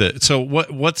 I missed it. So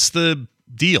what's the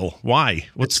deal? Why?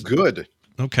 It's good.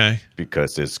 Okay,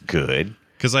 because it's good.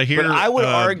 Because I hear, But I would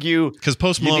argue because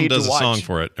Post you Malone need to does a song watch-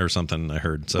 for it or something. I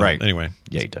heard. So Right. anyway,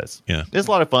 Yeah, he does. Yeah. It's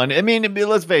a lot of fun. I mean,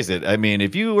 let's face it. I mean,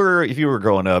 if you were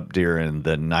growing up during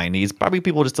the 90s, probably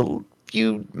people just a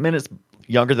few minutes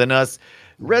younger than us,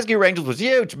 Rescue Rangers was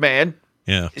huge, man.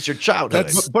 Yeah. It's your childhood.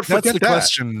 That's forget the that.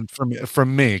 question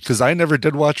from me, because I never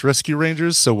did watch Rescue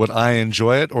Rangers. So would I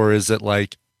enjoy it, or is it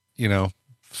like,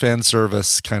 fan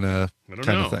service kind of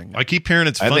thing? I keep hearing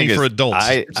it's I funny think for it's- adults.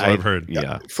 That's what I've heard.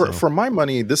 Yeah. For my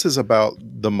money, this is about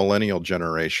the millennial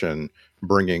generation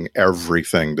bringing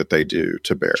everything that they do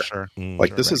to bear. Sure.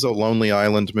 Like this is a Lonely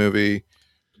Island movie.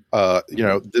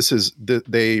 This is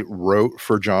they wrote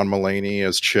for John Mulaney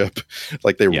as Chip.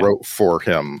 Like they wrote for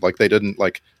him. Like they didn't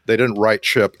write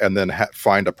Chip and then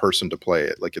find a person to play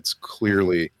it. Like it's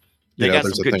clearly They got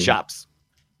there's some a good thing. chops.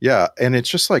 Yeah, and it's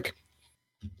just like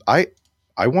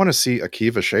I want to see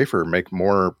Akiva Schaffer make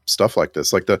more stuff like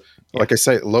this. Like like I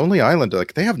say, Lonely Island,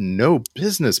 like they have no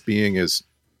business being as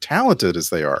talented as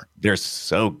they are. They're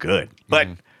so good. But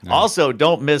also,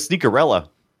 don't miss Sneakerella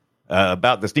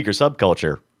about the sneaker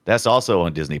subculture. That's also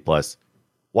on Disney Plus.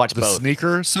 Watch The both.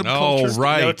 sneaker subculture. Oh,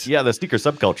 right. Yeah, the sneaker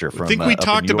subculture from. I think we up in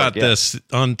talked New York, about yeah. this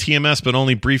on TMS, but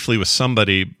only briefly with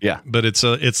somebody. Yeah. But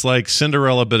it's like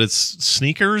Cinderella, but it's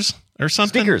sneakers or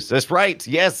something. Sneakers. That's right.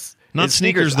 Yes. Not It's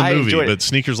Sneakers the I movie, enjoyed it. but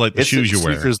sneakers like the It's shoes you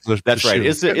wear. Sneakers, That's the right.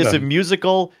 shoe. It's a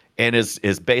musical, and it's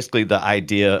basically the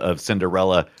idea of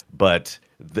Cinderella, but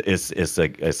it's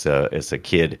a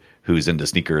kid who's into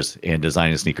sneakers and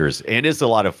designing sneakers, and it's a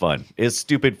lot of fun. It's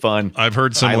stupid fun. I've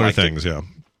heard similar liked it. things. Yeah.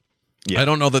 I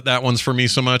don't know that one's for me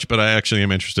so much, but I actually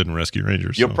am interested in Rescue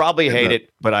Rangers. You'll so. probably hate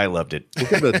it, but I loved it. We'll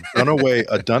give a Dunaway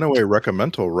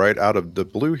recommendal right out of the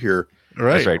blue here.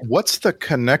 Right. That's right. What's the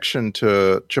connection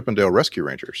to Chippendale Rescue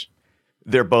Rangers?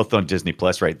 They're both on Disney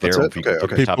Plus right there. That's If it? you Okay, go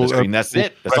to okay. the top of the People, screen. That's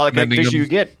it. That's all the recommending connection you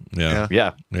them. get.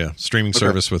 Yeah. Yeah. Streaming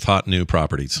service with hot new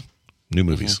properties, new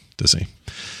movies to see.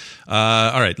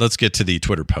 All right, let's get to the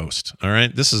Twitter post. All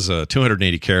right, this is a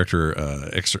 280 character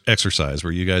exercise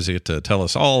where you guys get to tell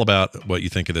us all about what you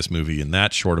think of this movie in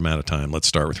that short amount of time. Let's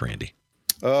start with Randy.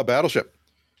 Battleship.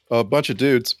 A bunch of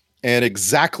dudes and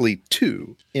exactly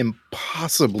 2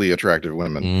 impossibly attractive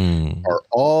women are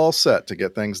all set to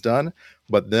get things done,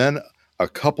 but then a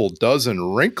couple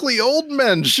dozen wrinkly old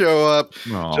men show up,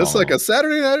 just like a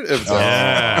Saturday night.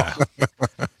 Yeah.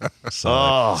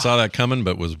 Saw that coming,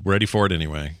 but was ready for it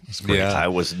anyway. It's great. Yeah. I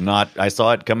was not. I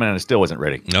saw it coming and I still wasn't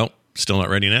ready. Nope, still not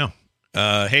ready now.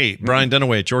 Hey, Brian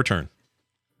Dunaway, it's your turn.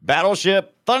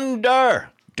 Battleship Thunder.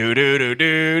 Do do do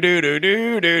do do do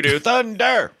do do do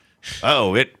Thunder.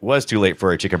 Oh, it was too late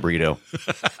for a chicken burrito.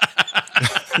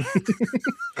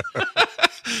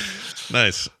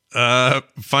 Nice.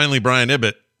 Finally, Brian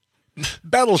Ibbett.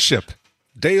 Battleship.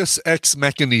 Deus Ex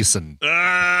Machina.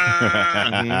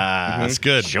 That's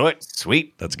good. Short,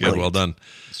 sweet. That's good. Well done.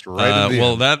 Right in the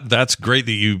well, end. that's great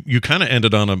that you kind of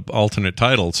ended on an alternate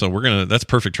title. So that's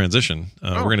perfect transition.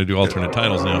 We're gonna do alternate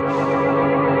titles now.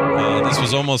 This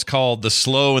was almost called The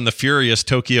Slow and the Furious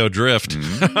Tokyo Drift,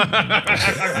 because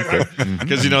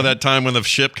that time when the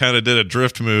ship kind of did a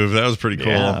drift move, that was pretty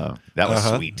cool. Yeah, that was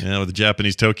sweet. Yeah, with the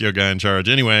Japanese Tokyo guy in charge.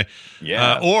 Anyway,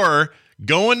 Yeah. Or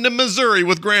Going to Missouri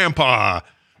with Grandpa.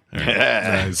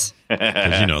 Nice.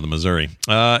 Because the Missouri.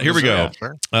 Here we go.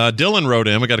 Sure. Dylan wrote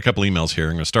in. We got a couple emails here.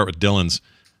 I'm going to start with Dylan's.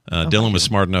 Dylan was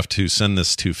smart enough to send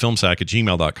this to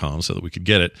filmsack@gmail.com so that we could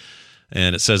get it.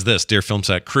 And it says this: Dear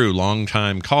Filmsack crew,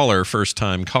 long-time caller,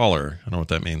 first-time caller. I don't know what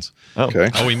that means. Okay.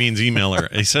 Oh, he means emailer.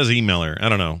 He says emailer. I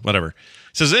don't know. Whatever.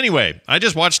 He says, anyway, I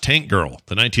just watched Tank Girl,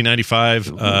 the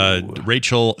 1995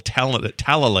 Rachel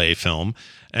Talalay film,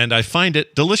 and I find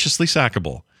it deliciously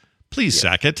sackable. Please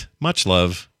sack it. Much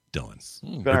love, Dylan.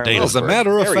 As a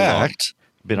matter of fact,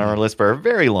 been on our list for a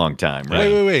very long time, right?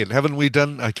 Wait. Haven't we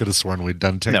done? I could have sworn we'd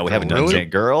done Tank Girl. No, we haven't done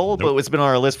Tank Girl, but it's been on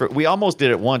our list for. We almost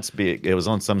did it once. It was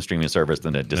on some streaming service,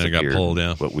 then it disappeared. It got pulled.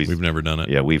 Yeah, but we've never done it.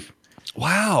 Yeah, we've.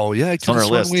 Wow. Yeah, I could have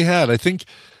sworn we had.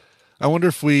 I wonder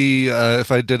if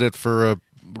if I did it for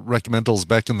recommendals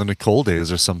back in the Nicole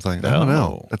days or something. I don't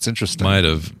know. That's interesting. Might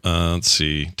have. Let's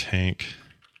see. Tank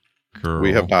Girl.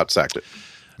 We have not sacked it.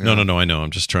 No. I know.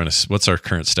 I'm just trying to. What's our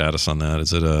current status on that?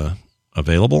 Is it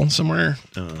available somewhere?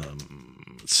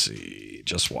 Let's see.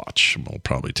 Just Watch will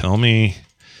probably tell me.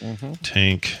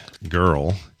 Tank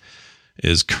Girl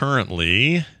is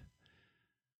currently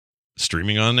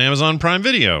streaming on Amazon Prime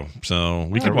Video, so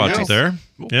we could watch it there.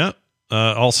 Cool. Yeah.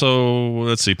 Also,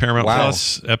 let's see, Paramount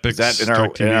Plus, Epic. Is that in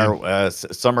our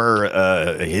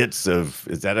summer hits of?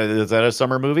 Is that a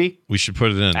summer movie? We should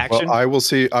put it in. Action? Well, I will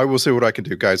see what I can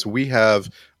do, guys. We have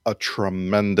a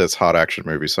tremendous hot action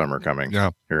movie summer coming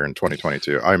here in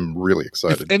 2022. I'm really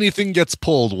excited. If anything gets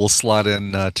pulled, we'll slot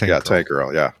in Tank Girl. Tank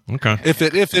Girl. Yeah. Okay. If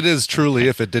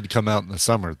it did come out in the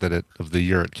summer of the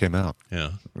year it came out.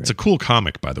 Yeah. It's a cool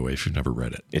comic, by the way, if you've never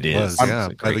read it. It is.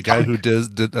 By the guy who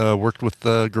did worked with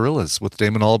Gorillas, with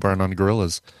Damon Albarn on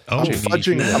Gorillas. Oh,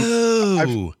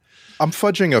 I'm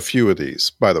fudging a few of these,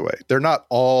 by the way. They're not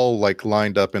all like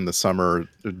lined up in the summer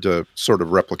to sort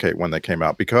of replicate when they came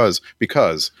out because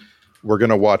we're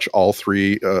going to watch all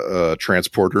three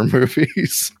Transporter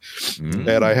movies,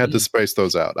 and I had to space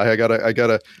those out. I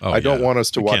don't want us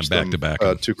to watch them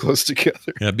too close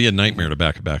together. Yeah, it'd be a nightmare to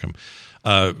back them.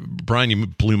 Brian, you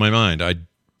blew my mind.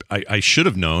 I should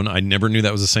have known. I never knew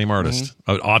that was the same artist.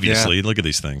 Obviously, look at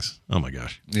these things. Oh my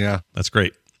gosh. Yeah, that's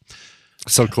great.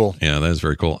 So cool. Yeah, that is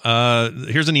very cool.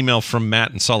 Here's an email from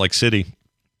Matt in Salt Lake City,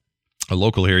 a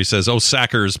local here. He says, "Oh,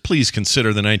 Sackers, please consider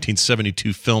the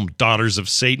 1972 film Daughters of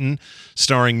Satan,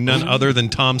 starring none other than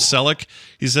Tom Selleck."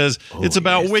 He says, it's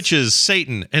about witches,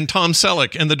 Satan, and Tom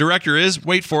Selleck, and the director is,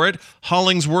 wait for it,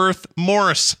 Hollingsworth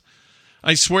Morris.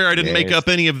 I swear I didn't make up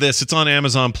any of this. It's on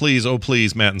Amazon. Please, oh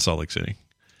please, Matt in Salt Lake City.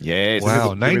 Yes.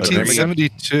 Wow,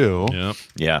 1972. Yep.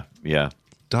 Yeah.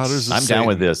 Daughters of I'm Satan. down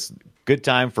with this. Good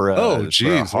time for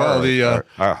geez. Well, the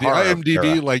horror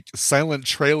IMDb era. like silent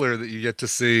trailer that you get to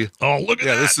see. Oh, look at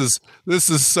that. This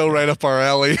is so right up our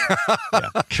alley.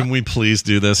 Can we please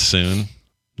do this soon?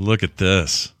 Look at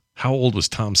this. How old was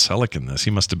Tom Selleck in this?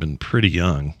 He must have been pretty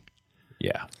young.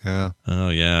 Yeah. Oh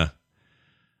yeah.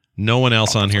 No one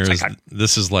else on here is.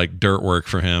 This is like dirt work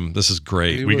for him. This is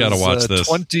great. We got to watch this.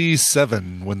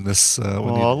 27 when this.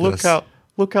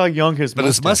 Look how young his. But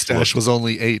his mustache was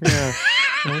only 8. Yeah.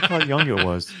 Look how young it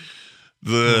was.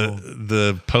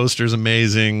 The poster's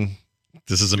amazing.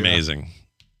 This is amazing.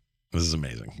 This is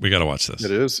amazing. We got to watch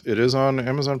this. It is on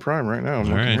Amazon Prime right now.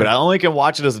 Right. But I only can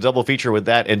watch it as a double feature with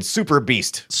that and Super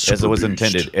Beast, as it was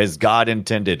intended, as God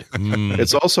intended.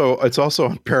 It's also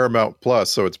on Paramount Plus,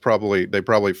 so they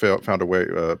probably found a way,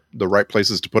 the right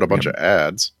places to put a bunch of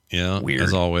ads. Yeah, weird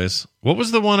as always. What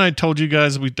was the one I told you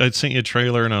guys? I sent you a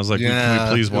trailer, and I was like, "Can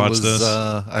we please watch this?"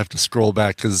 I have to scroll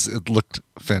back because it looked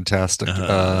fantastic.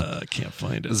 I can't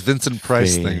find it. It was Vincent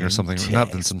Price thing or something.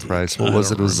 Not Vincent Price. What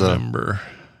was it? It was remember.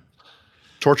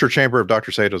 Torture Chamber of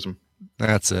Dr. Sadism.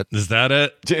 That's it. Is that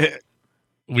it?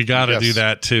 We got to do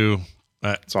that too.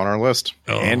 It's on our list.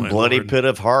 And Bloody Lord. Pit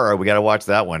of Horror. We got to watch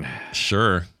that one.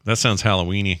 Sure, that sounds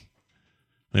Halloweeny.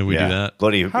 Maybe we do that.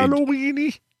 Bloody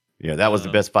Halloweeny. Yeah, that was the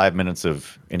best 5 minutes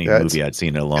of any movie I'd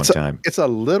seen in a long time. It's a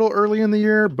little early in the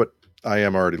year, but I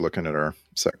am already looking at our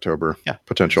Sectober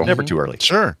potential. It's never too early.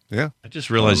 Sure. Yeah. I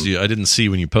just realized I didn't see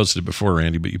when you posted it before,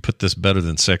 Randy, but you put this better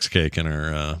than sex cake in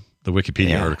our the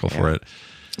Wikipedia article for it.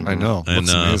 I know. And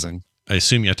it's amazing. I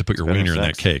assume you have to put your wiener in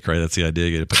that cake, right? That's the idea.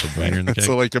 You got to put the wiener in the cake.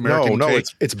 So like American no, cake.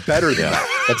 it's better than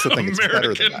that. That's the thing. It's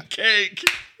better than that. Cake.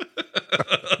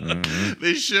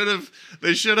 They should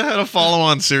have had a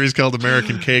follow-on series called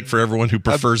American Cake for everyone who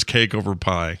prefers cake over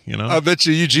pie. You know, I bet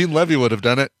you Eugene Levy would have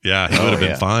done it. Yeah, he would have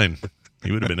been fine.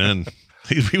 He would have been in.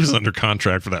 He was under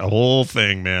contract for that whole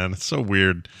thing, man. It's so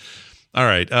weird. All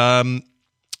right.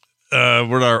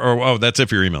 That's it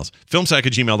for your emails.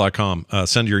 Filmsack@gmail.com.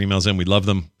 Send your emails in. We love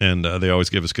them, and they always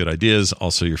give us good ideas.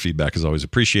 Also, your feedback is always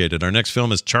appreciated. Our next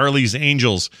film is Charlie's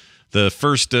Angels, the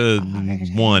first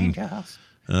one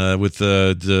with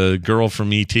the girl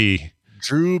from E.T.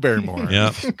 Drew Barrymore.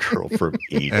 Yeah. Girl from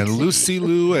E.T. And Lucy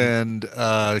Liu and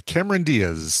Cameron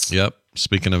Diaz. Yep.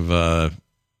 Speaking of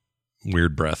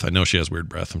weird breath, I know she has weird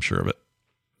breath. I'm sure of it.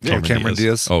 Cameron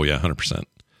Diaz. Oh, yeah, 100%.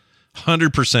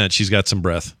 100%. She's got some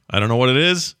breath. I don't know what it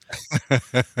is. I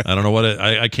don't know what it.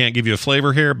 I can't give you a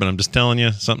flavor here, but I'm just telling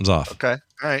you something's off. Okay.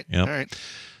 All right. Yep. All right.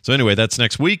 So anyway, that's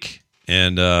next week,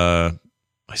 and I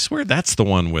swear that's the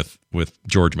one with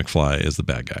George McFly as the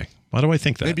bad guy. Why do I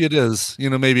think that? Maybe it is.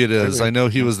 Maybe it is. I know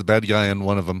he was the bad guy in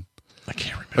one of them. I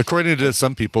can't remember. According to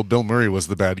some people, Bill Murray was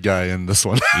the bad guy in this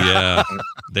one. Yeah,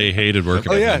 they hated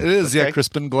working. Oh with yeah, him. it is. Yeah,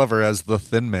 Crispin Glover as the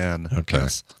Thin Man. Okay,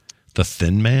 yes. The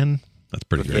Thin Man. That's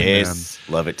pretty good. Yes,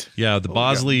 love it. Yeah, the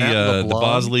Bosley,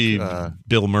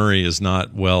 Bill Murray is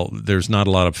not well. There's not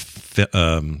a lot of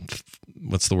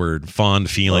what's the word? Fond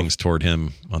feelings toward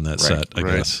him on that set. I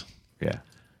guess. Yeah,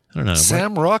 I don't know.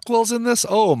 Sam Rockwell's in this.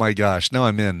 Oh my gosh! Now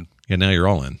I'm in. Yeah, now you're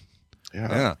all in.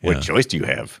 Yeah. What choice do you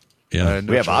have? Yeah,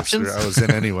 we have options. I was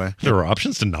in anyway. There were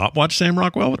options to not watch Sam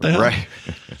Rockwell. What the hell? Right.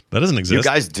 That doesn't exist. You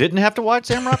guys didn't have to watch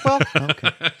Sam Rockwell?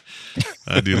 Okay.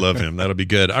 I do love him. That'll be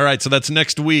good. All right, so that's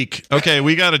next week. Okay,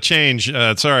 we got to change.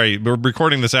 Sorry, we're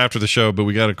recording this after the show, but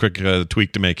we got a quick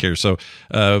tweak to make here. So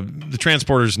the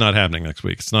Transporter's not happening next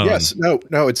week. It's not. Yes, no,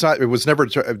 it's not. It was never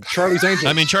Charlie's Angels.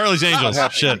 I mean, Charlie's Angels.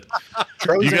 Shit.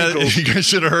 Charlie's Angels. You guys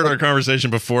should have heard our conversation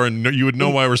before, and you would know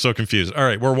why we're so confused. All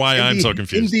right, I'm so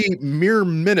confused. In the mere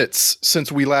minutes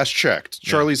since we last checked,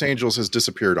 Charlie's Angels has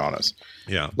disappeared on us.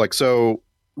 Yeah. So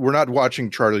we're not watching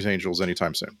Charlie's Angels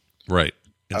anytime soon. Right.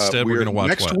 Instead, we're going to watch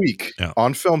next week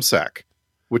on FilmSack,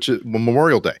 which is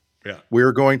Memorial Day. Yeah.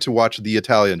 We're going to watch The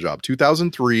Italian Job,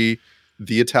 2003,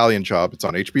 The Italian Job. It's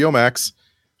on HBO Max.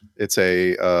 It's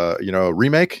a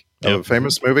remake of a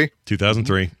famous movie.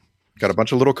 2003. Got a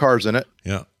bunch of little cars in it.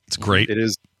 Yeah, it's great. It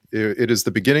is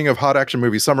the beginning of hot action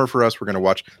movie summer for us. We're going to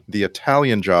watch The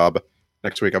Italian Job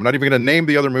next week. I'm not even going to name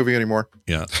the other movie anymore.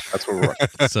 Yeah, that's what we're watching.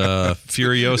 It's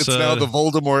Furiosa. It's now the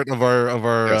Voldemort of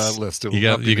our list.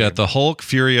 You got the Hulk,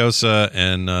 Furiosa,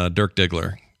 and Dirk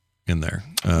Diggler in there.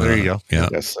 There you go. Yeah,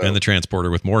 Yes, and the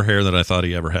Transporter with more hair than I thought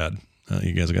he ever had.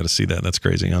 You guys got to see that. That's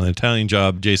crazy. On The Italian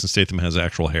Job, Jason Statham has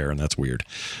actual hair, and that's weird.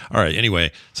 All right.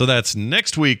 Anyway, so that's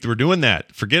next week. We're doing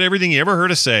that. Forget everything you ever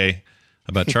heard us say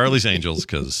about Charlie's Angels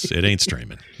because it ain't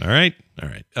streaming. All right. All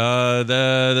right.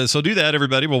 So do that,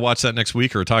 everybody. We'll watch that next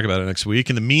week or talk about it next week.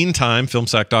 In the meantime,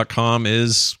 filmsack.com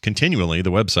is continually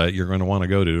the website you're going to want to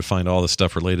go to find all the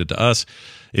stuff related to us.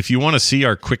 If you want to see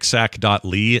our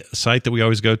quicksack.ly site that we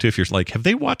always go to, if you're like, have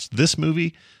they watched this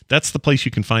movie? That's the place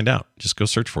you can find out. Just go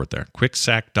search for it there.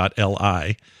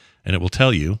 Quicksack.li, and it will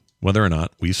tell you whether or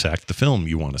not we've sacked the film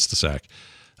you want us to sack.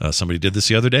 Somebody did this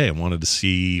the other day and wanted to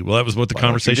see. Well, that was what the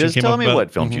conversation came up about. Tell me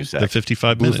what film you sacked. The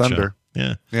 55-minute show. Thunder.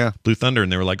 Yeah. Blue Thunder.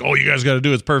 And they were like, oh, you guys got to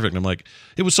do it. It's perfect. And I'm like,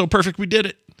 it was so perfect we did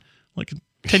it. Like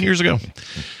 10 years ago.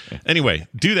 Anyway,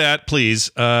 do that, please.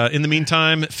 In the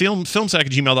meantime,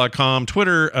 filmsack@gmail.com.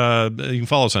 Twitter, you can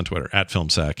follow us on Twitter,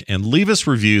 @filmsack. And leave us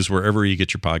reviews wherever you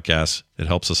get your podcasts. It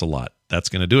helps us a lot. That's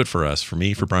going to do it for us. For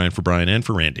me, for Brian, and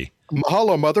for Randy.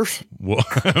 Mahalo, mothers. We'll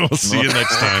see you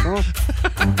next time.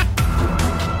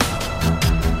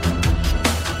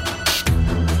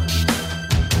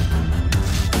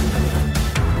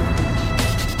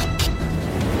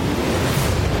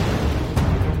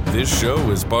 This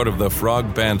show is part of the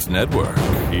Frog Pants Network.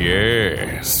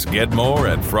 Yes. Get more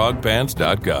at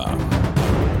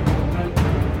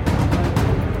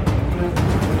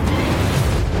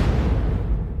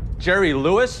frogpants.com. Jerry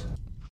Lewis?